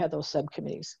we do have those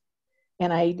subcommittees.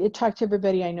 And I did talk to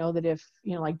everybody. I know that if,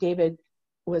 like David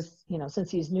was,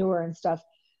 since he's newer and stuff,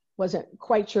 wasn't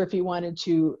quite sure if he wanted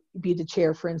to be the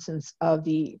chair, for instance, of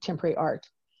the temporary art.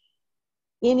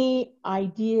 Any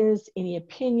ideas, any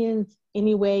opinions,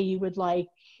 any way you would like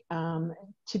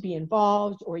to be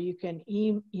involved, or you can,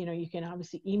 you can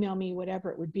obviously email me, whatever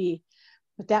it would be.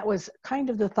 But that was kind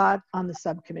of the thought on the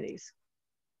subcommittees.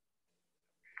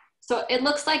 So it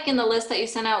looks like in the list that you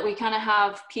sent out, we kind of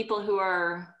have people who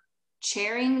are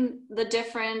chairing the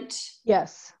different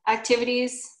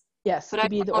activities. Yes. But I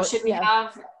don't know, should we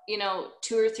have,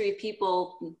 2 or 3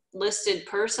 people listed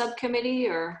per subcommittee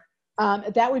or?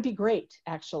 That would be great,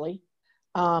 actually.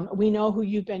 We know who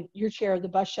you're chair of the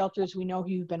bus shelters. We know who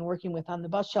you've been working with on the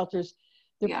bus shelters.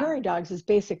 The Prairie Dogs is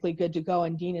basically good to go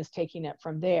and Dina's taking it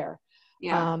from there.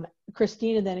 Yeah.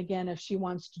 Christina, then again, if she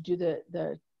wants to do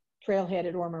the trailhead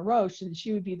at Orman Roche, then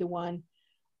she would be the one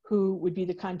who would be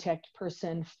the contact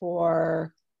person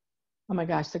for, oh my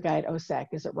gosh, the guy at OSAC.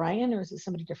 Is it Ryan or is it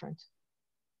somebody different?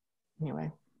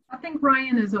 Anyway. I think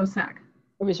Ryan is OSAC.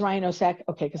 It was Ryan OSAC?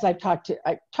 Okay, because I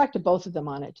talked to both of them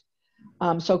on it.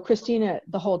 So Christina,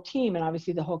 the whole team, and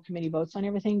obviously the whole committee votes on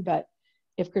everything, but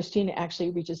if Christina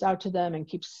actually reaches out to them and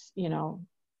keeps,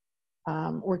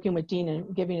 working with Dean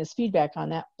and giving us feedback on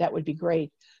that, that would be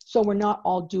great. So we're not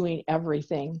all doing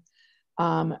everything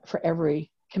for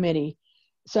every committee.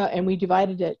 So, and we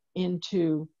divided it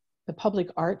into the public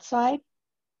art side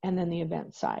and then the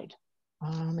event side.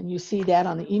 And you see that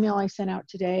on the email I sent out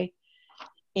today.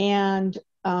 And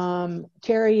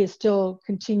Terry is still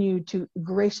continued to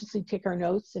graciously take our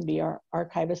notes and be our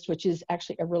archivist, which is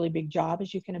actually a really big job,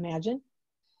 as you can imagine.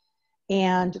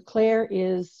 And Claire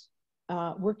is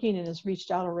working and has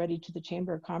reached out already to the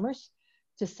Chamber of Commerce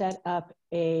to set up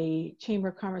a Chamber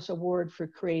of Commerce award for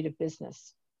creative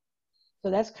business. So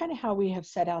that's kind of how we have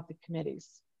set out the committees.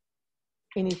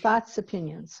 Any thoughts,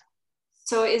 opinions?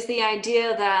 So is the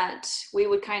idea that we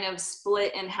would kind of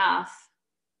split in half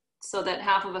so that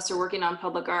half of us are working on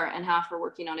public art and half are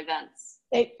working on events?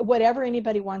 Whatever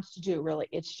anybody wants to do, really.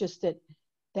 It's just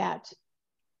that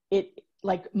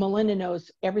like Melinda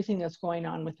knows everything that's going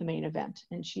on with the main event,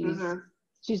 and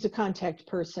she's the contact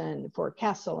person for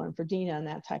Castle and for Dina and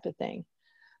that type of thing.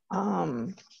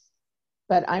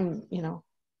 But I'm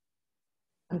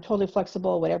totally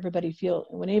flexible. When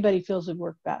anybody feels would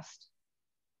work best.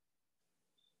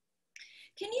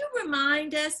 Can you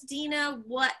remind us, Dina,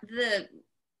 what the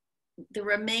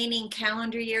remaining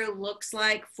calendar year looks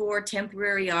like for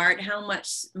temporary art? How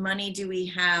much money do we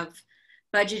have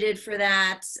budgeted for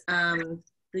that?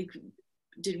 like,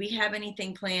 did we have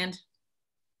anything planned?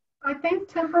 I think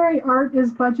temporary art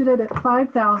is budgeted at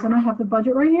 5,000. I have the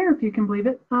budget right here, if you can believe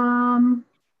it.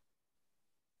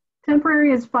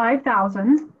 Temporary is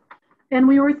 5,000, and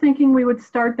we were thinking we would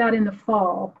start that in the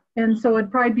fall, and so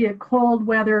it'd probably be a cold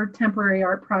weather temporary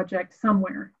art project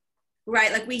somewhere.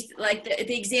 Right, like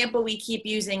the example we keep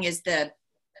using is the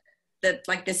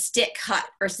like the stick hut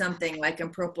or something, like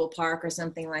in Purple Park or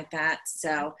something like that.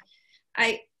 So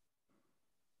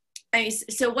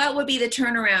so what would be the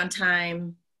turnaround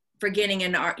time for getting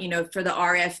an art, for the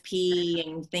RFP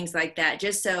and things like that,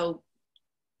 just so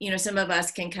some of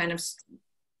us can kind of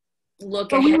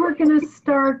look ahead. We were going to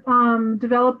start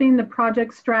developing the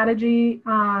project strategy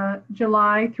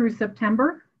July through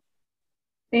September.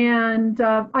 And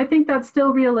I think that's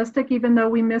still realistic, even though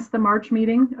we missed the March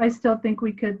meeting. I still think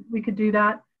we could do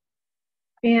that.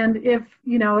 And if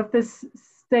this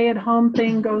stay-at-home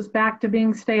thing goes back to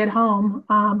being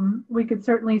stay-at-home, we could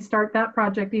certainly start that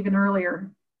project even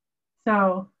earlier.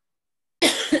 So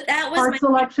our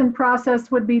selection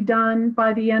process would be done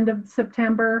by the end of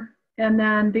September, and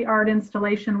then the art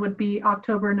installation would be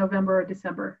October, November, or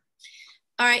December.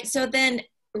 All right. So then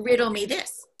riddle me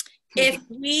this. If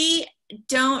we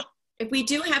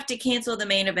do have to cancel the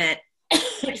main event,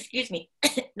 excuse me,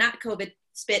 not COVID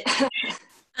spit,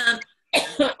 does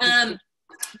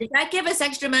that give us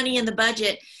extra money in the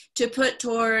budget to put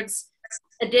towards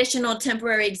additional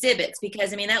temporary exhibits?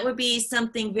 Because that would be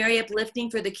something very uplifting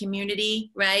for the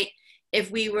community, right? If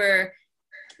we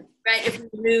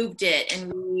moved it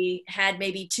and we had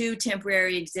maybe 2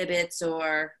 temporary exhibits,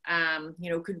 or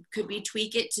could we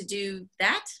tweak it to do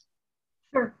that?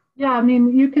 Sure. Yeah,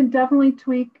 you can definitely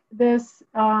tweak this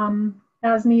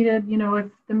as needed,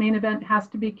 if the main event has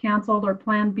to be canceled or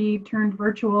Plan B turned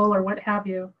virtual or what have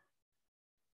you.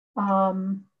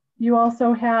 You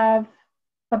also have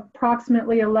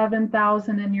approximately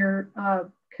 11,000 in your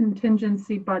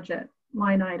contingency budget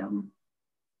line item.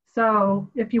 So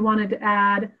if you wanted to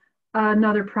add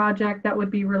another project that would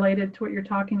be related to what you're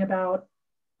talking about,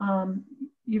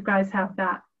 you guys have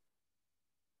that.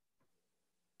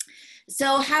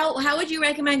 So how would you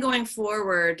recommend going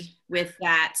forward with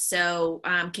that? So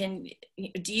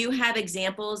do you have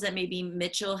examples that maybe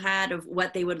Mitchell had of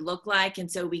what they would look like?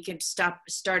 And so we could start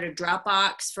a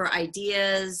Dropbox for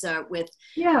ideas with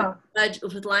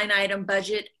line item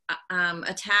budget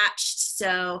attached.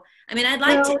 So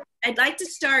I'd like to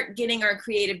start getting our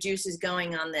creative juices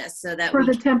going on this, so that for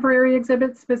the temporary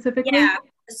exhibits specifically. Yeah.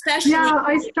 Especially,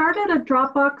 I started a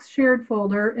Dropbox shared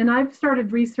folder, and I've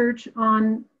started research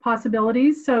on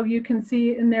possibilities. So you can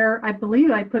see in there, I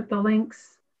believe I put the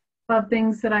links of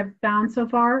things that I've found so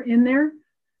far in there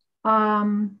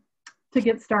to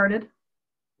get started.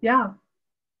 Yeah.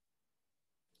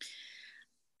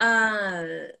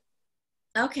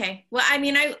 Okay. Well,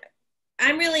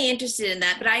 I'm really interested in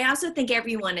that, but I also think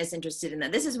everyone is interested in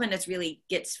that. This is when it really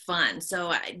gets fun.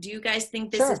 So do you guys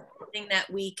think this is something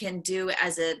that we can do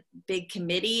as a big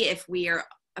committee if we're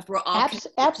all?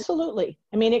 Absolutely.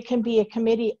 It can be a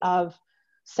committee of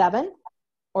 7,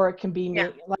 or it can be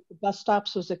like the bus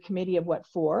stops was a committee of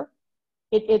 4.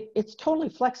 It's totally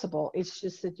flexible. It's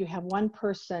just that you have one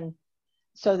person,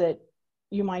 so that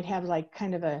you might have like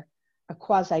kind of a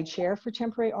quasi chair for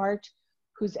temporary art,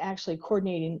 who's actually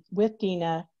coordinating with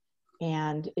Dina,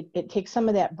 and it takes some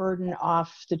of that burden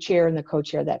off the chair and the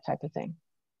co-chair, that type of thing.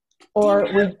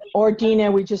 Or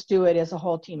Dina, we just do it as a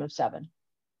whole team of 7.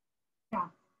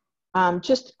 Yeah.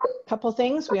 Just a couple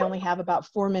things. We only have about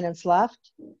 4 minutes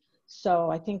left, so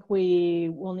I think we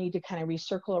will need to kind of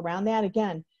recircle around that.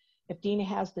 Again, if Dina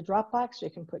has the Dropbox,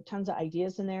 we can put tons of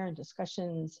ideas in there and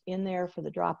discussions in there for the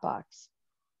Dropbox.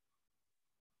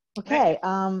 Okay.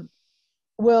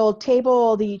 We'll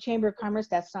table the Chamber of Commerce.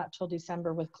 That's not till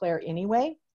December with Claire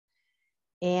anyway.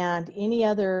 And any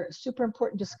other super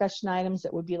important discussion items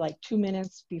that would be like 2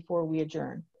 minutes before we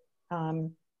adjourn.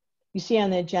 You see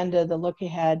on the agenda, the look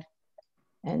ahead,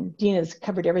 and Dina's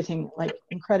covered everything like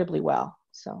incredibly well.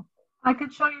 So I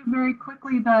could show you very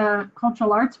quickly the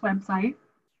Cultural Arts website.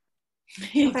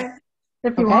 If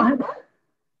you want.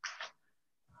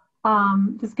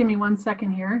 Just give me 1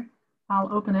 second here.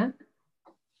 I'll open it.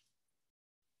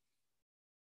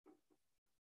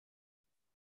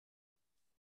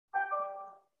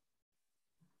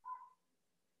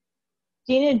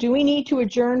 Dina, do we need to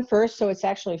adjourn first so it's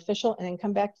actually official and then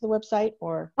come back to the website,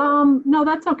 or? No,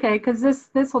 that's okay, because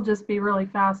this will just be really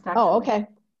fast, actually. Oh, okay.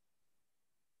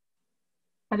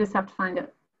 I just have to find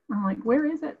it. I'm like, where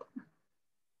is it?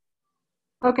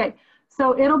 Okay,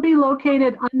 so it'll be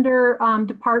located under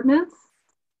departments.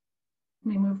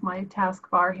 Let me move my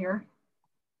taskbar here.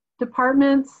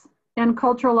 Departments, and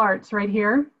cultural arts right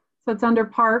here. So it's under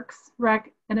Parks,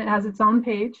 Rec, and it has its own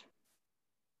page.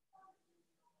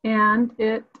 And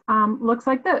it looks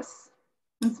like this.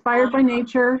 Inspired by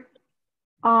nature,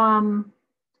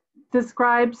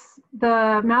 describes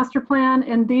the master plan,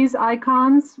 and these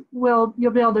icons you'll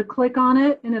be able to click on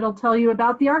it and it'll tell you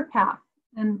about the art path.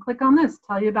 And click on this,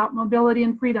 tell you about mobility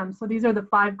and freedom. So these are the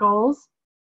 5 goals.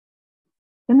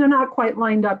 And they're not quite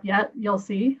lined up yet, you'll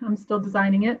see. I'm still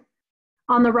designing it.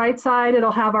 On the right side,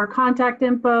 it'll have our contact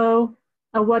info,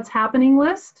 a what's happening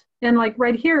list. And like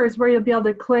right here is where you'll be able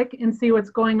to click and see what's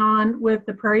going on with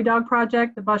the Prairie Dog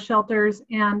Project, the bus shelters,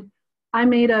 and I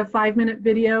made a 5-minute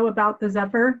video about the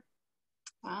Zephyr,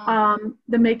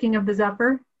 the making of the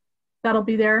Zephyr. That'll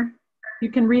be there.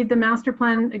 You can read the master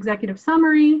plan executive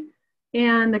summary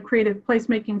and the creative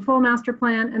placemaking full master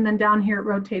plan, and then down here it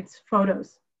rotates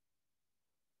photos.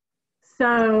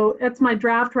 So it's my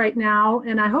draft right now,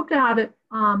 and I hope to have it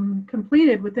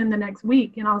completed within the next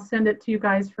week, and I'll send it to you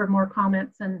guys for more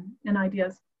comments and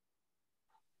ideas.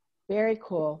 Very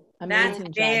cool. Amazing.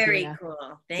 That's very job,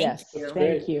 cool. Thank you.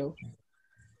 Thank you.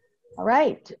 All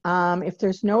right. If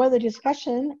there's no other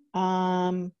discussion,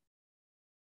 I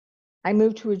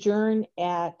move to adjourn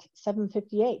at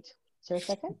 7:58. Is there a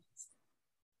second?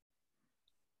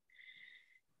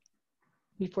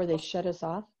 Before they shut us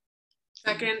off?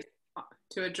 Second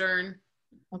to adjourn.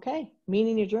 Okay.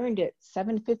 Meeting adjourned at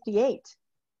 7:58.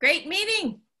 Great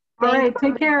meeting. All right.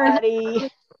 Take care. Everybody.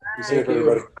 Be safe,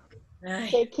 everybody. Bye.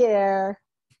 Take care.